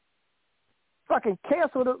there, fucking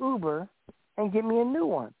cancel the Uber, and get me a new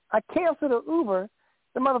one. I cancel the Uber.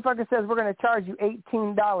 The motherfucker says, we're going to charge you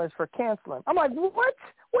 $18 for canceling. I'm like, what?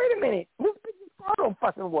 Wait a minute. This car don't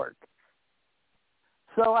fucking work.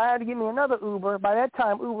 So I had to get me another Uber. By that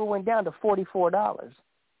time, Uber went down to $44.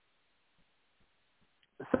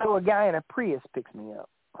 So a guy in a Prius picks me up.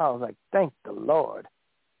 I was like, thank the Lord.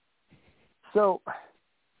 So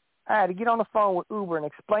I had to get on the phone with Uber and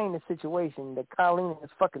explain the situation that Colleen and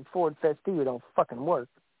his fucking Ford Festiva don't fucking work.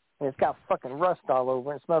 And it's got fucking rust all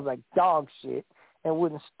over and it smells like dog shit and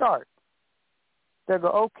wouldn't start. They go,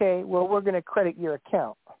 okay, well, we're going to credit your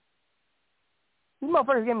account. These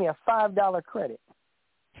motherfuckers give me a $5 credit.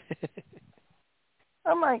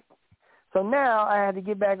 I'm like, so now I had to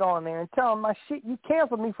get back on there and tell them, my shit, you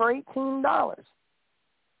canceled me for $18.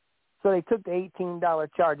 So they took the $18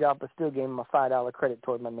 charge off but still gave them a $5 credit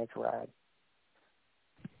toward my next ride.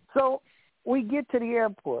 So we get to the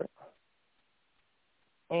airport,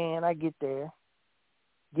 and I get there,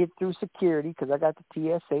 get through security because I got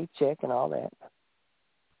the TSA check and all that.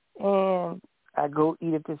 And I go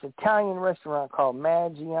eat at this Italian restaurant called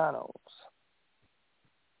Maggiano's.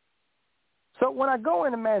 So when I go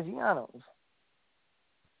into Maggiano's,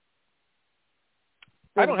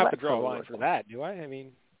 I don't have to draw a line for that, do I? I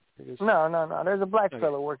mean, no. There's a black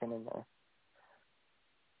fellow working in there.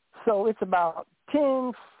 So it's about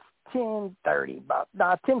 10:30,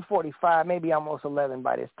 about 10:45, maybe almost 11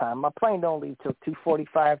 by this time. My plane don't leave till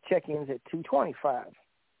 2:45. Check-ins at 2:25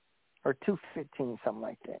 or 2:15, something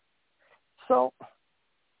like that. So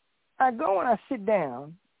I go and I sit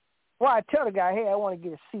down. Well, I tell the guy, hey, I want to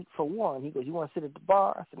get a seat for one. He goes, you want to sit at the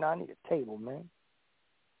bar? I said, no, I need a table, man.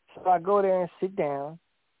 So I go there and sit down,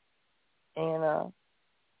 and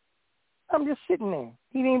I'm just sitting there.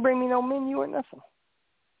 He didn't bring me no menu or nothing.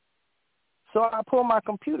 So I pull my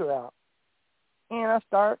computer out, and I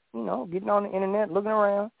start, getting on the internet, looking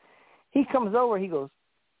around. He comes over. He goes,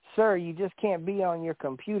 sir, you just can't be on your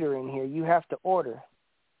computer in here. You have to order.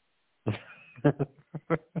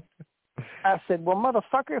 I said, well,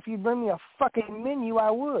 motherfucker, if you bring me a fucking menu, I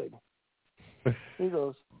would. He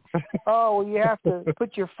goes, oh, well, you have to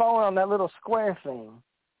put your phone on that little square thing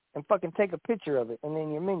and fucking take a picture of it, and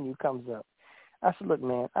then your menu comes up. I said, look,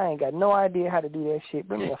 man, I ain't got no idea how to do that shit.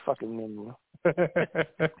 Bring me a fucking menu.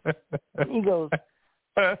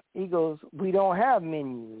 He goes, we don't have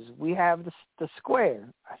menus. We have the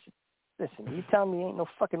square. I said, listen, you telling me ain't no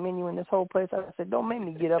fucking menu in this whole place? I said, don't make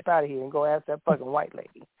me get up out of here and go ask that fucking white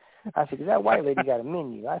lady. I said, because that white lady got a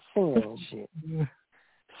menu. I seen her and shit.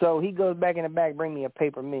 So he goes back in the back, bring me a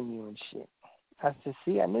paper menu and shit. I said,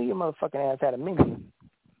 see, I knew your motherfucking ass had a menu.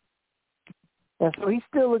 And so he's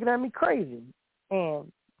still looking at me crazy.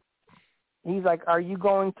 And he's like, are you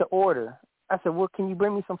going to order? I said, well, can you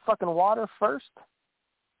bring me some fucking water first?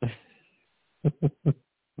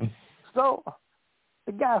 So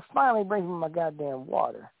the guy finally brings me my goddamn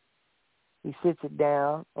water. He sits it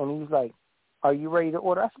down, and he's like, are you ready to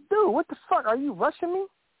order? I said, dude, what the fuck? Are you rushing me?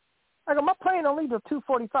 I go, my plane don't leave till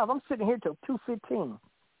 2:45. I'm sitting here till 2:15.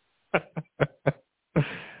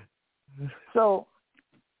 So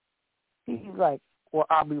he's like, well,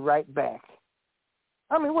 I'll be right back.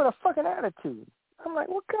 I mean, what a fucking attitude. I'm like,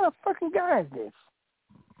 what kind of fucking guy is this?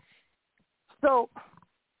 So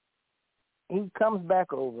he comes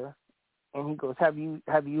back over, and he goes, have you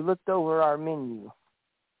looked over our menu?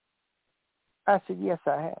 I said, yes,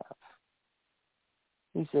 I have.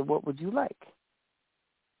 He said, what would you like?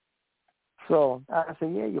 So I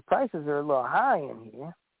said, yeah, your prices are a little high in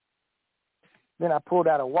here. Then I pulled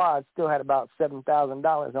out a wad, still had about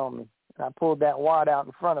 $7,000 on me. And I pulled that wad out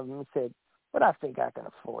in front of him and said, but I think I can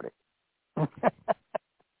afford it.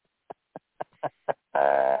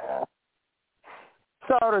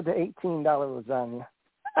 So I ordered the $18 lasagna.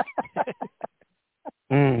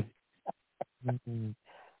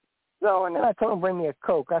 So, and then I told him bring me a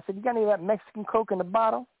Coke. I said, you got any of that Mexican Coke in the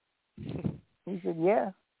bottle? He said,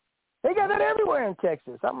 yeah. They got that everywhere in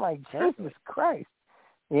Texas. I'm like, Jesus Christ.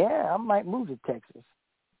 Yeah, I might move to Texas.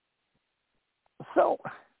 So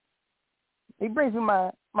he brings me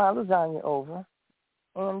my lasagna over,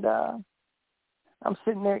 and I'm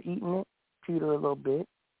sitting there eating it, pewter a little bit.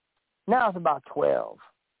 Now it's about 12.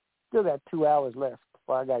 Still got 2 hours left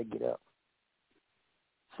before I got to get up.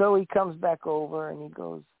 So he comes back over, and he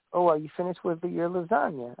goes, oh, are you finished with your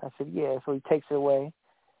lasagna? I said, yeah. So he takes it away.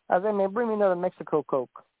 I said, man, bring me another Mexico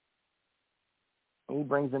Coke. And he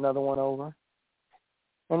brings another one over.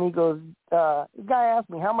 And he goes, the guy asked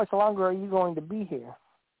me, how much longer are you going to be here?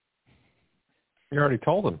 You already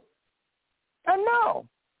told him. I know.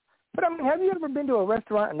 But, I mean, have you ever been to a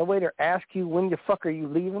restaurant and the waiter asks you, when the fuck are you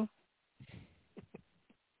leaving?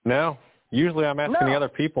 No. Usually I'm asking the other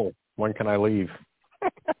people, when can I leave?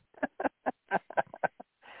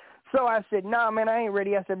 So I said, nah, man, I ain't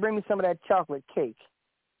ready. I said, bring me some of that chocolate cake.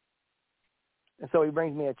 And so he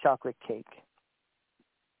brings me a chocolate cake.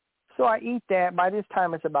 So I eat that. By this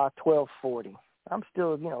time, it's about 12:40. I'm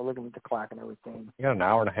still, looking at the clock and everything. You got an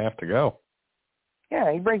hour and a half to go.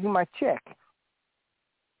 Yeah, he brings me my check.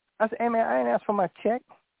 I said, hey, man, I ain't asked for my check.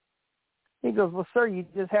 He goes, well, sir, you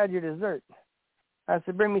just had your dessert. I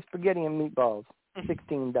said, bring me spaghetti and meatballs,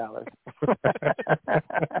 $16.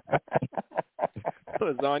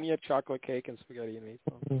 Lasagna, chocolate cake, and spaghetti and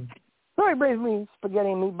meatballs. So he brings me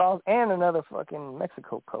spaghetti and meatballs and another fucking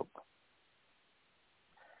Mexico Coke.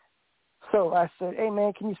 So I said, hey,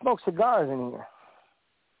 man, can you smoke cigars in here?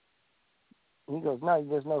 And he goes, no,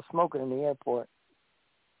 there's no smoking in the airport.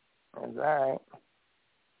 I was all right.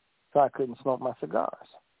 So I couldn't smoke my cigars.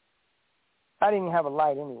 I didn't even have a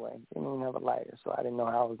light anyway. Didn't even have a lighter, so I didn't know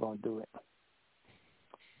how I was going to do it.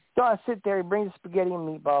 So I sit there. He brings the spaghetti and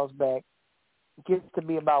meatballs back. It gets to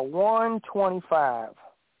be about 1:25.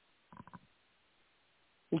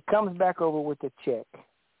 He comes back over with the check.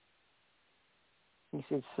 He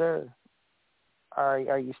said, sir, are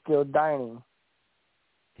you still dining?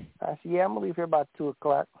 I said, yeah, I'm going to leave here about 2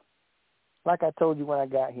 o'clock, like I told you when I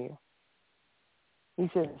got here. He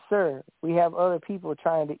said, sir, we have other people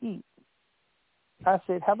trying to eat. I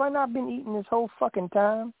said, have I not been eating this whole fucking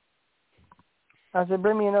time? I said,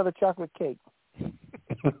 bring me another chocolate cake.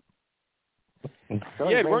 So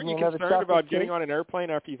yeah, weren't you concerned about cake? getting on an airplane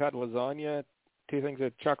after you've had lasagna, 2 things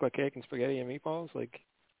of chocolate cake and spaghetti and meatballs? Like,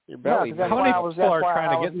 your belly. No, how many people are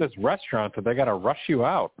trying to get in this restaurant that they got to rush you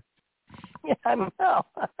out? Yeah, I know.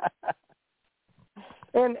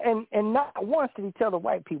 and not once did he tell the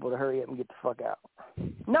white people to hurry up and get the fuck out.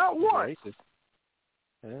 Not once.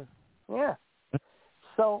 Yeah. Yeah.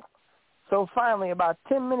 So finally, about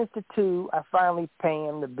 10 minutes to 2, I finally pay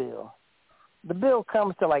him the bill. The bill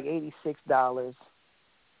comes to like $86.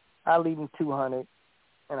 I leave him $200,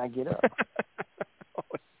 and I get up.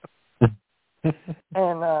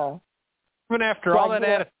 And even after all that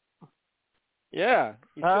added. Yeah,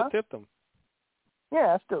 you still tipped him.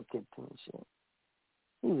 Yeah, I still tipped him and shit.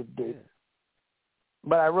 He was a dick. Yeah.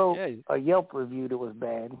 But I wrote a Yelp review that was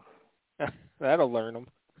bad. That'll learn him.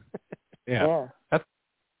 Yeah.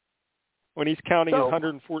 When he's counting his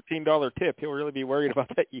 $114 tip, he'll really be worried about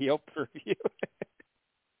that Yelp review.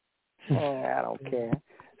 I don't care.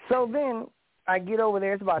 So then I get over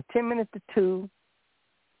there. It's about 10 minutes to 2.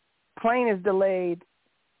 Plane is delayed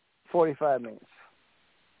 45 minutes.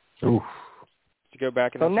 Oof. To go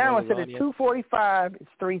back and so now instead of 2:45, it's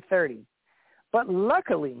 3:30. But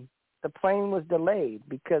luckily, the plane was delayed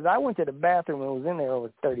because I went to the bathroom and was in there over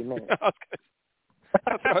 30 minutes.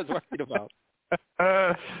 That's what I was worried about.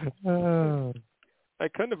 I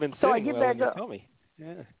couldn't have been sitting so I get back up. Tell me.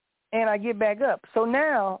 Yeah. And I get back up. So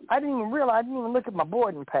now I didn't even realize. I didn't even look at my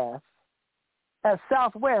boarding pass. At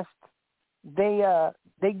Southwest, they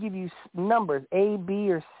give you numbers A,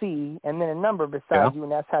 B, or C, and then a number beside you,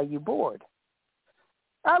 and that's how you board.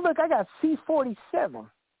 I got C-47.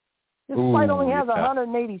 This flight only has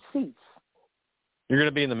 180 seats. You're going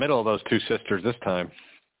to be in the middle of those 2 sisters this time.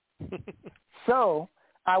 So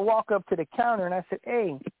I walk up to the counter, and I said,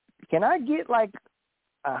 hey, can I get like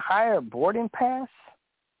a higher boarding pass?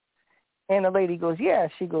 And the lady goes, yeah.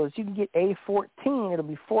 She goes, you can get A14. It'll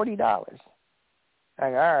be $40. I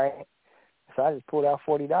go, all right. So I just pulled out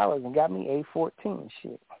 $40 and got me A14 and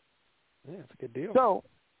shit. Yeah, it's a good deal. So,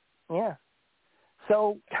 yeah.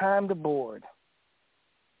 So time to board.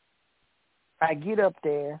 I get up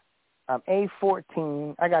there. I'm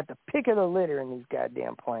A14. I got the pick of the litter in these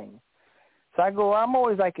goddamn planes. So I'm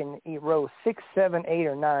always like in rows 6, 7, 8,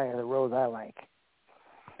 or 9 are the rows I like.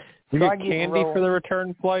 You so get candy for the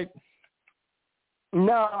return flight?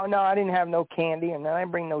 No, I didn't have no candy, and I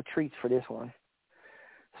didn't bring no treats for this one.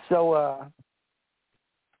 So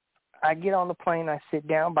I get on the plane. I sit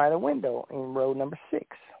down by the window in row number 6.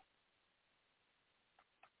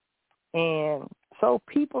 And so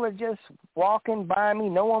people are just walking by me.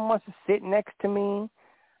 No one wants to sit next to me.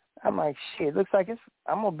 I'm like, shit, looks like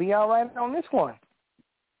I'm going to be all right on this one.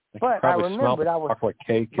 But I remembered I was like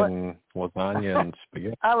cake and lasagna and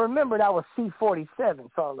spaghetti. I remembered I was C-47,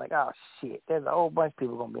 so I was like, oh, shit, there's a whole bunch of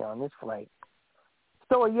people going to be on this flight.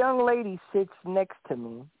 So a young lady sits next to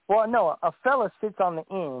me. Well, no, a fella sits on the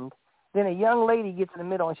end. Then a young lady gets in the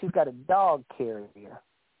middle, and she's got a dog carrier.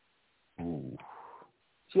 Ooh.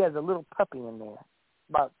 She has a little puppy in there,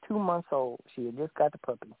 about 2 months old. She had just got the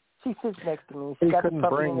puppy. She sits next to me. She's got the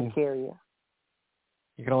puppy in the carrier.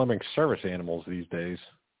 You can only make service animals these days.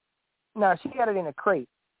 No, she got it in a crate.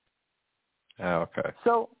 Oh, okay.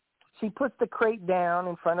 So she puts the crate down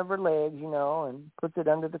in front of her legs, and puts it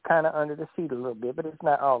under the seat a little bit, but it's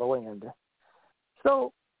not all the way under.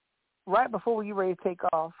 So right before we get ready to take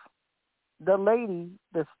off, the lady,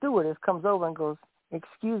 the stewardess, comes over and goes,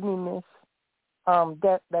 "Excuse me, miss,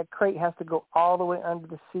 that crate has to go all the way under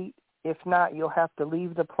the seat. If not, you'll have to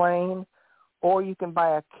leave the plane, or you can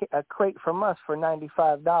buy a crate from us for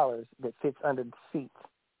 $95 that fits under the seats."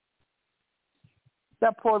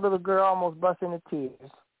 That poor little girl almost bust into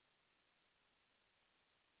tears.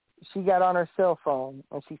 She got on her cell phone,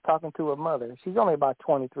 and she's talking to her mother. She's only about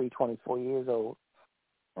 23, 24 years old,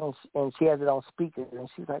 and she has it on speaker, and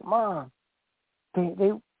she's like, "Mom,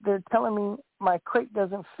 they're telling me my crate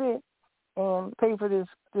doesn't fit, and pay for this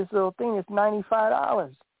little thing is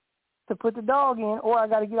 $95 to put the dog in, or I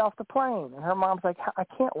got to get off the plane." And her mom's like, "I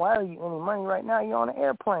can't wire you any money right now. You're on an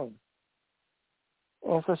airplane."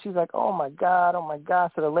 And so she's like, oh, my God.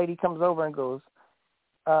 So the lady comes over and goes,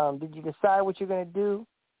 "Did you decide what you're going to do?"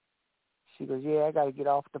 She goes, "Yeah, I got to get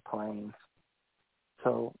off the plane."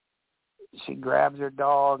 So she grabs her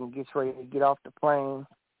dog and gets ready to get off the plane.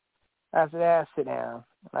 I said, sit down.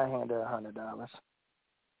 And I hand her $100.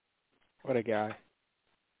 What a guy.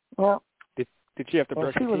 Well, Did she have to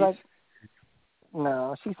brush her teeth? Like,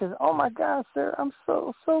 no. She says, "Oh, my God, sir, I'm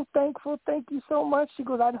so thankful. Thank you so much." She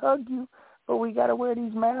goes, "I'd hug you, but we got to wear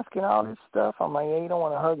these masks and all this stuff." I'm like, "Yeah, you don't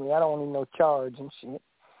want to hug me. I don't need no charge and shit."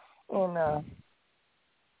 And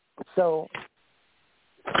so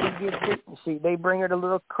she gets it. They bring her the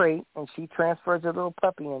little crate, and she transfers her little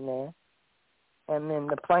puppy in there. And then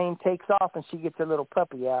the plane takes off, and she gets her little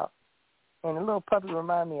puppy out. And the little puppy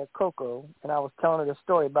reminded me of Coco, and I was telling her the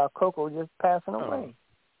story about Coco just passing away.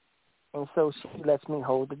 And so she lets me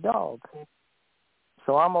hold the dog.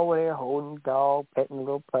 So I'm over there holding the dog, petting the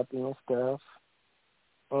little puppy and stuff.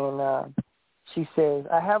 And she says,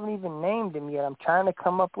 "I haven't even named him yet. I'm trying to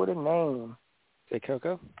come up with a name." Say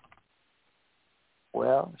Coco?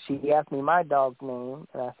 Well, she asked me my dog's name,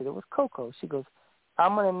 and I said it was Coco. She goes,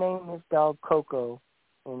 "I'm going to name this dog Coco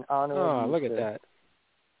in honor of you." Oh, look at that.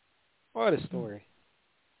 What a story.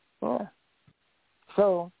 Yeah.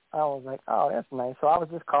 So I was like, oh, that's nice. So I was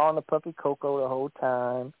just calling the puppy Coco the whole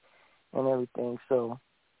time and everything. So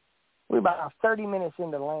we're about 30 minutes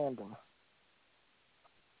into landing,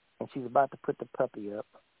 and she's about to put the puppy up.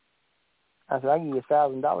 I said, "I'll give you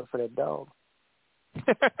 $1,000 for that dog."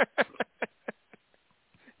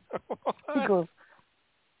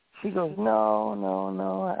 She goes,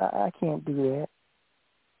 no, I can't do that.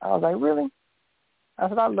 I was like, "Really?" I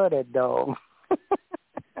said, "I love that dog."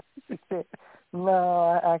 She said,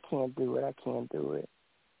 "No, I can't do it. I can't do it."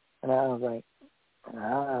 And I was like,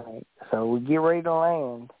 all right. So we get ready to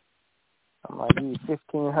land. I'm like, "Give you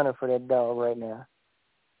 $1,500 for that dog right now."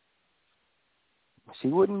 She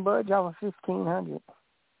wouldn't budge off of $1,500.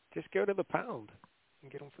 Just go to the pound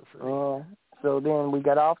and get them for free. Yeah. So then we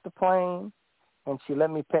got off the plane, and she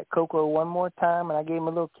let me pet Coco one more time, and I gave him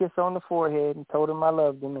a little kiss on the forehead and told him I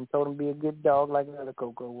loved him and told him to be a good dog like the other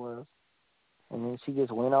Coco was. And then she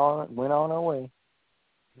just went on her way.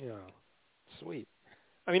 Yeah. Sweet.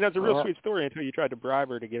 I mean, that's a real sweet story until you tried to bribe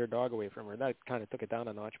her to get her dog away from her. That kind of took it down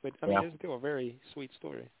a notch. But, I mean, it's still a very sweet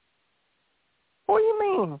story. What do you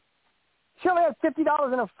mean? She only had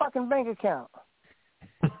 $50 in her fucking bank account.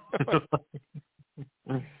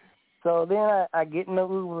 So then I get in the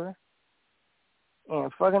Uber,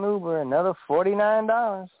 and fucking Uber, another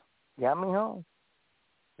 $49 got me home.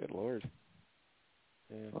 Good Lord.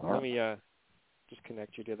 Yeah. Let me just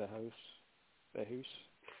connect you to the house. The house.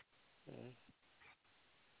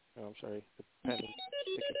 Oh, I'm sorry. The pen is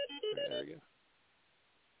sticky. There we go.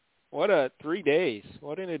 What 3 days.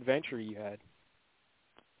 What an adventure you had.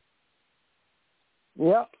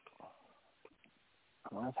 Yep.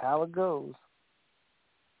 That's how it goes.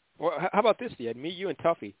 Well, how about this, Dad? Me, you, and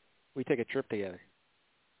Tuffy. We take a trip together.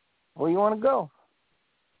 Where you want to go?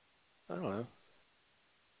 I don't know.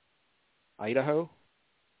 Idaho?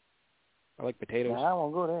 I like potatoes. Nah, I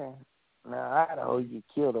won't go there. Nah, Idaho, you get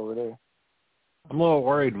killed over there. I'm a little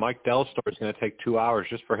worried Mike Dellstor is going to take 2 hours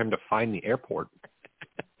just for him to find the airport.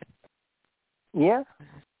 Yeah,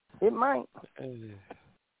 it might.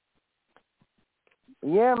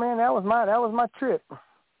 Yeah, man, that was my trip.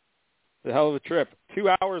 The hell of a trip. 2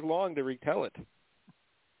 hours long to retell it.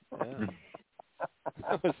 Yeah.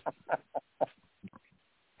 that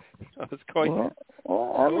was quite. Yeah.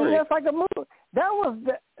 Well, I mean, that's like a movie.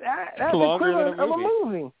 That's longer than equivalent of a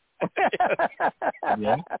movie.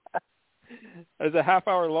 Yeah. It was a half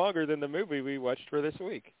hour longer than the movie we watched for this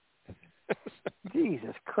week.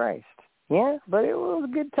 Jesus Christ. Yeah, but it was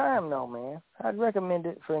a good time, though, man. I'd recommend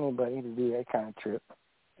it for anybody to do that kind of trip.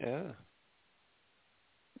 Yeah.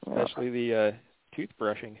 Especially the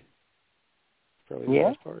toothbrushing. Probably the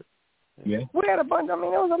best part. Yeah. We had a bunch. I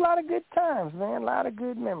mean, there was a lot of good times, man. A lot of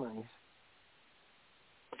good memories.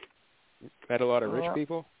 Met a lot of rich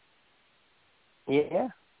people. Yeah.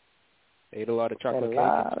 Ate a lot of chocolate cake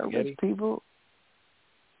and spaghetti. and A lot of spaghetti. rich people.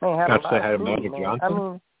 Man, had a lot of food, man. I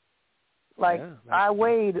mean, like I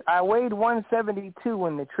weighed 172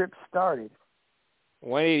 when the trip started.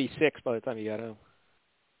 186 by the time you got home.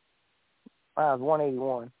 I was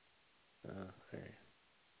 181.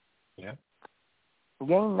 Yeah.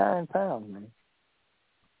 Gained 9 pounds, man.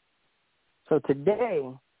 So today,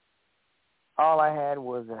 all I had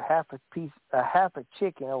was a half a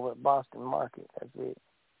chicken over at Boston Market. That's it.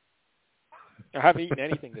 I haven't eaten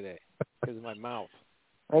anything today because of my mouth.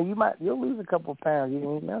 And you'll lose a couple of pounds. You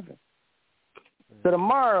didn't eat nothing. So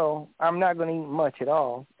tomorrow, I'm not going to eat much at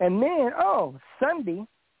all. And then, Sunday,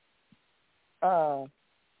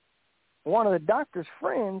 one of the doctor's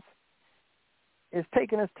friends is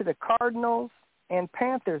taking us to the Cardinals and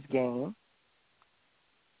Panthers game,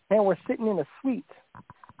 and we're sitting in a suite.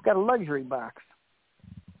 Got a luxury box.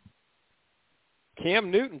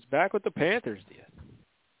 Cam Newton's back with the Panthers, dude.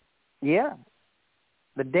 Yeah.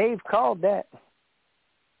 The Dave called that.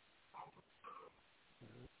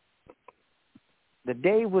 The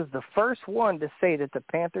Dave was the first one to say that the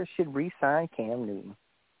Panthers should re-sign Cam Newton.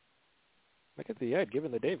 Look at the ad,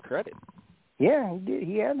 giving the Dave credit. Yeah, he did.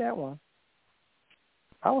 He had that one.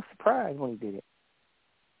 I was surprised when he did it.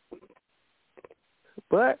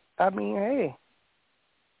 But, I mean, hey.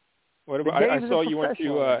 What about? I saw you weren't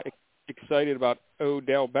too excited about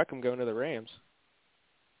Odell Beckham going to the Rams.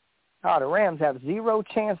 Oh, the Rams have zero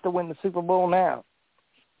chance to win the Super Bowl now.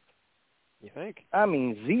 You think? I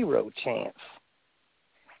mean, zero chance.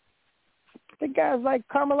 The guy's like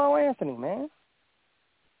Carmelo Anthony, man.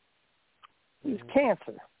 He's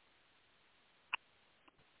cancer.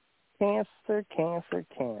 Cancer, cancer,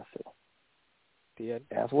 cancer.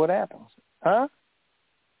 That's what happens. Huh?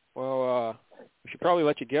 Well, we should probably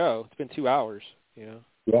let you go. It's been 2 hours, you know.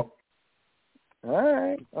 Yep. All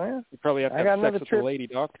right. Well, you probably have to have sex with the lady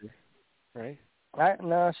doctor, right?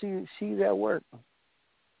 No, she's at work.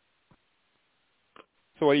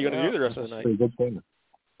 So what are you going to do the rest of the night? Good thing.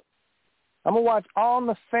 I'm going to watch All in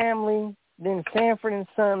the Family, then Sanford and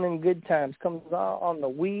Son and Good Times. Comes on the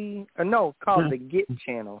called the Get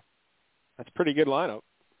channel. That's a pretty good lineup.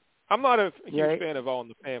 I'm not a huge fan of All in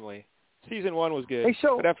the Family. Season 1 was good,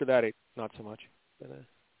 but after that, not so much. But,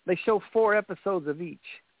 they show 4 episodes of each.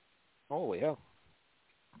 Holy hell.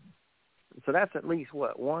 So that's at least,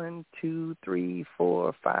 1, 2, 3,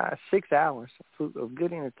 4, 5, 6 hours of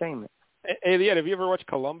good entertainment. Hey, Ed, have you ever watched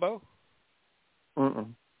Columbo?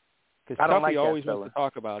 Mm-mm. Because Tuffy always wants to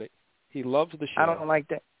talk about it. He loves the show. I don't like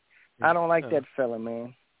that. I don't like that fella,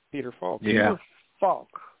 man. Peter Falk. Yeah. Peter Falk.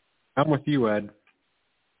 I'm with you, Ed.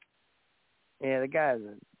 Yeah, the guy's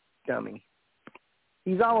a dummy.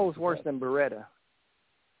 He's almost worse than Beretta.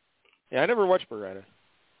 Yeah, I never watched Beretta.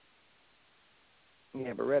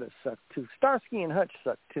 Yeah, Beretta sucked too. Starsky and Hutch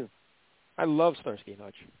sucked too. I love Starsky and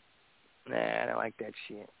Hutch. Nah, I don't like that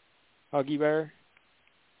shit. Huggy Bear.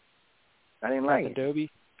 I didn't like it. Adobe.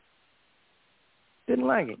 Didn't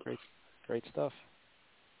like it. Great stuff.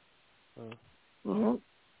 Mm-hmm.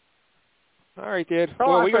 All right, dude.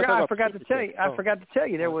 Oh, well, I forgot to tell you. I forgot to tell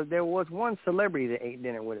you. There was one celebrity that ate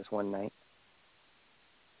dinner with us one night.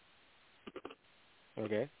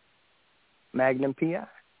 Okay. Magnum P.I.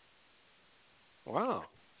 Wow.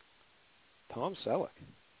 Tom Selleck.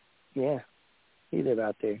 Yeah, he live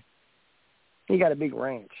out there. He got a big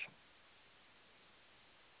ranch.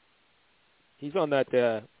 He's on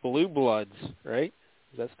that Blue Bloods, right?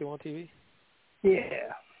 Is that still on TV?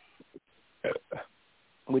 Yeah.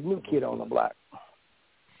 With New Kid on the Block.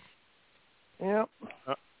 Yep.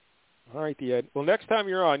 All right, Ed. Well, next time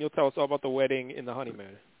you're on, you'll tell us all about the wedding and the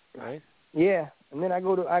honeymoon, right? Yeah, and then I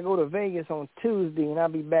go to Vegas on Tuesday, and I'll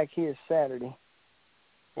be back here Saturday.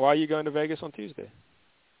 Why are you going to Vegas on Tuesday?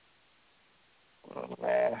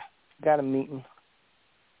 Got a meeting.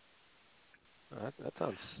 That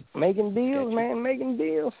sounds making deals, sketchy. Man, making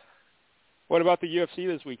deals. What about the UFC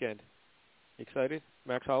this weekend? Excited?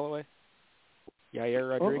 Max Holloway? Yair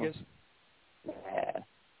Rodriguez?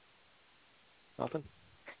 Nothing?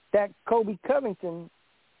 That Kobe Covington,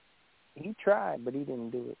 he tried, but he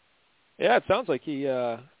didn't do it. Yeah, it sounds like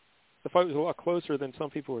the fight was a lot closer than some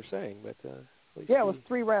people were saying. But yeah, it was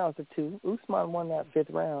 3 rounds to 2. Usman won that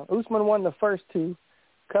 5th round. Usman won the first 2.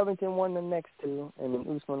 Covington won the next 2, and then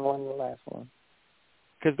Usman won the last one.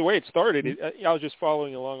 Because the way it started, I was just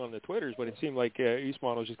following along on the Twitters, but it seemed like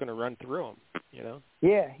Usman was just going to run through him, you know?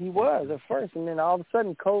 Yeah, he was at first, and then all of a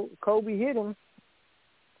sudden Kobe hit him.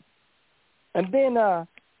 And then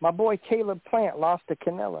my boy Caleb Plant lost to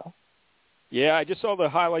Canelo. Yeah, I just saw the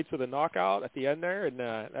highlights of the knockout at the end there, and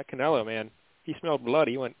that Canelo, man, he smelled blood.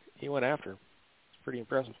 He went after him. It's pretty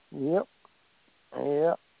impressive. Yep.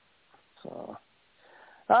 So,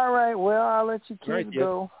 all right, well, I'll let you kids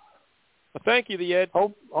go. Well, thank you, Ed.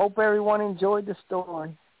 Hope everyone enjoyed the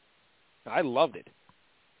story. I loved it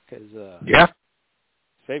because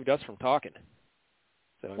saved us from talking.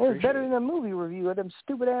 So it was better than a movie review of them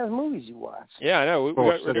stupid-ass movies you watch. Yeah, I know.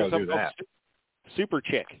 We're doing something called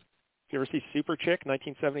Superchick. Did you ever see Superchick,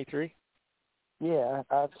 1973? Yeah,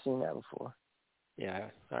 I've seen that before. Yeah,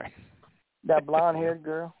 all right. That blonde-haired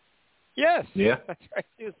girl? Yes. Yeah. That's right.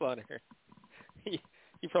 She was blonde-haired.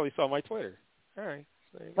 You probably saw my Twitter. All right.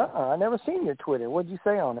 I never seen your Twitter. What'd you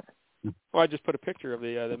say on it? Well, I just put a picture of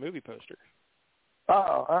the movie poster. Yeah.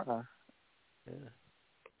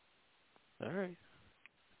 All right.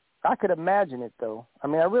 I could imagine it, though. I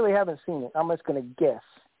mean, I really haven't seen it. I'm just going to guess.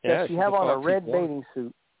 Yeah, Does she have on a red bathing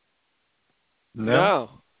suit? No.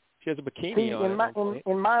 She has a bikini on.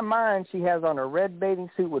 In my mind, she has on a red bathing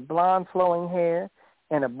suit with blonde flowing hair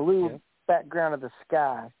and a blue background of the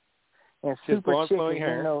sky. And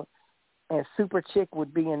Superchick Superchick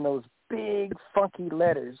would be in those big funky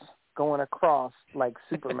letters going across like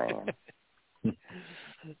Superman. I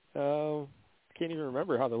can't even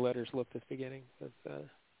remember how the letters looked at the beginning. But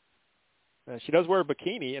she does wear a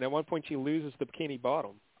bikini, and at one point she loses the bikini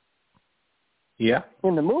bottom. Yeah.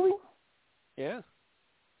 In the movie? Yeah.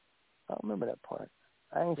 I don't remember that part.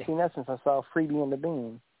 I ain't seen that since I saw Freebie and the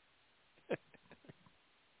Bean.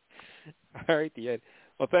 All right, Ed.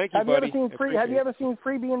 Well, thank you, buddy. Have you ever seen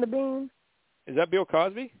Freebie and the Bean? Is that Bill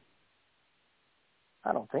Cosby?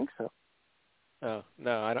 I don't think so. Oh,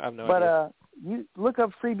 no, I have no idea. But you look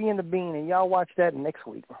up Freebie and the Bean, and y'all watch that next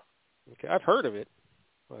week. Okay, I've heard of it.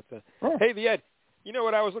 But hey, Ed, you know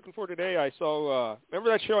what I was looking for today? I saw,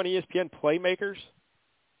 remember that show on ESPN, Playmakers?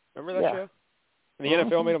 Remember that show? And the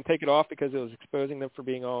NFL made them take it off because it was exposing them for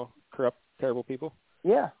being all corrupt, terrible people.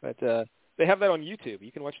 Yeah. But they have that on YouTube.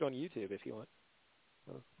 You can watch it on YouTube if you want.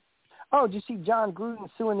 Oh, did you see John Gruden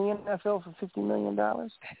suing the NFL for $50 million?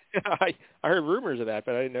 I heard rumors of that,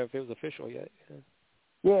 but I didn't know if it was official yet.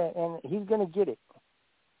 Yeah, and he's going to get it.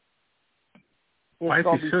 Why is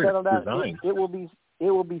he suing?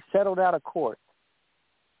 It will be settled out of court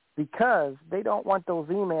because they don't want those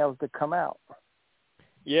emails to come out.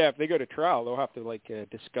 Yeah, if they go to trial, they'll have to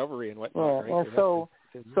discovery and whatnot. Yeah, right?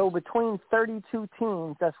 and so between 32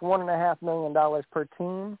 teams, that's $1.5 million per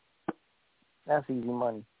team. That's easy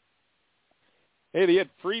money. Hey, they had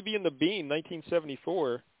Freebie and the Bean,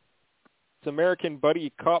 1974. It's an American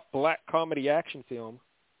buddy cop black comedy action film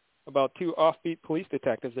about 2 offbeat police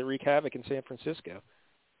detectives that wreak havoc in San Francisco.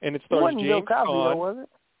 And it stars James Caan. Was it?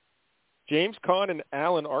 James Caan and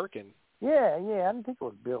Alan Arkin. Yeah, I didn't think it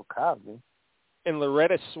was Bill Cosby. And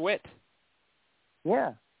Loretta Swit.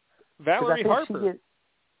 Yeah. Valerie Harper.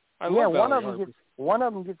 I love Valerie Harper. One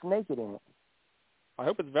of them gets naked in it. I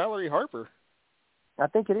hope it's Valerie Harper. I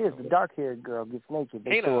think it is. The dark-haired girl gets naked.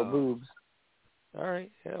 They show her boobs. All right.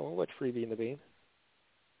 Yeah, we'll watch Freebie and the Bean.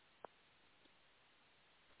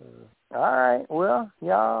 All right. Well,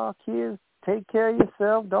 y'all kids, take care of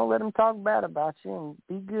yourself. Don't let them talk bad about you,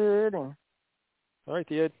 and be good. And all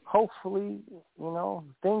right, Ed. Hopefully,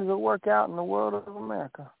 things will work out in the world of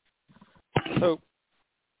America. So,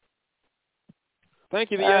 thank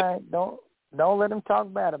you, Ed. All right. Don't let them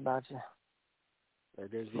talk bad about you. There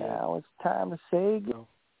goes the Now it's time to say goodbye. Oh.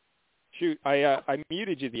 Shoot, I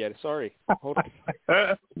muted you, Ed. Sorry. Hold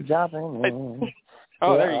on. Dropping in.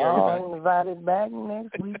 Oh, there you go. All invited back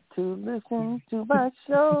next week to listen to my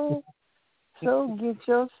show. So get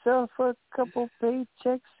yourself a couple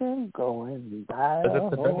paychecks and go and buy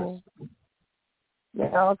a home. Yeah,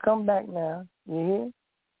 I'll come back now. You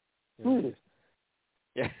hear? Muted.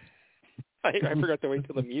 Yeah. I forgot to wait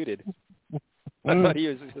till the muted. I thought he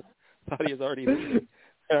was already listening.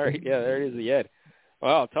 All right, yeah, there it is, the Ed.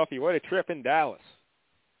 Wow, Tuffy, what a trip in Dallas.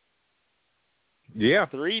 Yeah.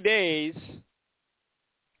 3 days,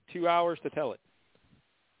 2 hours to tell it.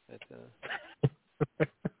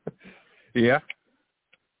 Yeah.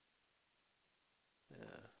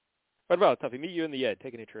 What about Tuffy? Meet you and the Ed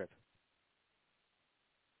taking a trip.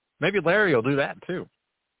 Maybe Larry will do that too.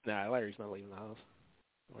 Nah, Larry's not leaving the house.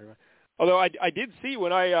 Don't worry about it. Although I did see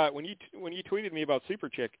when you tweeted me about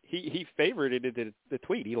Superchick, he favorited the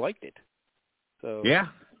tweet. He liked it. So yeah,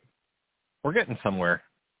 we're getting somewhere.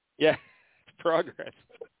 Yeah, it's progress.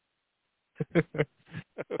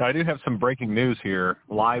 I do have some breaking news here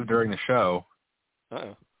live during the show.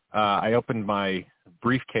 Uh-oh. I opened my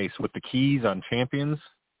briefcase with the keys on Champions.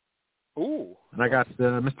 Ooh. And I got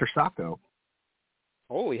Mr. Sacco.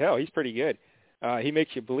 Holy hell, he's pretty good. He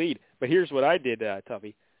makes you bleed. But here's what I did,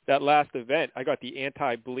 Tuffy. That last event, I got the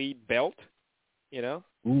anti-bleed belt, you know,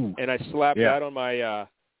 Ooh. and I slapped that on my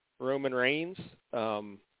Roman Reigns,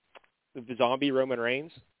 the zombie Roman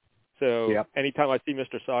Reigns. So anytime I see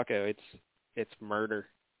Mr. Sacco, it's murder.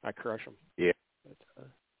 I crush him. Yeah.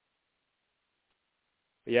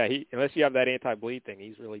 But yeah, unless you have that anti-bleed thing,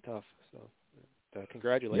 he's really tough. So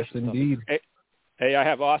congratulations. Yes, indeed. Hey, I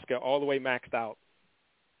have Asuka all the way maxed out.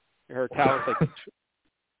 Her talent's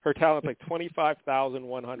like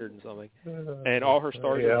 25,100 and something, and all her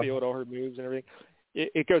stars in the field, all her moves and everything.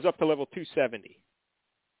 It goes up to level 270,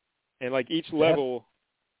 and like each level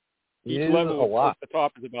at the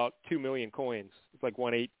top is about 2 million coins. It's like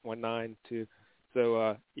 1,819.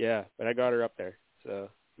 So but I got her up there. So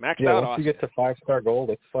maxed out. Once you get to 5-star gold,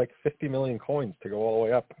 it's like 50 million coins to go all the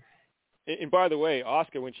way up. And by the way,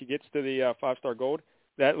 Asuka, when she gets to the 5-star gold,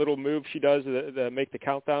 that little move she does, the make the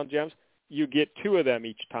countdown gems, you get 2 of them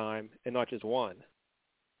each time and not just 1.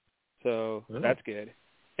 So that's good.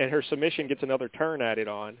 And her submission gets another turn added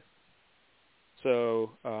on.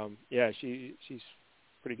 So, she's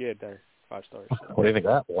pretty good there, 5 stars. So. What do you think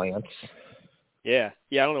of that, Lance? Yeah,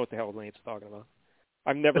 I don't know what the hell Lance is talking about.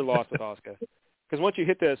 I've never lost with Asuka. Because once you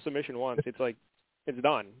hit the submission once, it's like, it's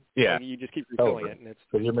done. Yeah. And you just keep refilling it. And it's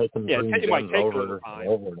because you're making green it might gems take over time. and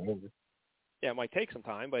over and over. Yeah, it might take some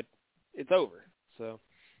time, but it's over. So,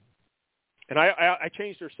 and I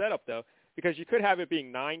changed her setup though, because you could have it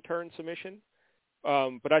being 9-turn submission,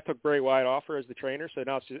 but I took Bray Wyatt off her as the trainer, so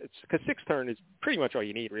now it's because 6-turn is pretty much all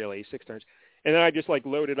you need really, 6 turns. And then I just like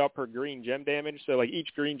loaded up her green gem damage, so like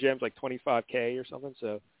each green gem's like 25K or something.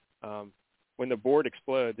 So when the board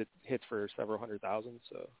explodes, it hits for several 100,000.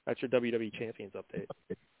 So that's your WWE Champions update.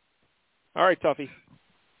 All right, Tuffy,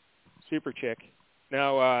 Superchick.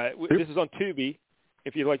 Now, this is on Tubi,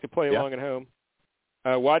 if you'd like to play along at home.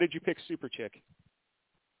 Why did you pick Superchick?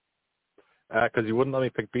 Because you wouldn't let me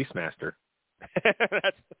pick Beastmaster.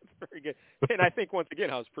 That's very good. And I think, once again,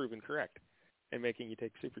 I was proven correct in making you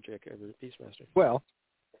take Superchick over Beastmaster. Well,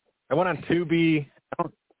 I went on Tubi. I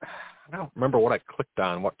don't remember what I clicked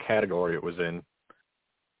on, what category it was in.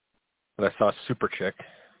 But I saw Superchick.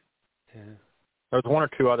 Yeah. There was 1 or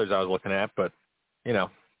 2 others I was looking at, but,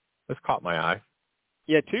 this caught my eye.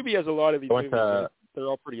 Yeah, Tubi has a lot of these movies. They're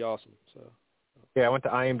all pretty awesome. So. Yeah, I went to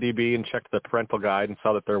IMDb and checked the parental guide and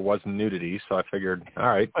saw that there was nudity, so I figured, all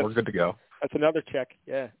right, we're good to go. That's another check,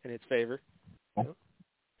 in its favor. And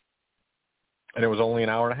it was only an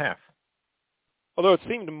hour and a half. Although it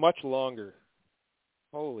seemed much longer.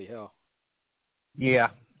 Holy hell. Yeah.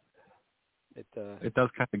 It does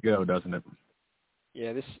kind of go, doesn't it?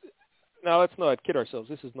 Yeah, now let's not kid ourselves.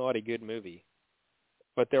 This is not a good movie.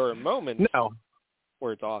 But there are moments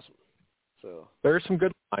where it's awesome. So there are some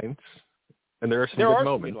good lines, and there are some good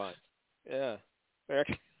moments. Some good lines. Yeah, there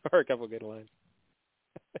are a couple of good lines.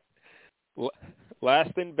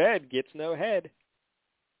 Last in bed gets no head.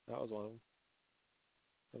 That was one of them.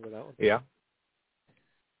 Remember that one? Yeah.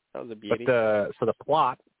 That was a beauty. But so the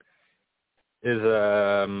plot is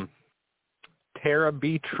Tara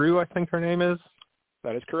B. True, I think her name is.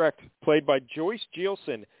 That is correct. Played by Joyce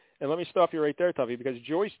Gielson. And let me stop you right there, Tuffy, because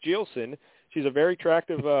Joyce Gielson, she's a very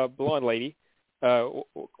attractive blonde lady,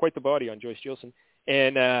 quite the body on Joyce Gielson.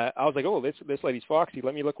 And I was like, oh, this lady's foxy.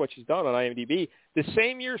 Let me look what she's done on IMDb. The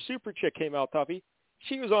same year Superchick came out, Tuffy,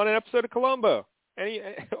 she was on an episode of Columbo,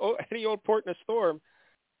 any old port in a storm,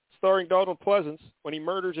 starring Donald Pleasance when he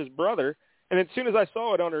murders his brother. And as soon as I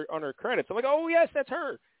saw it on her credits, I'm like, oh yes, that's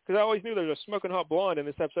her. because I always knew there was a smoking hot blonde in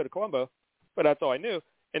this episode of Columbo, but that's all I knew.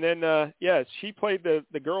 And then, she played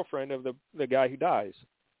the girlfriend of the guy who dies.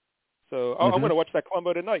 So I'm going to watch that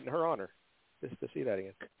Columbo tonight in her honor, just to see that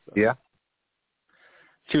again. So. Yeah.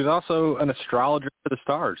 She was also an astrologer for the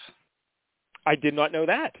stars. I did not know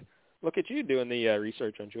that. Look at you doing the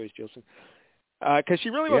research on Joyce Jilson. Because she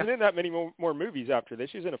really wasn't in that many more movies after this.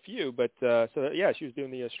 She was in a few, but she was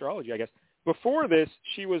doing the astrology, I guess. Before this,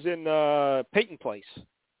 she was in Peyton Place.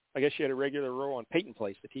 I guess she had a regular role on Peyton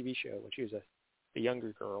Place, the TV show, when she was a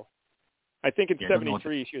younger girl. I think in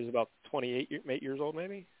 73 she was about 28 years old,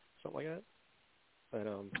 maybe, something like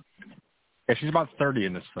that. But she's about 30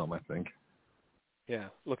 in this film, I think. Yeah,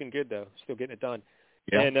 looking good though, still getting it done.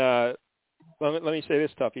 Yeah. And let me say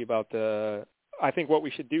this, Tuffy, about I think what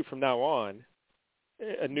we should do from now on,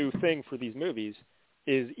 a new thing for these movies,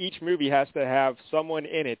 is each movie has to have someone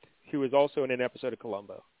in it who is also in an episode of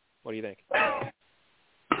Columbo. What do you think?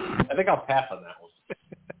 I think I'll pass on that one.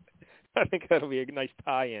 I think that'll be a nice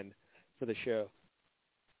tie-in for the show.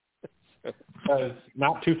 Because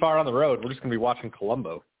not too far on the road, we're just going to be watching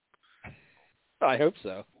Columbo. I hope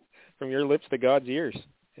so. From your lips to God's ears.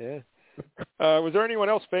 Yeah. Was there anyone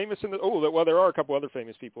else famous in the? Oh, well, there are a couple other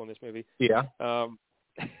famous people in this movie. Yeah.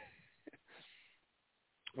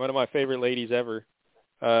 One of my favorite ladies ever,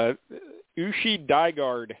 Ushi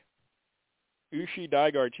Dygard. Ushi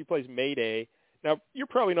Dygard. She plays Mayday. Now, you're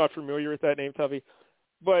probably not familiar with that name, Tuffy,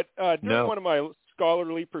 but during one of my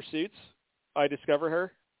scholarly pursuits, I discovered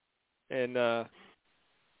her, and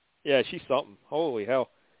she's something. Holy hell.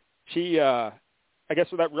 She, I guess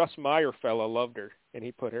that Russ Meyer fella loved her, and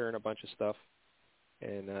he put her in a bunch of stuff.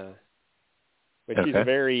 And but she's a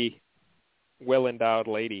very well-endowed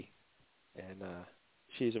lady, and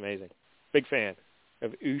she's amazing. Big fan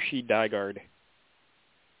of Ushi Dygard.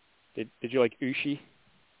 Did you like Ushi?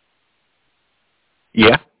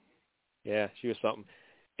 Yeah. Yeah, she was something.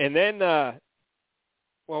 And then, there's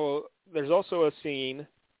also a scene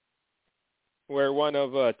where one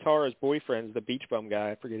of Tara's boyfriends, the beach bum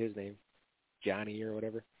guy, I forget his name, Johnny or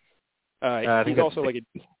whatever. He's also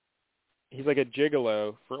he's like a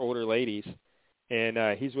gigolo for older ladies,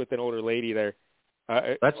 and he's with an older lady there.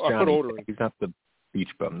 That's Johnny. He's not the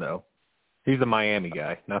beach bum, though. He's the Miami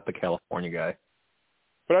guy, not the California guy.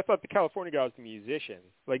 But I thought the California guy was the musician.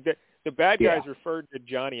 Like the bad guys referred to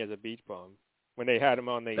Johnny as a beach bum when they had him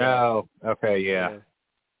on the. Oh, okay, yeah.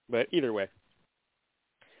 But either way.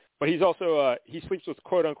 But he's also he sleeps with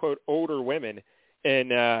quote unquote older women,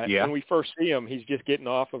 and when we first see him, he's just getting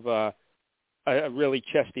off of a really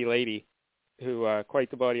chesty lady, who quite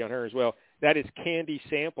the body on her as well. That is Candy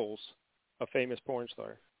Samples, a famous porn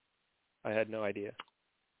star. I had no idea,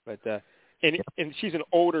 but and she's an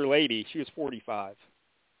older lady. She was 45.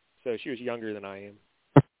 So she was younger than I am.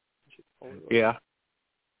 Yeah.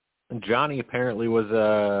 And Johnny apparently was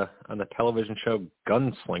on the television show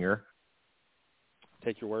Gunslinger.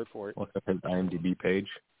 Take your word for it. Look up his IMDb page.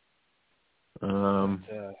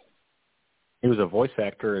 He was a voice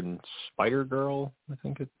actor in Spider-Girl, I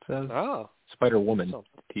think it says. Oh. Spider-Woman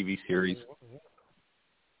TV series.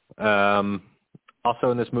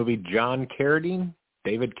 Also in this movie, John Carradine,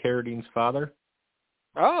 David Carradine's father.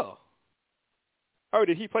 Oh. Oh,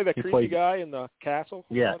 did he play that creepy guy in the castle?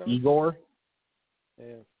 Yeah, Igor.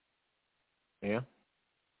 Yeah. Yeah.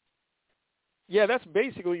 Yeah, that's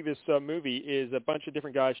basically this movie is a bunch of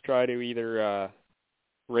different guys try to either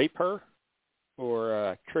rape her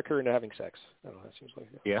or trick her into having sex. I don't know, that seems like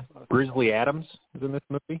it. Yeah. Grizzly Adams is in this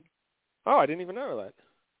movie. Oh, I didn't even know that.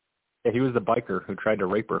 Yeah, he was the biker who tried to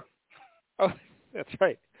rape her. Oh, that's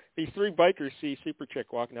right. These three bikers see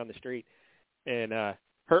Superchick walking down the street, and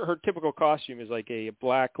her typical costume is like a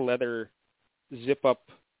black leather zip-up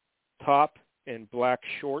top and black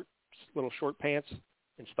little short pants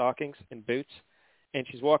and stockings and boots, and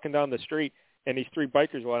she's walking down the street, and these three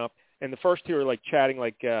bikers went up, and the first two are like chatting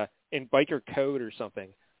like in biker code or something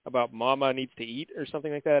about mama needs to eat or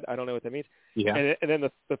something like that. I don't know what that means. Yeah. And then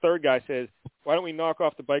the third guy says, why don't we knock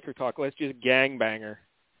off the biker talk? Let's just gangbang her.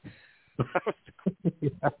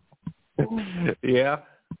 Yeah.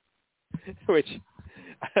 Which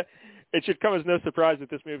it should come as no surprise that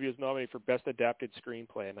this movie was nominated for Best Adapted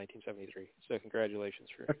Screenplay in 1973. So congratulations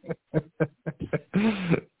for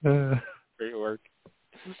great work.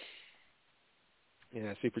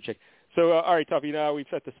 Yeah, Superchick. So all right, Tuffy. Now we've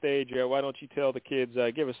set the stage. Why don't you tell the kids?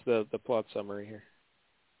 Give us the plot summary here.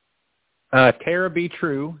 Tara B.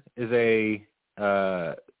 True is a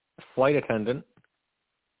flight attendant.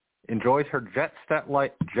 Enjoys her jet set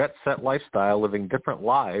lifestyle, living different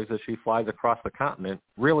lives as she flies across the continent,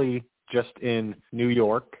 really just in New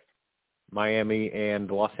York, Miami and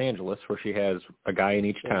Los Angeles, where she has a guy in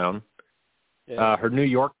each town. Yeah. Her New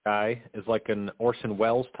York guy is like an Orson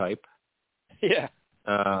Welles type. Yeah.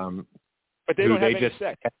 But they don't have any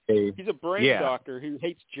sex. He's a brain doctor who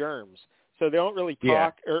hates germs, so they don't really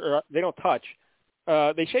talk or they don't touch.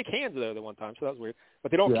 They shake hands though the one time, so that was weird.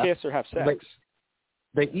 But they don't kiss or have sex.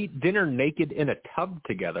 They eat dinner naked in a tub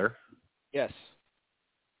together. Yes.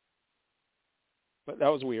 But that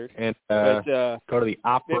was weird. And go to the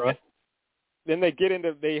opera. Then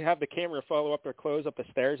they have the camera follow up their clothes up the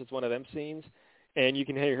stairs. It's one of them scenes. And you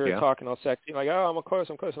can hear her talking all sexy, like, oh, I'm close,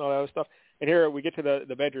 and all that other stuff. And here we get to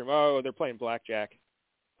the bedroom. Oh, they're playing blackjack.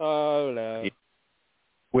 Oh, no.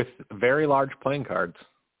 With very large playing cards.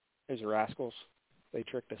 There's rascals. They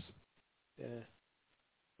tricked us. Yeah.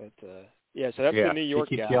 But, so that's the New York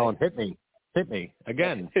guy. He keeps guy. yelling, hit me,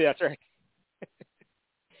 again. That's right.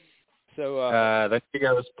 So then she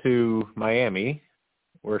goes to Miami,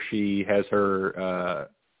 where she has her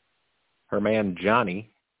man,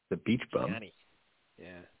 Johnny, the beach bum. Johnny.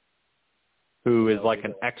 Yeah. Who is like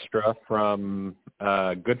an extra from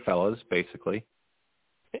Goodfellas, basically.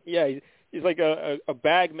 Yeah, he's like a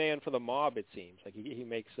bag man for the mob, it seems. Like he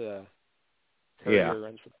makes runs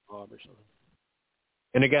for the mob or something.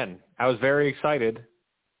 And again, I was very excited.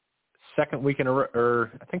 Second week in a row,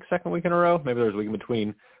 maybe there was a week in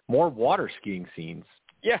between, more water skiing scenes.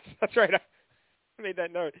 Yes, that's right. I made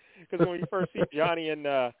that note because when we first see Johnny and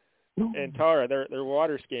Tara, they're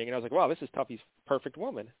water skiing, and I was like, wow, this is Tuffy's perfect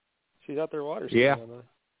woman. She's out there water skiing on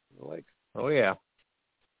the lake. Oh, yeah.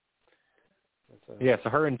 So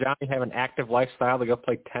her and Johnny have an active lifestyle. They go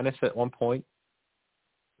play tennis at one point.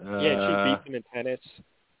 She beats him in tennis.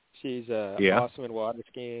 She's awesome in water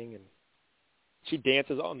skiing, and she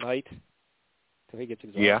dances all night until he gets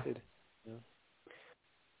exhausted. Yeah.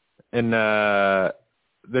 And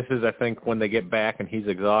this is, I think, when they get back and he's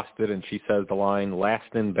exhausted, and she says the line,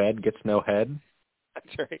 "Last in bed gets no head."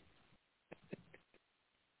 That's right.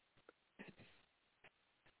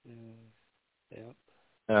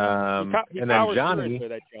 And then Johnny,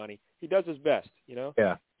 he does his best, you know.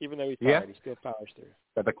 Yeah. Even though he's tired, he still powers through.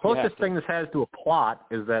 But the closest thing this has to a plot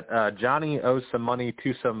is that Johnny owes some money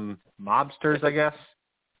to some mobsters, I guess.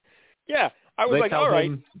 Yeah, I was like, all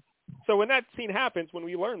right. So when that scene happens, when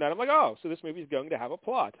we learn that, I'm like, oh, so this movie's going to have a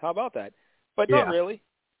plot. How about that? But not really.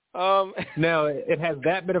 No, it has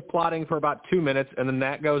that bit of plotting for about 2 minutes, and then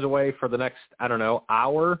that goes away for the next,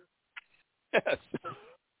 hour. Yes.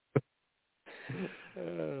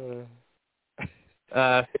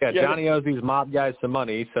 Johnny owes these mob guys some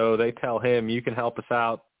money, so they tell him, you can help us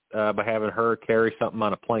out by having her carry something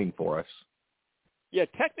on a plane for us. Yeah,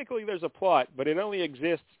 technically there's a plot, but it only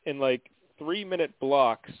exists in like 3-minute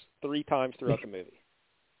blocks 3 times throughout the movie.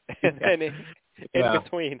 And then in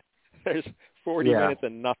between, there's 40 minutes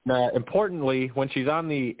and nothing. Importantly, when she's on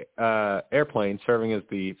the airplane serving as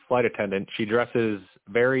the flight attendant, she dresses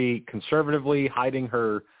very conservatively, hiding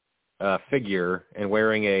her figure and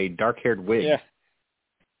wearing a dark-haired wig.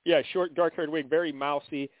 Yeah, short, dark-haired wig, very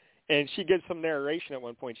mousy. And she gives some narration at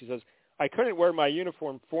one point. She says, I couldn't wear my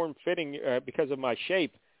uniform form-fitting because of my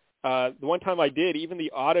shape. The one time I did, even the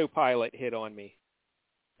autopilot hit on me.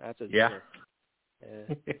 That's a zero.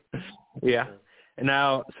 Yeah. And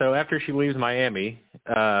now, so after she leaves Miami,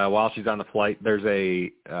 while she's on the flight, there's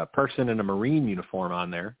a person in a Marine uniform on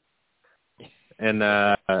there.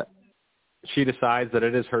 And she decides that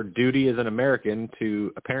it is her duty as an American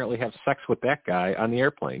to apparently have sex with that guy on the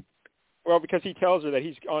airplane. Well, because he tells her that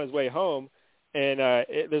he's on his way home, and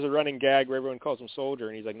there's a running gag where everyone calls him soldier,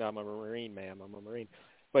 and he's like, no, I'm a Marine, ma'am, I'm a Marine.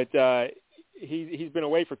 But he's been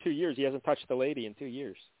away for 2 years. He hasn't touched the lady in 2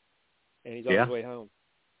 years, and he's on his way home.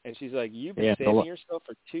 And she's like, you've been saving yourself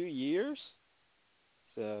for 2 years?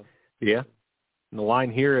 So. Yeah. And the line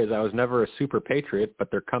here is, I was never a super patriot, but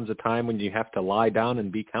there comes a time when you have to lie down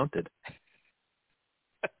and be counted.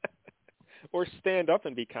 Or stand up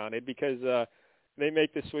and be counted, because they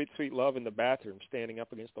make this sweet, sweet love in the bathroom, standing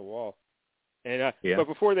up against the wall. And but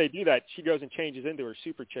before they do that, she goes and changes into her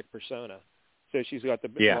Superchick persona. So she's got the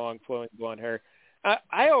long, flowing blonde hair.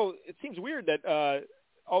 It seems weird that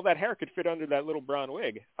all that hair could fit under that little brown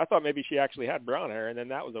wig. I thought maybe she actually had brown hair, and then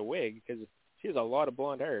that was a wig, because she has a lot of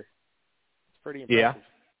blonde hair. It's pretty impressive. Yeah.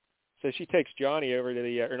 So she takes Johnny over to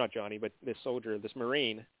the, or not Johnny, but this soldier, this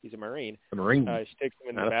Marine. He's a Marine. A Marine. She takes him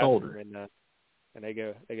in the bathroom, and they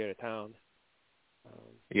go to town.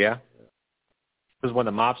 This is when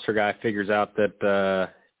the mobster guy figures out that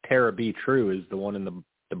Tara B. True is the one in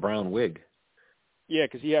the brown wig. Yeah,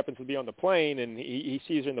 because he happens to be on the plane, and he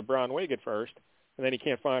sees her in the brown wig at first, and then he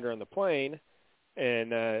can't find her on the plane, and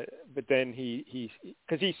but then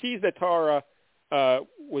because he sees that Tara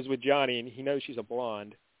was with Johnny, and he knows she's a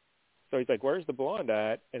blonde. So he's like, "Where's the blonde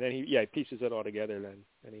at?" And then he pieces it all together. Then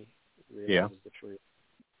and he realizes the truth.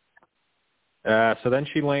 So then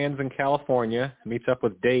she lands in California, meets up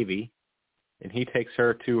with Davey, and he takes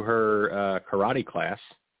her to her karate class.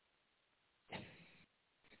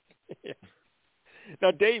 Yeah.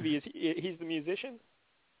 Now Davey he's the musician?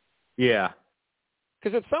 Yeah.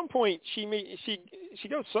 Because at some point she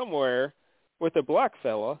goes somewhere with a black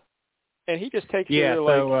fella, and he just takes her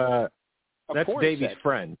like so that's porn Davey's set.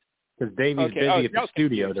 friend, because Davey's busy at the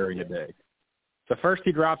studio during the day. So first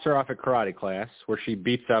he drops her off at karate class, where she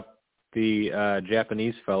beats up the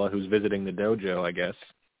Japanese fella who's visiting the dojo, I guess.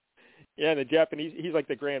 Yeah, and the Japanese, he's like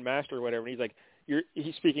the Grand Master or whatever, and he's like,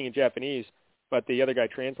 he's speaking in Japanese, but the other guy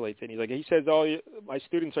translates it, and he's like, he says, my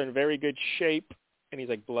students are in very good shape, and he's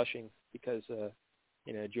like blushing because,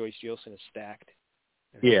 Joyce Jilson is stacked.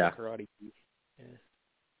 Yeah. Karate. Yeah.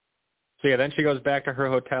 So yeah, then she goes back to her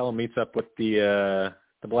hotel and meets up with the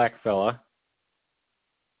black fella,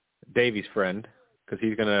 Davey's friend, because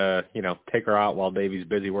he's gonna, take her out while Davey's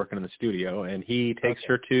busy working in the studio, and he takes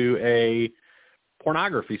her to a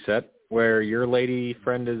pornography set where your lady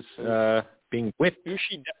friend is being whipped.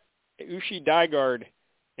 Ushi Daigard,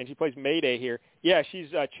 and she plays Mayday here. Yeah, she's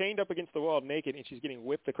chained up against the wall naked, and she's getting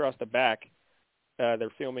whipped across the back.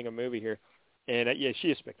 They're filming a movie here, and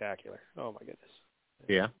she is spectacular. Oh my goodness.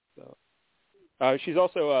 Yeah. So, she's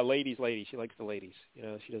also a ladies' lady. She likes the ladies.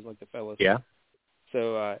 She doesn't like the fellas. Yeah.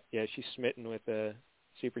 So she's smitten with a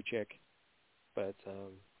Superchick, but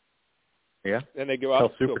yeah. Then they go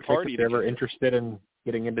out to a party. If you're ever interested in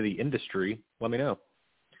getting into the industry, let me know.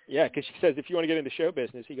 Yeah, because she says if you want to get into show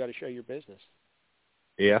business, you got to show your business.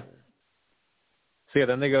 Yeah. So yeah,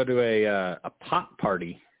 then they go to a pot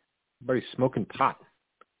party. Everybody's smoking pot.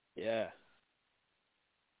 Yeah.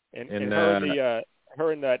 And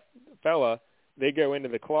her and that fella, they go into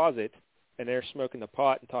the closet and they're smoking the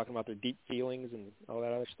pot and talking about their deep feelings and all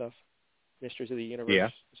that other stuff, mysteries of the universe. Yeah.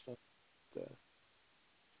 And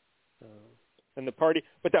stuff. And the party,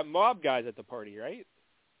 but that mob guy's at the party, right?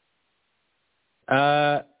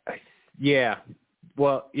 Yeah.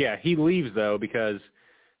 Well, yeah, he leaves though because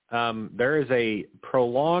there is a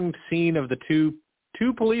prolonged scene of the two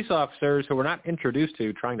police officers who we're not introduced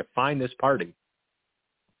to trying to find this party.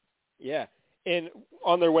 Yeah, and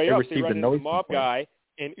on their way up, they run into the mob complaint. guy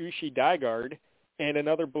and Ushi Daigard and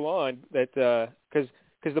another blonde that because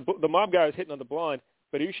the mob guy was hitting on the blonde,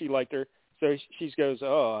 but Ushi liked her, so she goes,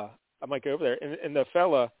 "Oh, I might go over there." And the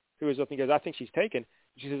fella who was with me goes, "I think she's taken."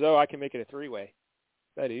 She says, "Oh, I can make it a three-way."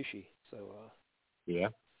 That Ushi. So yeah.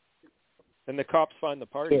 And the cops find the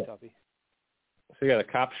party, Yeah. Tuffy. So yeah, the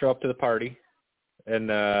cops show up to the party, and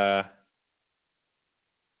the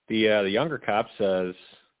younger cop says,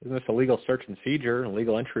 "Isn't this a legal search and seizure, an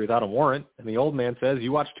illegal entry without a warrant?" And the old man says,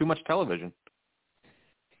 "You watch too much television."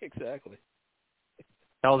 Exactly.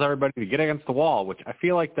 Tells everybody to get against the wall, which I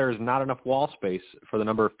feel like there's not enough wall space for the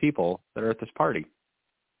number of people that are at this party.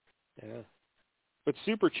 Yeah. But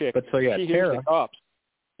Superchick, she hears the cops,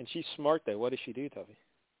 and she's smart, though. What does she do, Tuffy?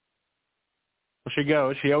 Well, she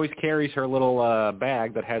goes. She always carries her little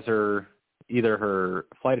bag that has either her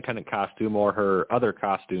flight attendant costume or her other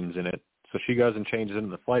costumes in it. So she goes and changes into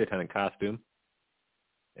the flight attendant costume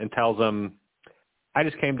and tells them, "I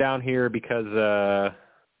just came down here because..."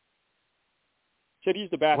 She had to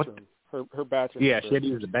use the bathroom. Her bathroom. Yeah, she had to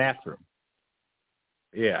use the bathroom.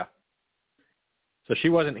 Yeah. So she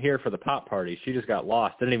wasn't here for the pot party. She just got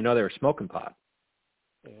lost. Didn't even know they were smoking pot.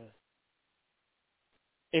 Yeah.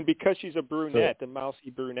 And because she's a brunette, the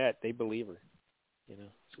mousy brunette, they believe her.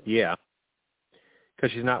 So. Yeah.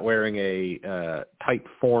 Because she's not wearing a tight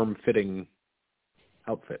form-fitting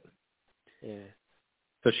outfit. Yeah.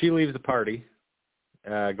 So she leaves the party,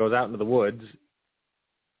 goes out into the woods,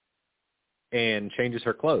 and changes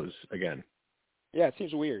her clothes again. Yeah, it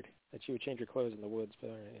seems weird that she would change her clothes in the woods, but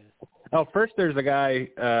all right, yeah. Oh, first there's a guy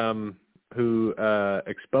who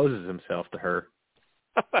exposes himself to her.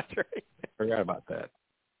 That's right. Forgot about that.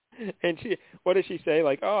 And what does she say?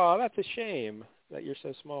 Like, "Oh, that's a shame that you're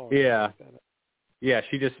so small." Yeah. Yeah,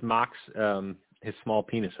 she just mocks his small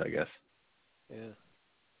penis, I guess. Yeah.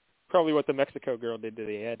 Probably what the Mexico girl did to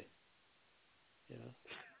the head.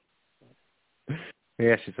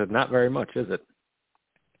 Yeah, she said, "Not very much, is it?"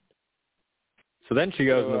 So then she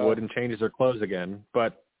goes in the wood and changes her clothes again.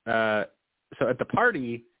 But so at the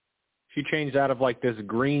party, she changed out of like this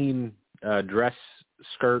green dress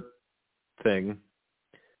skirt thing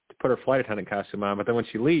to put her flight attendant costume on. But then when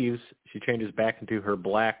she leaves, she changes back into her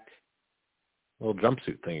black little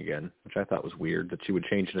jumpsuit thing again, which I thought was weird that she would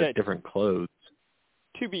change into different clothes.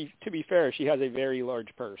 To be fair, she has a very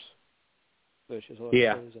large purse. So there's just a lot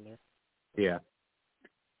of clothes in there. Yeah.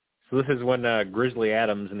 So this is when Grizzly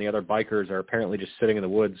Adams and the other bikers are apparently just sitting in the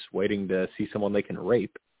woods waiting to see someone they can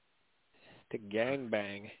rape. To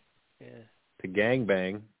gangbang. Yeah. To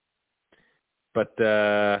gangbang. But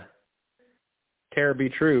Tara B.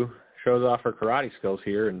 True shows off her karate skills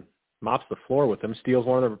here and mops the floor with them, steals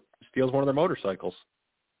one of their motorcycles.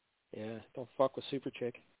 Yeah, don't fuck with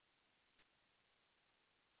Superchick.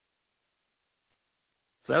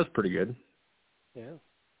 So that was pretty good. Yeah.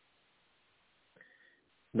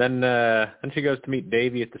 Then she goes to meet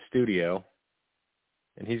Davey at the studio,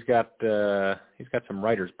 and he's got some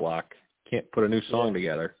writer's block. Can't put a new song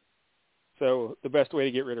together. So the best way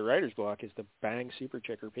to get rid of writer's block is to bang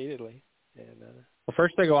Superchick repeatedly. And well,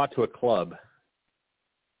 first they go out to a club.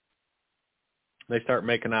 They start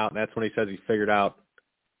making out, and that's when he says he figured out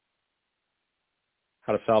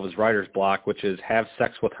how to solve his writer's block, which is have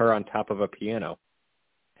sex with her on top of a piano.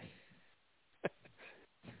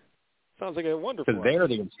 Sounds like a wonderful. Because they are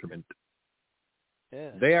the instrument.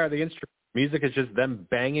 Yeah. They are the instrument. Music is just them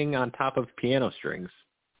banging on top of piano strings.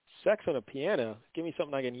 Sex on a piano. Give me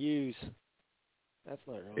something I can use. That's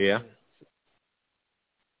not wrong. Yeah.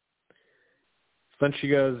 So then she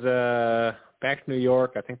goes back to New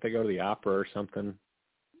York. I think they go to the opera or something.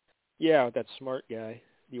 Yeah, with that smart guy,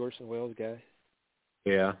 the Orson Welles guy.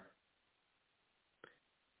 Yeah.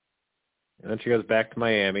 And then she goes back to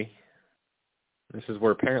Miami. This is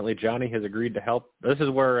where apparently Johnny has agreed to help. This is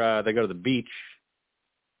where they go to the beach.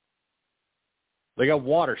 They go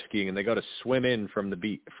water skiing and they go to swim in from the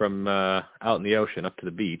beach, from out in the ocean up to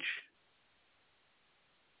the beach.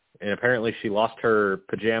 And apparently she lost her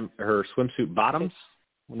swimsuit bottoms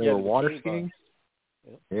when they were water skiing.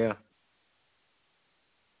 Yep. Yeah.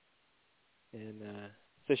 And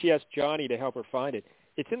so she asked Johnny to help her find it.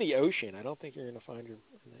 It's in the ocean. I don't think you're going to find her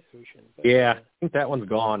in the ocean. But, yeah, I think that one's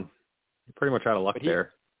gone. You're pretty much out of luck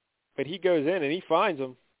there. But he goes in and he finds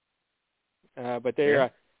them. But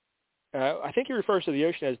they're, I think he refers to the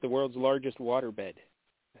ocean as the world's largest waterbed.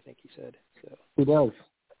 I think he said. So. He does.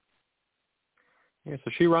 Yeah,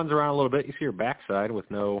 so she runs around a little bit. You see her backside with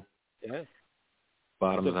no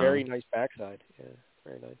bottoms on. It's a very nice backside. Yeah,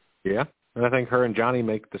 very nice. Yeah, and I think her and Johnny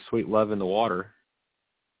make the sweet love in the water.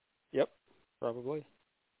 Yep, probably.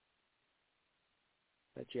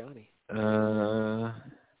 That Johnny.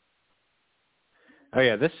 Oh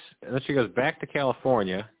yeah, and then she goes back to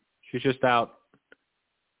California. She's just out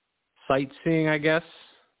sightseeing, I guess.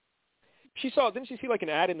 Didn't she see like an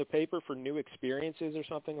ad in the paper for new experiences or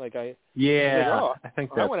something? I think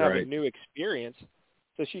that's I want to right. have a new experience.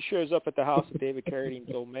 So she shows up at the house of David Carradine's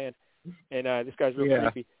old man, and this guy's real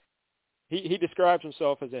creepy. He describes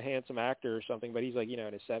himself as a handsome actor or something, but he's like, in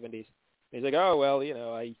his 70s. And he's like, oh, well,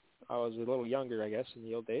 I was a little younger, I guess, in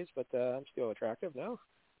the old days, but I'm still attractive now.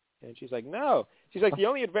 And she's like, no. She's like, the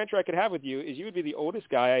only adventure I could have with you is you would be the oldest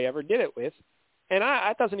guy I ever did it with. And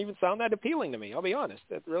that doesn't even sound that appealing to me. I'll be honest.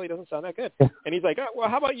 That really doesn't sound that good. And he's like, oh, well,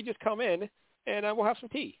 how about you just come in and we'll have some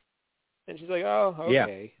tea? And she's like, oh,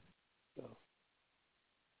 okay. Yeah.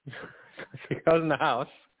 So. She goes in the house,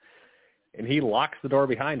 and he locks the door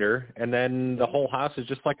behind her, and then the whole house is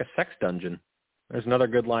just like a sex dungeon. There's another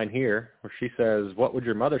good line here where she says, what would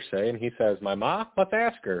your mother say? And he says, my ma? Let's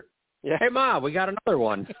ask her. Yeah. Hey, Ma, we got another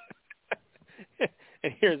one.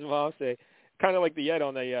 And here's Mom say, kind of like the Ed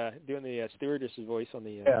on the doing the stewardess's voice on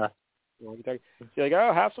the walkie-talkie. She's like,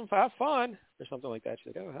 oh, have fun, or something like that.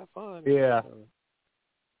 She's like, oh, have fun. Yeah.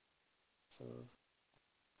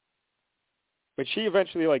 But she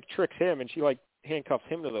eventually like tricks him, and she like handcuffs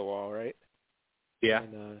him to the wall, right? Yeah.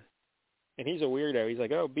 And he's a weirdo. He's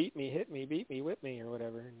like, oh, beat me, hit me, beat me, whip me, or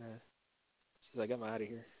whatever. And she's like, I'm out of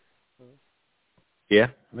here. Yeah,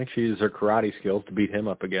 I think she used her karate skills to beat him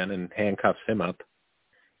up again and handcuffs him up.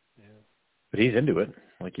 Yeah. But he's into it,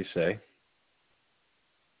 like you say.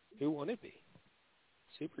 Who wouldn't it be?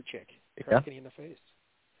 Superchick. Yeah. Cracking you in the face.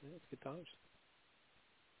 Yeah, it's good times.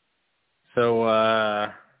 So,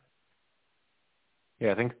 I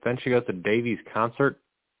think then she goes to Davy's concert,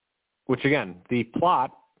 which, again, the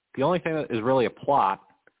only thing that is really a plot,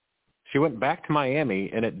 she went back to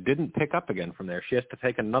Miami, and it didn't pick up again from there. She has to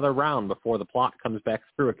take another round before the plot comes back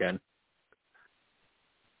through again.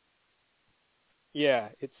 Yeah,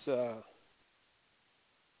 it's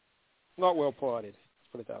not well plotted, let's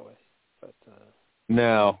put it that way. But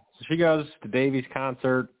no. So she goes to Davy's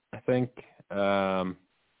concert, I think.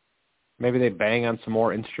 Maybe they bang on some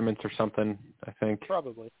more instruments or something, I think.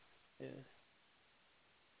 Probably, yeah.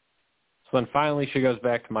 So then finally she goes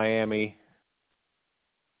back to Miami.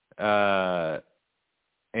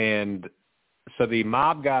 And so the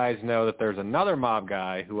mob guys know that there's another mob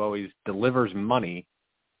guy who always delivers money.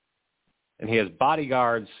 and he has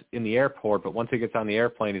bodyguards in the airport, but once he gets on the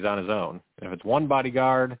airplane, he's on his own. And if it's one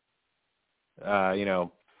bodyguard,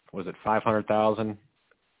 was it 500,000?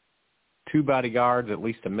 2 bodyguards, at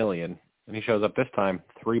least $1 million. And he shows up this time,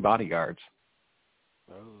 3 bodyguards.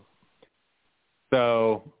 Oh.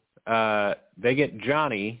 So they get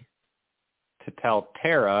Johnny to tell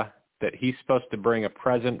Tara that he's supposed to bring a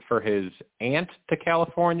present for his aunt to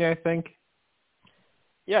California, I think.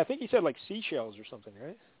 Yeah, I think he said like seashells or something,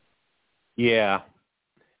 right? Yeah.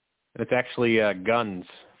 And it's actually guns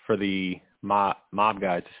for the mob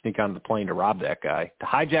guys to sneak onto the plane to rob that guy, to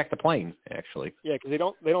hijack the plane, actually. Yeah, because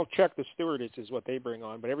they don't check the stewardesses what they bring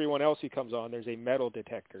on, but everyone else who comes on, there's a metal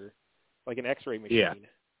detector, like an X-ray machine. Yeah.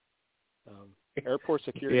 Airport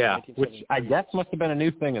security. Yeah, in which I guess must have been a new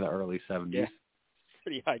thing in the early 70s. Yeah,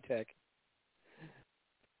 pretty high tech.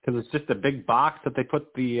 Because it's just a big box that they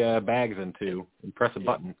put the bags into and press a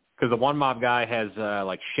button. Because the one mob guy has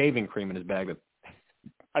like shaving cream in his bag. That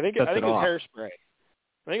I think it was hairspray.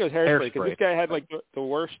 I think it was hairspray because this guy had like the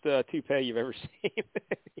worst toupee you've ever seen.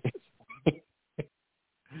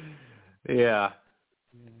 Yeah.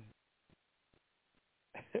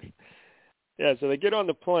 Yeah, so they get on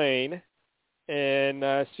the plane, and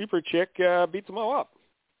Superchick beats them all up.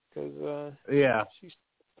 Cause,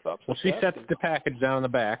 she sets the package down in the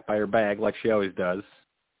back by her bag like she always does.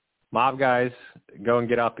 Mob guys go and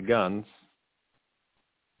get out the guns.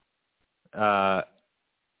 Well,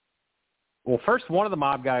 first one of the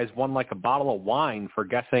mob guys won like a bottle of wine for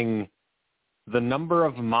guessing the number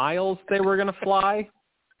of miles they were going to fly.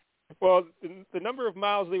 Well, the number of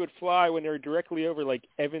miles they would fly when they were directly over like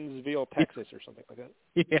Evansville, Texas or something like that.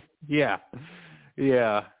 Yeah.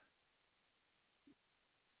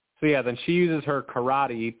 So yeah, then she uses her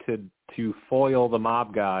karate to foil the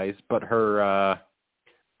mob guys, but her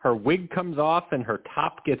wig comes off and her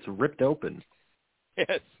top gets ripped open.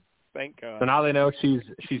 Yes, thank God. So now they know she's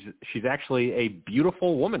actually a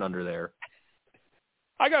beautiful woman under there.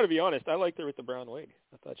 I got to be honest, I liked her with the brown wig.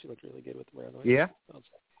 I thought she looked really good with the brown wig. Yeah.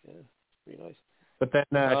 Yeah, pretty nice. But then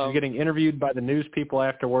she's getting interviewed by the news people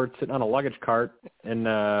afterwards, sitting on a luggage cart, and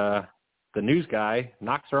the news guy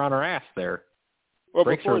knocks her on her ass there. Well,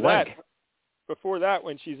 breaks her leg. Before that,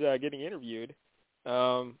 when she's getting interviewed,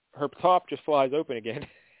 her top just flies open again,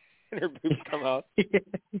 and her boobs come out.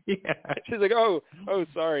 Yeah. She's like, oh,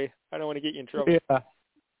 sorry, I don't want to get you in trouble.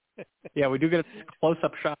 Yeah, we do get a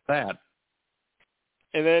close-up shot of that.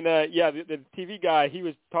 And then, the TV guy, he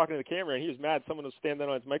was talking to the camera, and he was mad. Someone was standing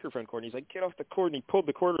on his microphone cord, and he's like, get off the cord, and he pulled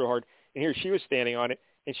the cord real hard, and here she was standing on it,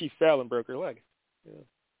 and she fell and broke her leg. Yeah.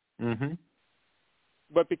 Mm-hmm.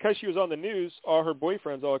 But because she was on the news, all her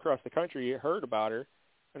boyfriends all across the country heard about her,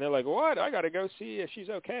 and they're like, what? I got to go see if she's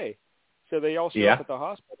okay. So they all show up at the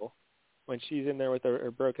hospital when she's in there with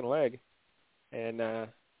her broken leg. And well,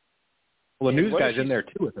 the news guy's in there,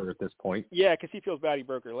 too, with her at this point. Yeah, because he feels bad he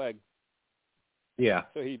broke her leg. Yeah.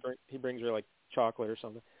 So he brings her like chocolate or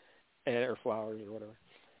something, or flowers or whatever.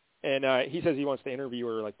 And he says he wants to interview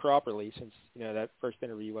her like properly since that first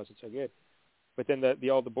interview wasn't so good. But then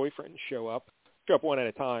all the boyfriends show up one at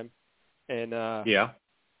a time, and And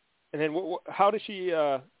then how does she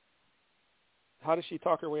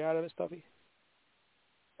talk her way out of this, Tuffy?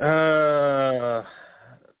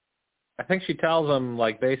 I think she tells them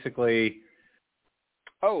like basically.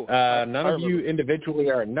 None of you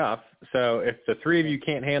individually are enough, so if the 3 of you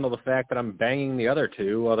can't handle the fact that I'm banging the other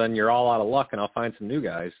 2, well, then you're all out of luck, and I'll find some new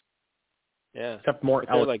guys. Yeah. Except more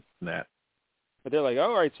elegant than that. But they're like,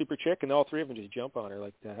 oh, all right, Superchick, and all 3 of them just jump on her,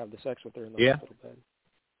 like, to have the sex with her in the hospital bed.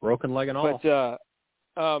 Broken leg and all.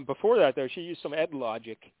 But before that, though, she used some Ed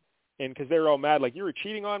logic, and because they were all mad, like, you were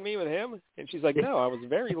cheating on me with him? And she's like, no, I was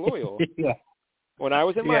very loyal. Yeah. When I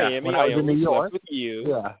was in Miami, I only slept with you.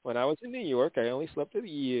 Yeah. When I was in New York, I only slept with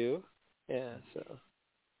you. Yeah, so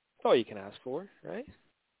that's all you can ask for, right?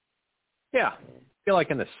 Yeah. I feel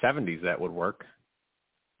like in the 70s that would work.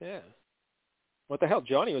 Yeah. What the hell?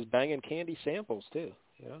 Johnny was banging candy samples, too,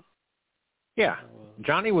 Yeah.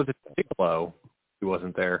 Johnny was a gigolo. He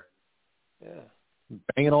wasn't there. Yeah.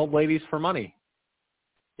 Banging old ladies for money.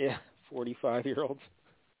 Yeah, 45-year-olds.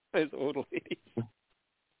 Those old ladies.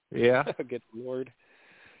 Yeah. Good Lord.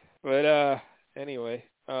 But anyway,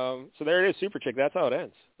 so there it is, Superchick. That's how it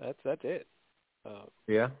ends. That's it.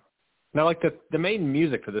 Yeah. Now, like the main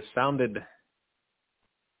music for this sounded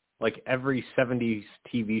like every 70s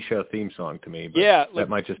TV show theme song to me. But yeah, that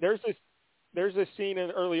might just. There's this scene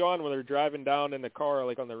early on when they're driving down in the car,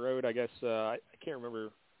 like on the road. I guess I can't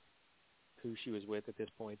remember who she was with at this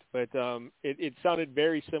point, but it sounded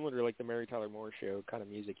very similar to like the Mary Tyler Moore Show kind of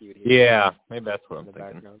music you would hear. Yeah, maybe that's what I'm thinking.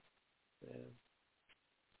 Background.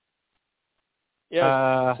 Yeah.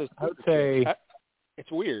 Yeah. So I would say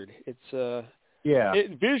it's weird. It's yeah.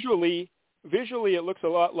 Visually it looks a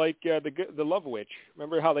lot like the Love Witch.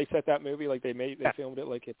 Remember how they set that movie? Like they filmed it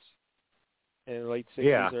like it's in the late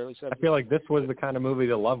 60s, early 70s. I feel like this was the kind of movie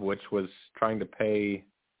the Love Witch was trying to pay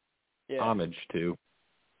homage to.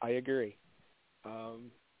 I agree.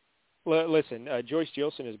 Listen, Joyce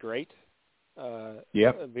Jilson is great.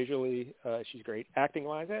 Visually, she's great.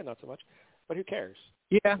 Acting-wise, not so much. But who cares?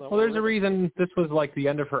 Yeah, well, there's a reason this was like the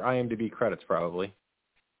end of her IMDb credits, probably.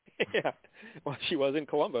 Yeah, well, she was in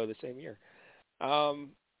Columbo the same year.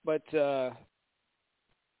 But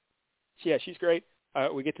she's great.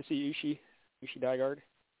 We get to see Ushi Dygard,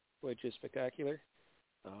 which is spectacular.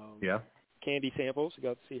 Candy Samples, we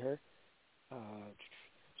got to see her.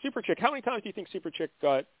 Superchick, how many times do you think Superchick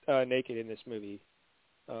got naked in this movie?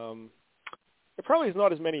 It probably is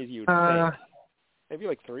not as many as you would think. Maybe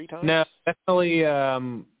like 3 times? No, definitely. I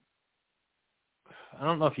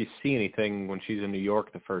don't know if you see anything when she's in New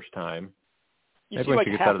York the first time. You see like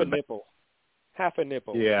half a nipple. Half a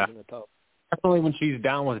nipple in the tub. Definitely when she's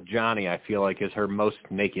down with Johnny, I feel like is her most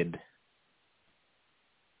naked.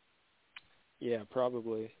 Yeah,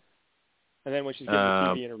 probably. And then when she's giving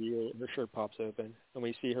the TV interview, her shirt pops open, and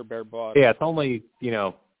we see her bare bottom. Yeah, it's only, 3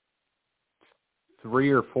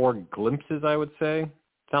 or 4 glimpses, I would say.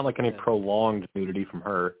 It's not like any prolonged nudity from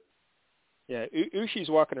her. Yeah, Ushi's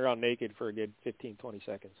walking around naked for a good 15, 20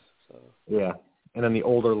 seconds. So. Yeah, and then the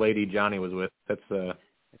older lady Johnny was with, that's...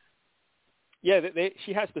 Yeah,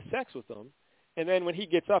 she has the sex with him, and then when he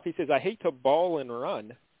gets up, he says, I hate to ball and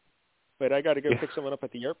run, but I got to go pick someone up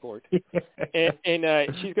at the airport.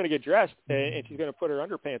 and she's going to get dressed, and she's going to put her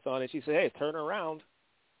underpants on, and she says, hey, turn around.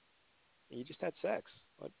 And you just had sex.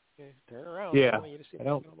 But, turn around. Yeah. You just see my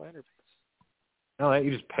underpants. No,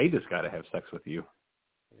 you just paid this guy to have sex with you.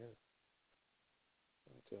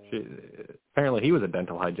 Yeah. Apparently he was a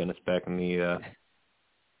dental hygienist back in the...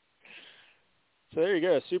 So there you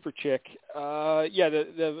go, Superchick.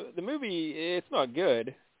 The movie, it's not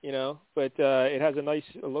good, but it has a nice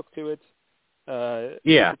look to it.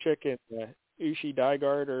 Superchick and Ushi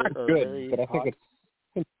Dygard are good, very but I think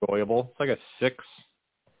it's enjoyable. It's like a 6.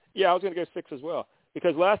 Yeah, I was going to go 6 as well.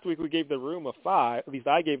 Because last week we gave The Room a 5. At least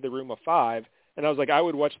I gave The Room a 5. And I was like, I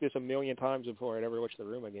would watch this 1,000,000 times before I'd ever watch The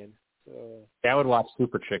Room again. So, I would watch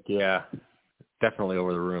Superchick, yeah. Definitely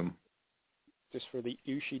over The Room. Just for the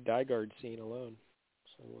Ushi Dygard scene alone.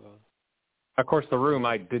 So, of course, The Room,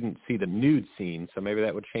 I didn't see the nude scene, so maybe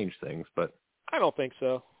that would change things, but... I don't think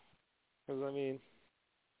so. Because, I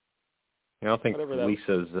don't think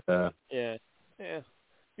Lisa's... Yeah.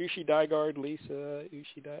 Ushi Dygard, Lisa,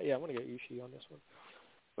 Ushi Dygard. Yeah, I'm going to go Ushi on this one.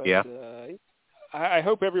 But, I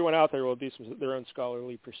hope everyone out there will do their own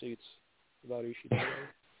scholarly pursuits about Ushi Dygard.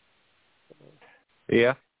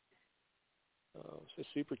 So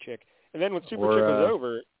Superchick. And then when Superchick was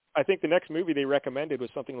over, I think the next movie they recommended was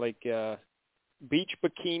something like Beach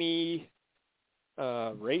Bikini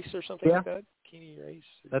Race or something like that. Bikini Race.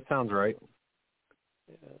 That sounds right.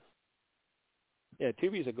 Yeah,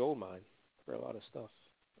 Tubi's a gold mine for a lot of stuff.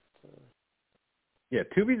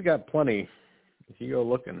 Tubi's got plenty if you go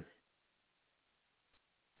looking.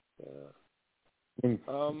 Doesn't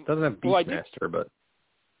have Beastmaster, but...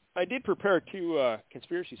 I did prepare 2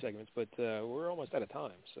 conspiracy segments, but we're almost out of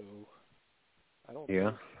time, so I don't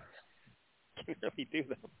think we can really do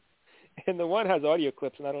them. And the one has audio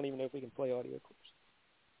clips, and I don't even know if we can play audio clips.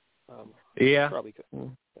 Probably could.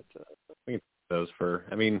 But, we can those for...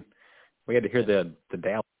 I mean, we had to hear the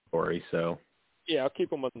Dallas story, so... Yeah, I'll keep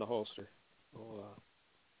them in the holster. We'll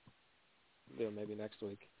do them maybe next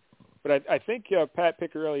week. But I think Pat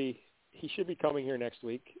Piccarelli, he should be coming here next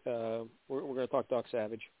week. We're going to talk Doc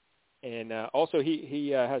Savage. And also he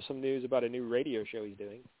has some news about a new radio show he's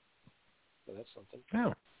doing. So that's something.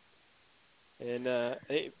 Oh. And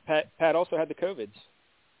Pat also had the COVIDs.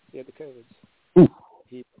 He had the COVIDs. Ooh.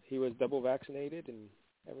 He was double vaccinated and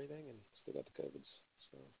everything and still got the COVIDs.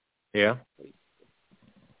 So. Yeah.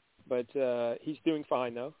 But he's doing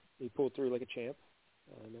fine, though. He pulled through like a champ.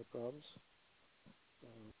 No problems.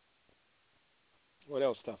 What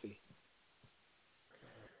else, Tuffy?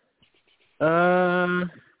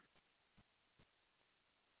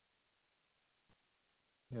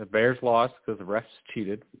 The Bears lost because the refs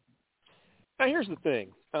cheated. Now, here's the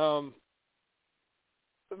thing.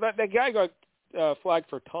 That guy got flagged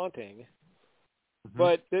for taunting. Mm-hmm.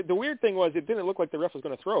 But the weird thing was it didn't look like the ref was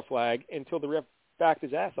going to throw a flag until the ref backed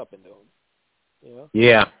his ass up into him.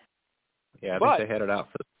 Yeah. Yeah, I think they had it out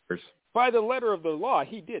for the Bears. By the letter of the law,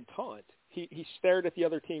 he did taunt. He stared at the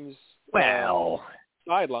other team's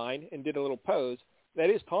sideline and did a little pose. That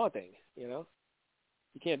is taunting, You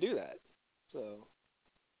can't do that. So.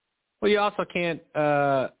 Well, you also can't.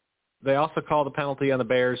 They also called a penalty on the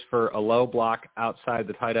Bears for a low block outside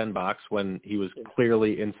the tight end box when he was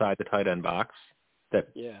clearly inside the tight end box that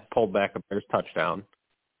pulled back a Bears touchdown.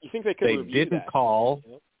 You think they could review that? They didn't call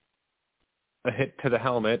a hit to the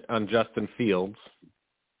helmet on Justin Fields.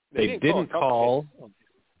 They didn't call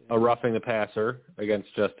a roughing the passer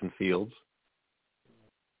against Justin Fields.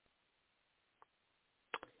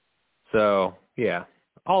 So, yeah.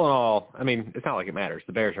 All in all, I mean, it's not like it matters.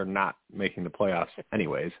 The Bears are not making the playoffs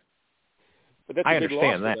anyways. But that's I a big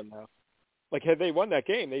understand loss that. for them now. Like, had they won that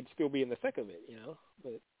game, they'd still be in the thick of it,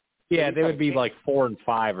 But yeah, they would be like 4-5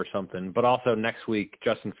 or something. But also next week,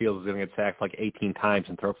 Justin Fields is going to get sacked like 18 times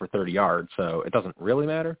and throw for 30 yards, so it doesn't really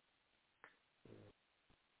matter.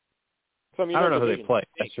 So, I mean, I don't know who they play.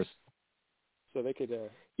 That's just so they could.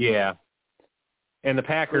 Yeah, and the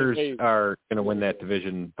Packers are going to win that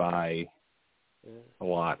division by a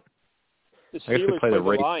lot. The Steelers play the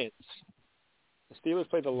Lions. The Steelers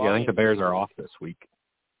play the Lions. Yeah, I think the Bears are off this week.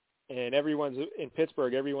 And everyone's in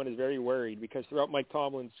Pittsburgh. Everyone is very worried because throughout Mike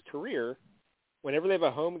Tomlin's career, whenever they have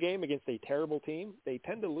a home game against a terrible team, they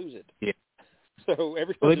tend to lose it. Yeah. So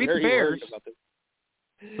everyone's very worried about this.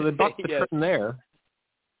 So they bucked the trend there.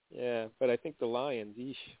 Yeah, but I think the Lions,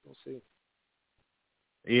 we'll see.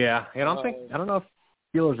 Yeah, and I don't know if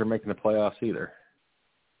Steelers are making the playoffs either.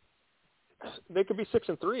 They could be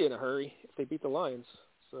 6-3 in a hurry if they beat the Lions.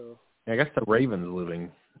 So I guess the Ravens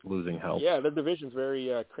losing helps. Yeah, their division's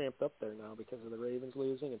very cramped up there now because of the Ravens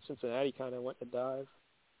losing, and Cincinnati kind of went to dive.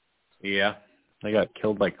 Yeah, they got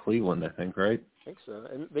killed by Cleveland, I think, right? I think so,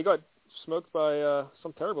 and they got smoked by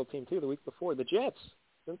some terrible team too the week before. The Jets.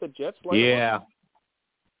 Didn't the Jets light them up?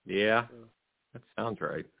 Yeah, that sounds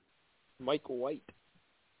right. Mike White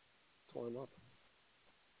tore him up.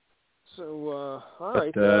 So, all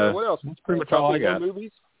right. What else? That's pretty much all I got. No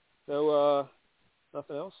movies? No,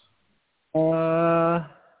 nothing else?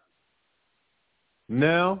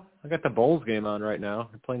 No. I got the Bulls game on right now.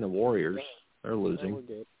 They're playing the Warriors. They're losing. We're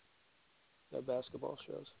good. No basketball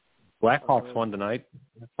shows. Blackhawks won tonight.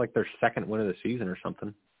 It's like their second win of the season or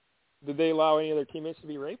something. Did they allow any of their teammates to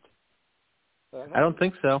be raped? I don't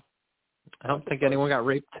think so. I don't think anyone got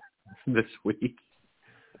raped this week.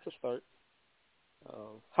 That's a start.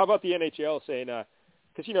 How about the NHL saying,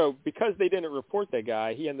 because they didn't report that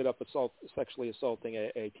guy, he ended up sexually assaulting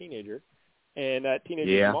a teenager, and that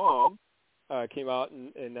teenager's mom came out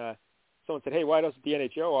and someone said, hey, why doesn't the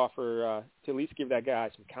NHL offer to at least give that guy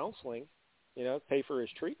some counseling, pay for his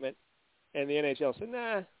treatment? And the NHL said,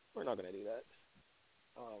 nah, we're not going to do that.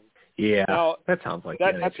 Now, that sounds like the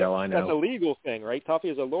NHL, I know. That's a legal thing, right?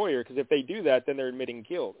 Tuffy is a lawyer, because if they do that, then they're admitting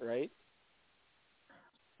guilt, right?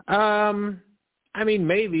 I mean,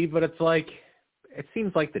 maybe, but it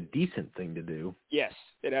seems like the decent thing to do. Yes,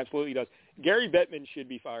 it absolutely does. Gary Bettman should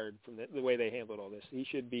be fired from the way they handled all this. He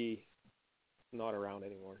should be not around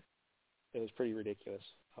anymore. It was pretty ridiculous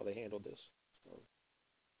how they handled this. So,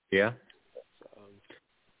 yeah.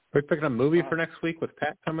 Are we picking a movie for next week with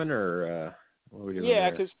Pat coming, or what are we doing? Yeah,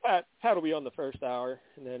 because Pat will be on the first hour,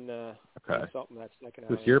 and then something that's second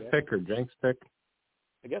hour. Is this your pick or Jenk's pick?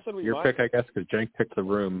 I guess it'll be your pick, I guess, because Jenk picked The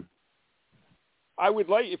Room. I would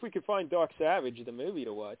like, if we could find Doc Savage, the movie,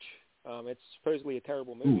 to watch. It's supposedly a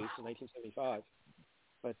terrible movie from 1975,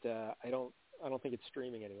 but I don't think it's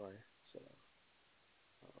streaming anywhere. So,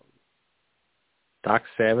 Doc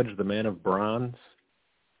Savage, The Man of Bronze.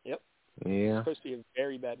 Yep. Yeah. It's supposed to be a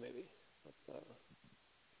very bad movie. But,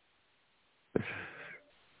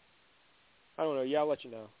 I don't know. Yeah, I'll let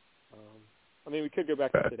you know. I mean, we could go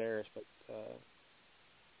back to Sedaris, but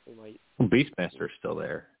we might. Well, Beastmaster's still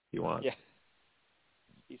there. If you want? Yeah.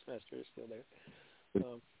 Beastmaster is still there.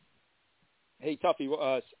 Hey, Tuffy,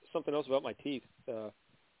 something else about my teeth.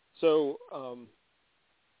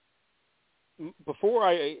 Before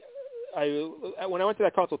when I went to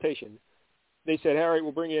that consultation, they said, all right,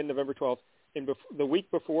 we'll bring you in November 12th. And the week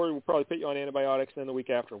before, we'll probably put you on antibiotics, and then the week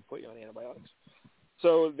after, we'll put you on antibiotics.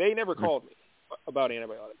 So they never called me about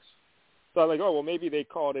antibiotics. So I'm like, oh, well, maybe they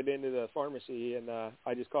called it into the pharmacy, and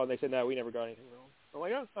I just called, and they said, no, we never got anything wrong. I'm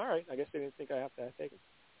like, oh, all right. I guess they didn't think I have to take it.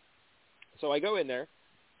 So I go in there,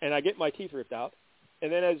 and I get my teeth ripped out.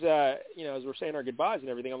 And then as we're saying our goodbyes and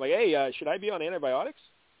everything, I'm like, hey, should I be on antibiotics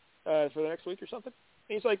for the next week or something?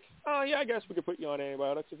 And he's like, oh, yeah, I guess we could put you on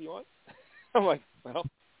antibiotics if you want. I'm like, well,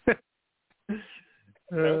 that's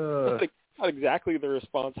not exactly the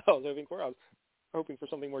response I was hoping for. I was hoping for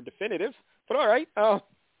something more definitive. But all right,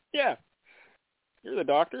 yeah, you're the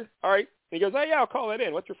doctor. All right. And he goes, oh, yeah, I'll call that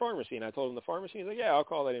in. What's your pharmacy? And I told him the pharmacy. He's like, yeah, I'll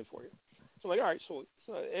call that in for you. So I'm like, all right. So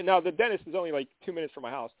and now the dentist is only like 2 minutes from my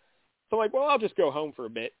house. So I'm like, well, I'll just go home for a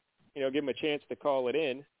bit. give them a chance to call it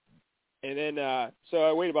in. And then, so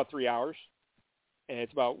I wait about 3 hours, and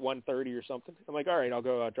it's about 1:30 or something. I'm like, all right, I'll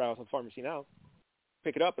go drive off to the pharmacy now.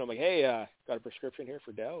 Pick it up, and I'm like, hey, got a prescription here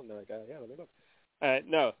for Dell? And they're like, yeah, let me look.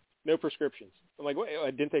 No prescriptions. I'm like,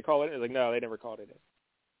 wait, didn't they call it in? They're like, no, they never called it in.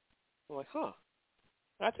 I'm like,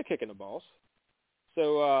 that's a kick in the balls.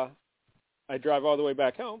 So I drive all the way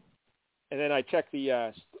back home, and then I check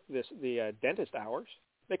the dentist hours.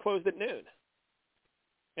 They closed at noon,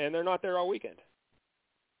 and they're not there all weekend.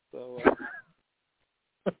 So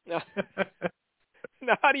now,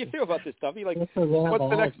 how do you feel about this, Tuffy? Like, what's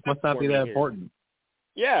the next step? Must not be that important.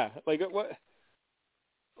 Yeah, like what?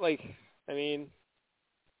 Like, I mean,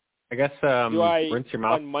 I guess rinse your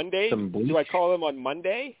mouth on Monday. Some bleach. Do I call them on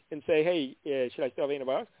Monday and say, hey, should I still have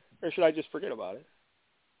antibiotics, or should I just forget about it?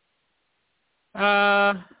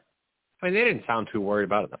 I mean, they didn't sound too worried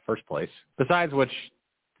about it in the first place. Besides which,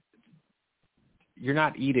 you're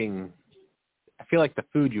not eating. I feel like the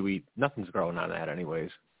food you eat, nothing's growing on that anyways.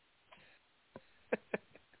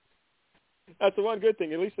 That's the one good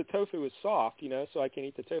thing. At least the tofu is soft, so I can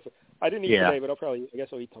eat the tofu. I didn't eat today, but I guess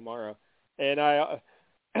I'll eat tomorrow. And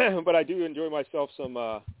but I do enjoy myself some,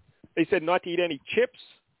 they said not to eat any chips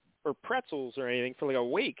or pretzels or anything for like a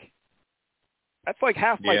week. That's like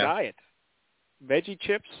half my diet. Veggie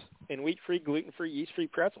chips and wheat-free, gluten-free, yeast-free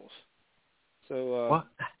pretzels. So, what?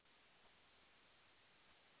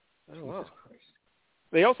 I don't know.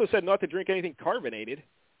 They also said not to drink anything carbonated,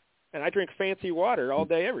 and I drink fancy water all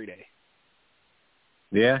day, every day.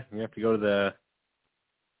 Yeah, you have to go to the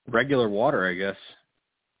regular water, I guess.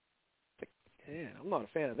 Yeah, I'm not a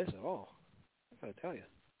fan of this at all. I gotta tell you.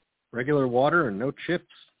 Regular water and no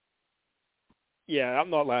chips. Yeah, I'm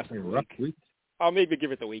not lasting a week. I'll maybe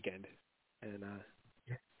give it the weekend, and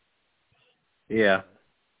yeah,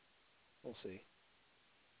 we'll see.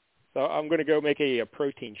 So I'm gonna go make a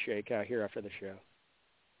protein shake out here after the show.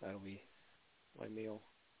 That'll be my meal,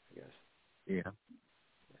 I guess. Yeah.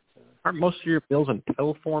 Aren't most of your meals in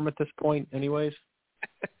pill form at this point, anyways?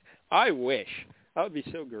 I wish. That would be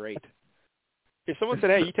so great. If someone said,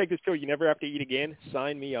 "Hey, you take this pill, you never have to eat again,"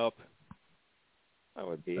 sign me up. That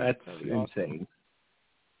would be. That's insane. awesome.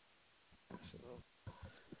 So,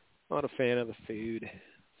 not a fan of the food.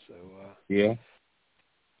 So. Yeah.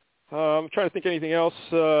 I'm trying to think of anything else.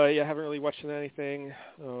 I haven't really watched anything.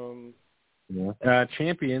 Yeah.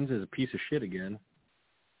 Champions is a piece of shit again.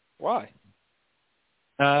 Why?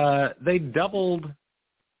 They doubled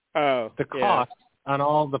the cost on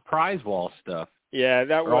all the prize wall stuff. Yeah,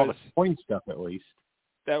 that was all the coin stuff, at least.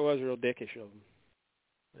 That was real dickish of them.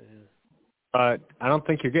 Yeah. But I don't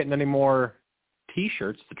think you're getting any more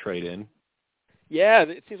T-shirts to trade in. Yeah,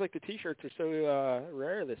 it seems like the T-shirts are so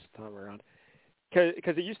rare this time around.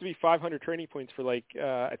 Because it used to be 500 training points for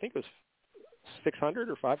I think it was 600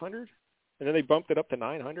 or 500, and then they bumped it up to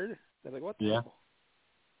 900. They're like, what the hell?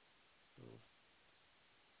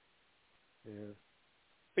 Yeah.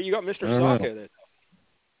 But you got Mr. Sacco there.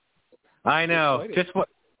 I know. Just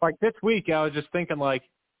this week, I was just thinking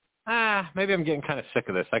maybe I'm getting kind of sick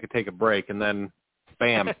of this. I could take a break, and then,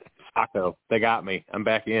 bam, Sacco, they got me. I'm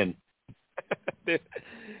back in. Dude,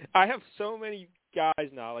 I have so many guys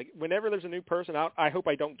now. Like, whenever there's a new person out, I hope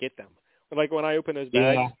I don't get them. But when I open those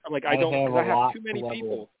bags, I'm like, I don't, because I have too many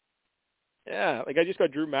people. Yeah, I just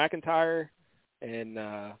got Drew McIntyre, and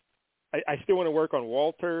I still want to work on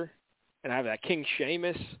Walter, and I have that King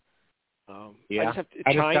Sheamus. I just have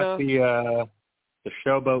China. I just got the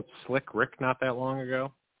Showboat Slick Rick not that long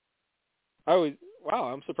ago. Oh, wow,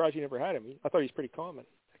 I'm surprised you never had him. I thought he was pretty common,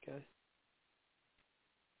 that guy.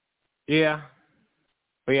 Yeah.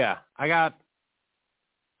 But yeah, I got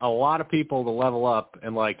a lot of people to level up,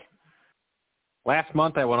 and last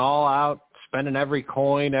month I went all out, spending every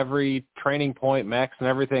coin, every training point, maxing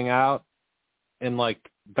everything out. And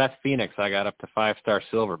Beth Phoenix, I got up to 5-star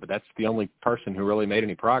silver, but that's the only person who really made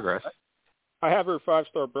any progress. I have her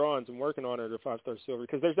 5-star bronze. I'm working on her to 5-star silver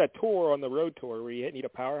because there's that tour on the road tour where you need a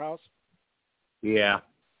powerhouse. Yeah.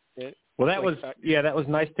 Well, that was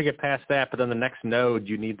nice to get past that, but then the next node,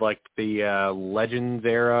 you need the Legends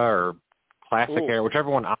era or Classic era,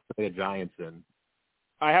 whichever one Osprey the Giant's in.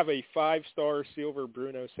 I have a 5-star silver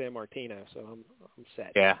Bruno Sammartino, so I'm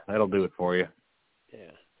set. Yeah, that'll do it for you.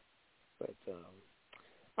 Yeah. But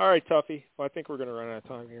all right, Tuffy. Well, I think we're going to run out of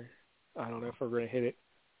time here. I don't know if we're going to hit it.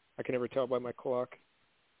 I can never tell by my clock.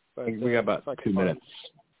 But we got about 2 minutes.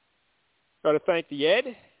 Got to thank the Ed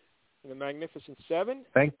and the Magnificent Seven.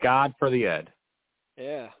 Thank God for the Ed.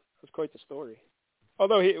 Yeah, it was quite the story.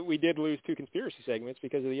 Although we did lose 2 conspiracy segments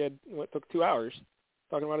because of the Ed. What took 2 hours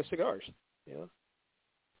talking about his cigars.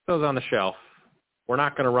 Those on the shelf. We're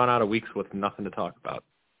not going to run out of weeks with nothing to talk about.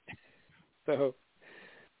 So,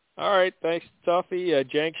 all right, thanks, Tuffy.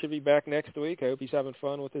 Jank should be back next week. I hope he's having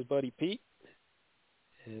fun with his buddy Pete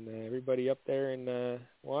and everybody up there in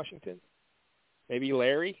Washington. Maybe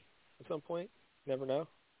Larry at some point. Never know.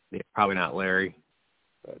 Yeah, probably not Larry.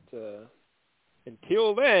 But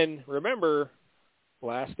until then, remember,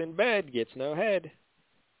 last in bed gets no head.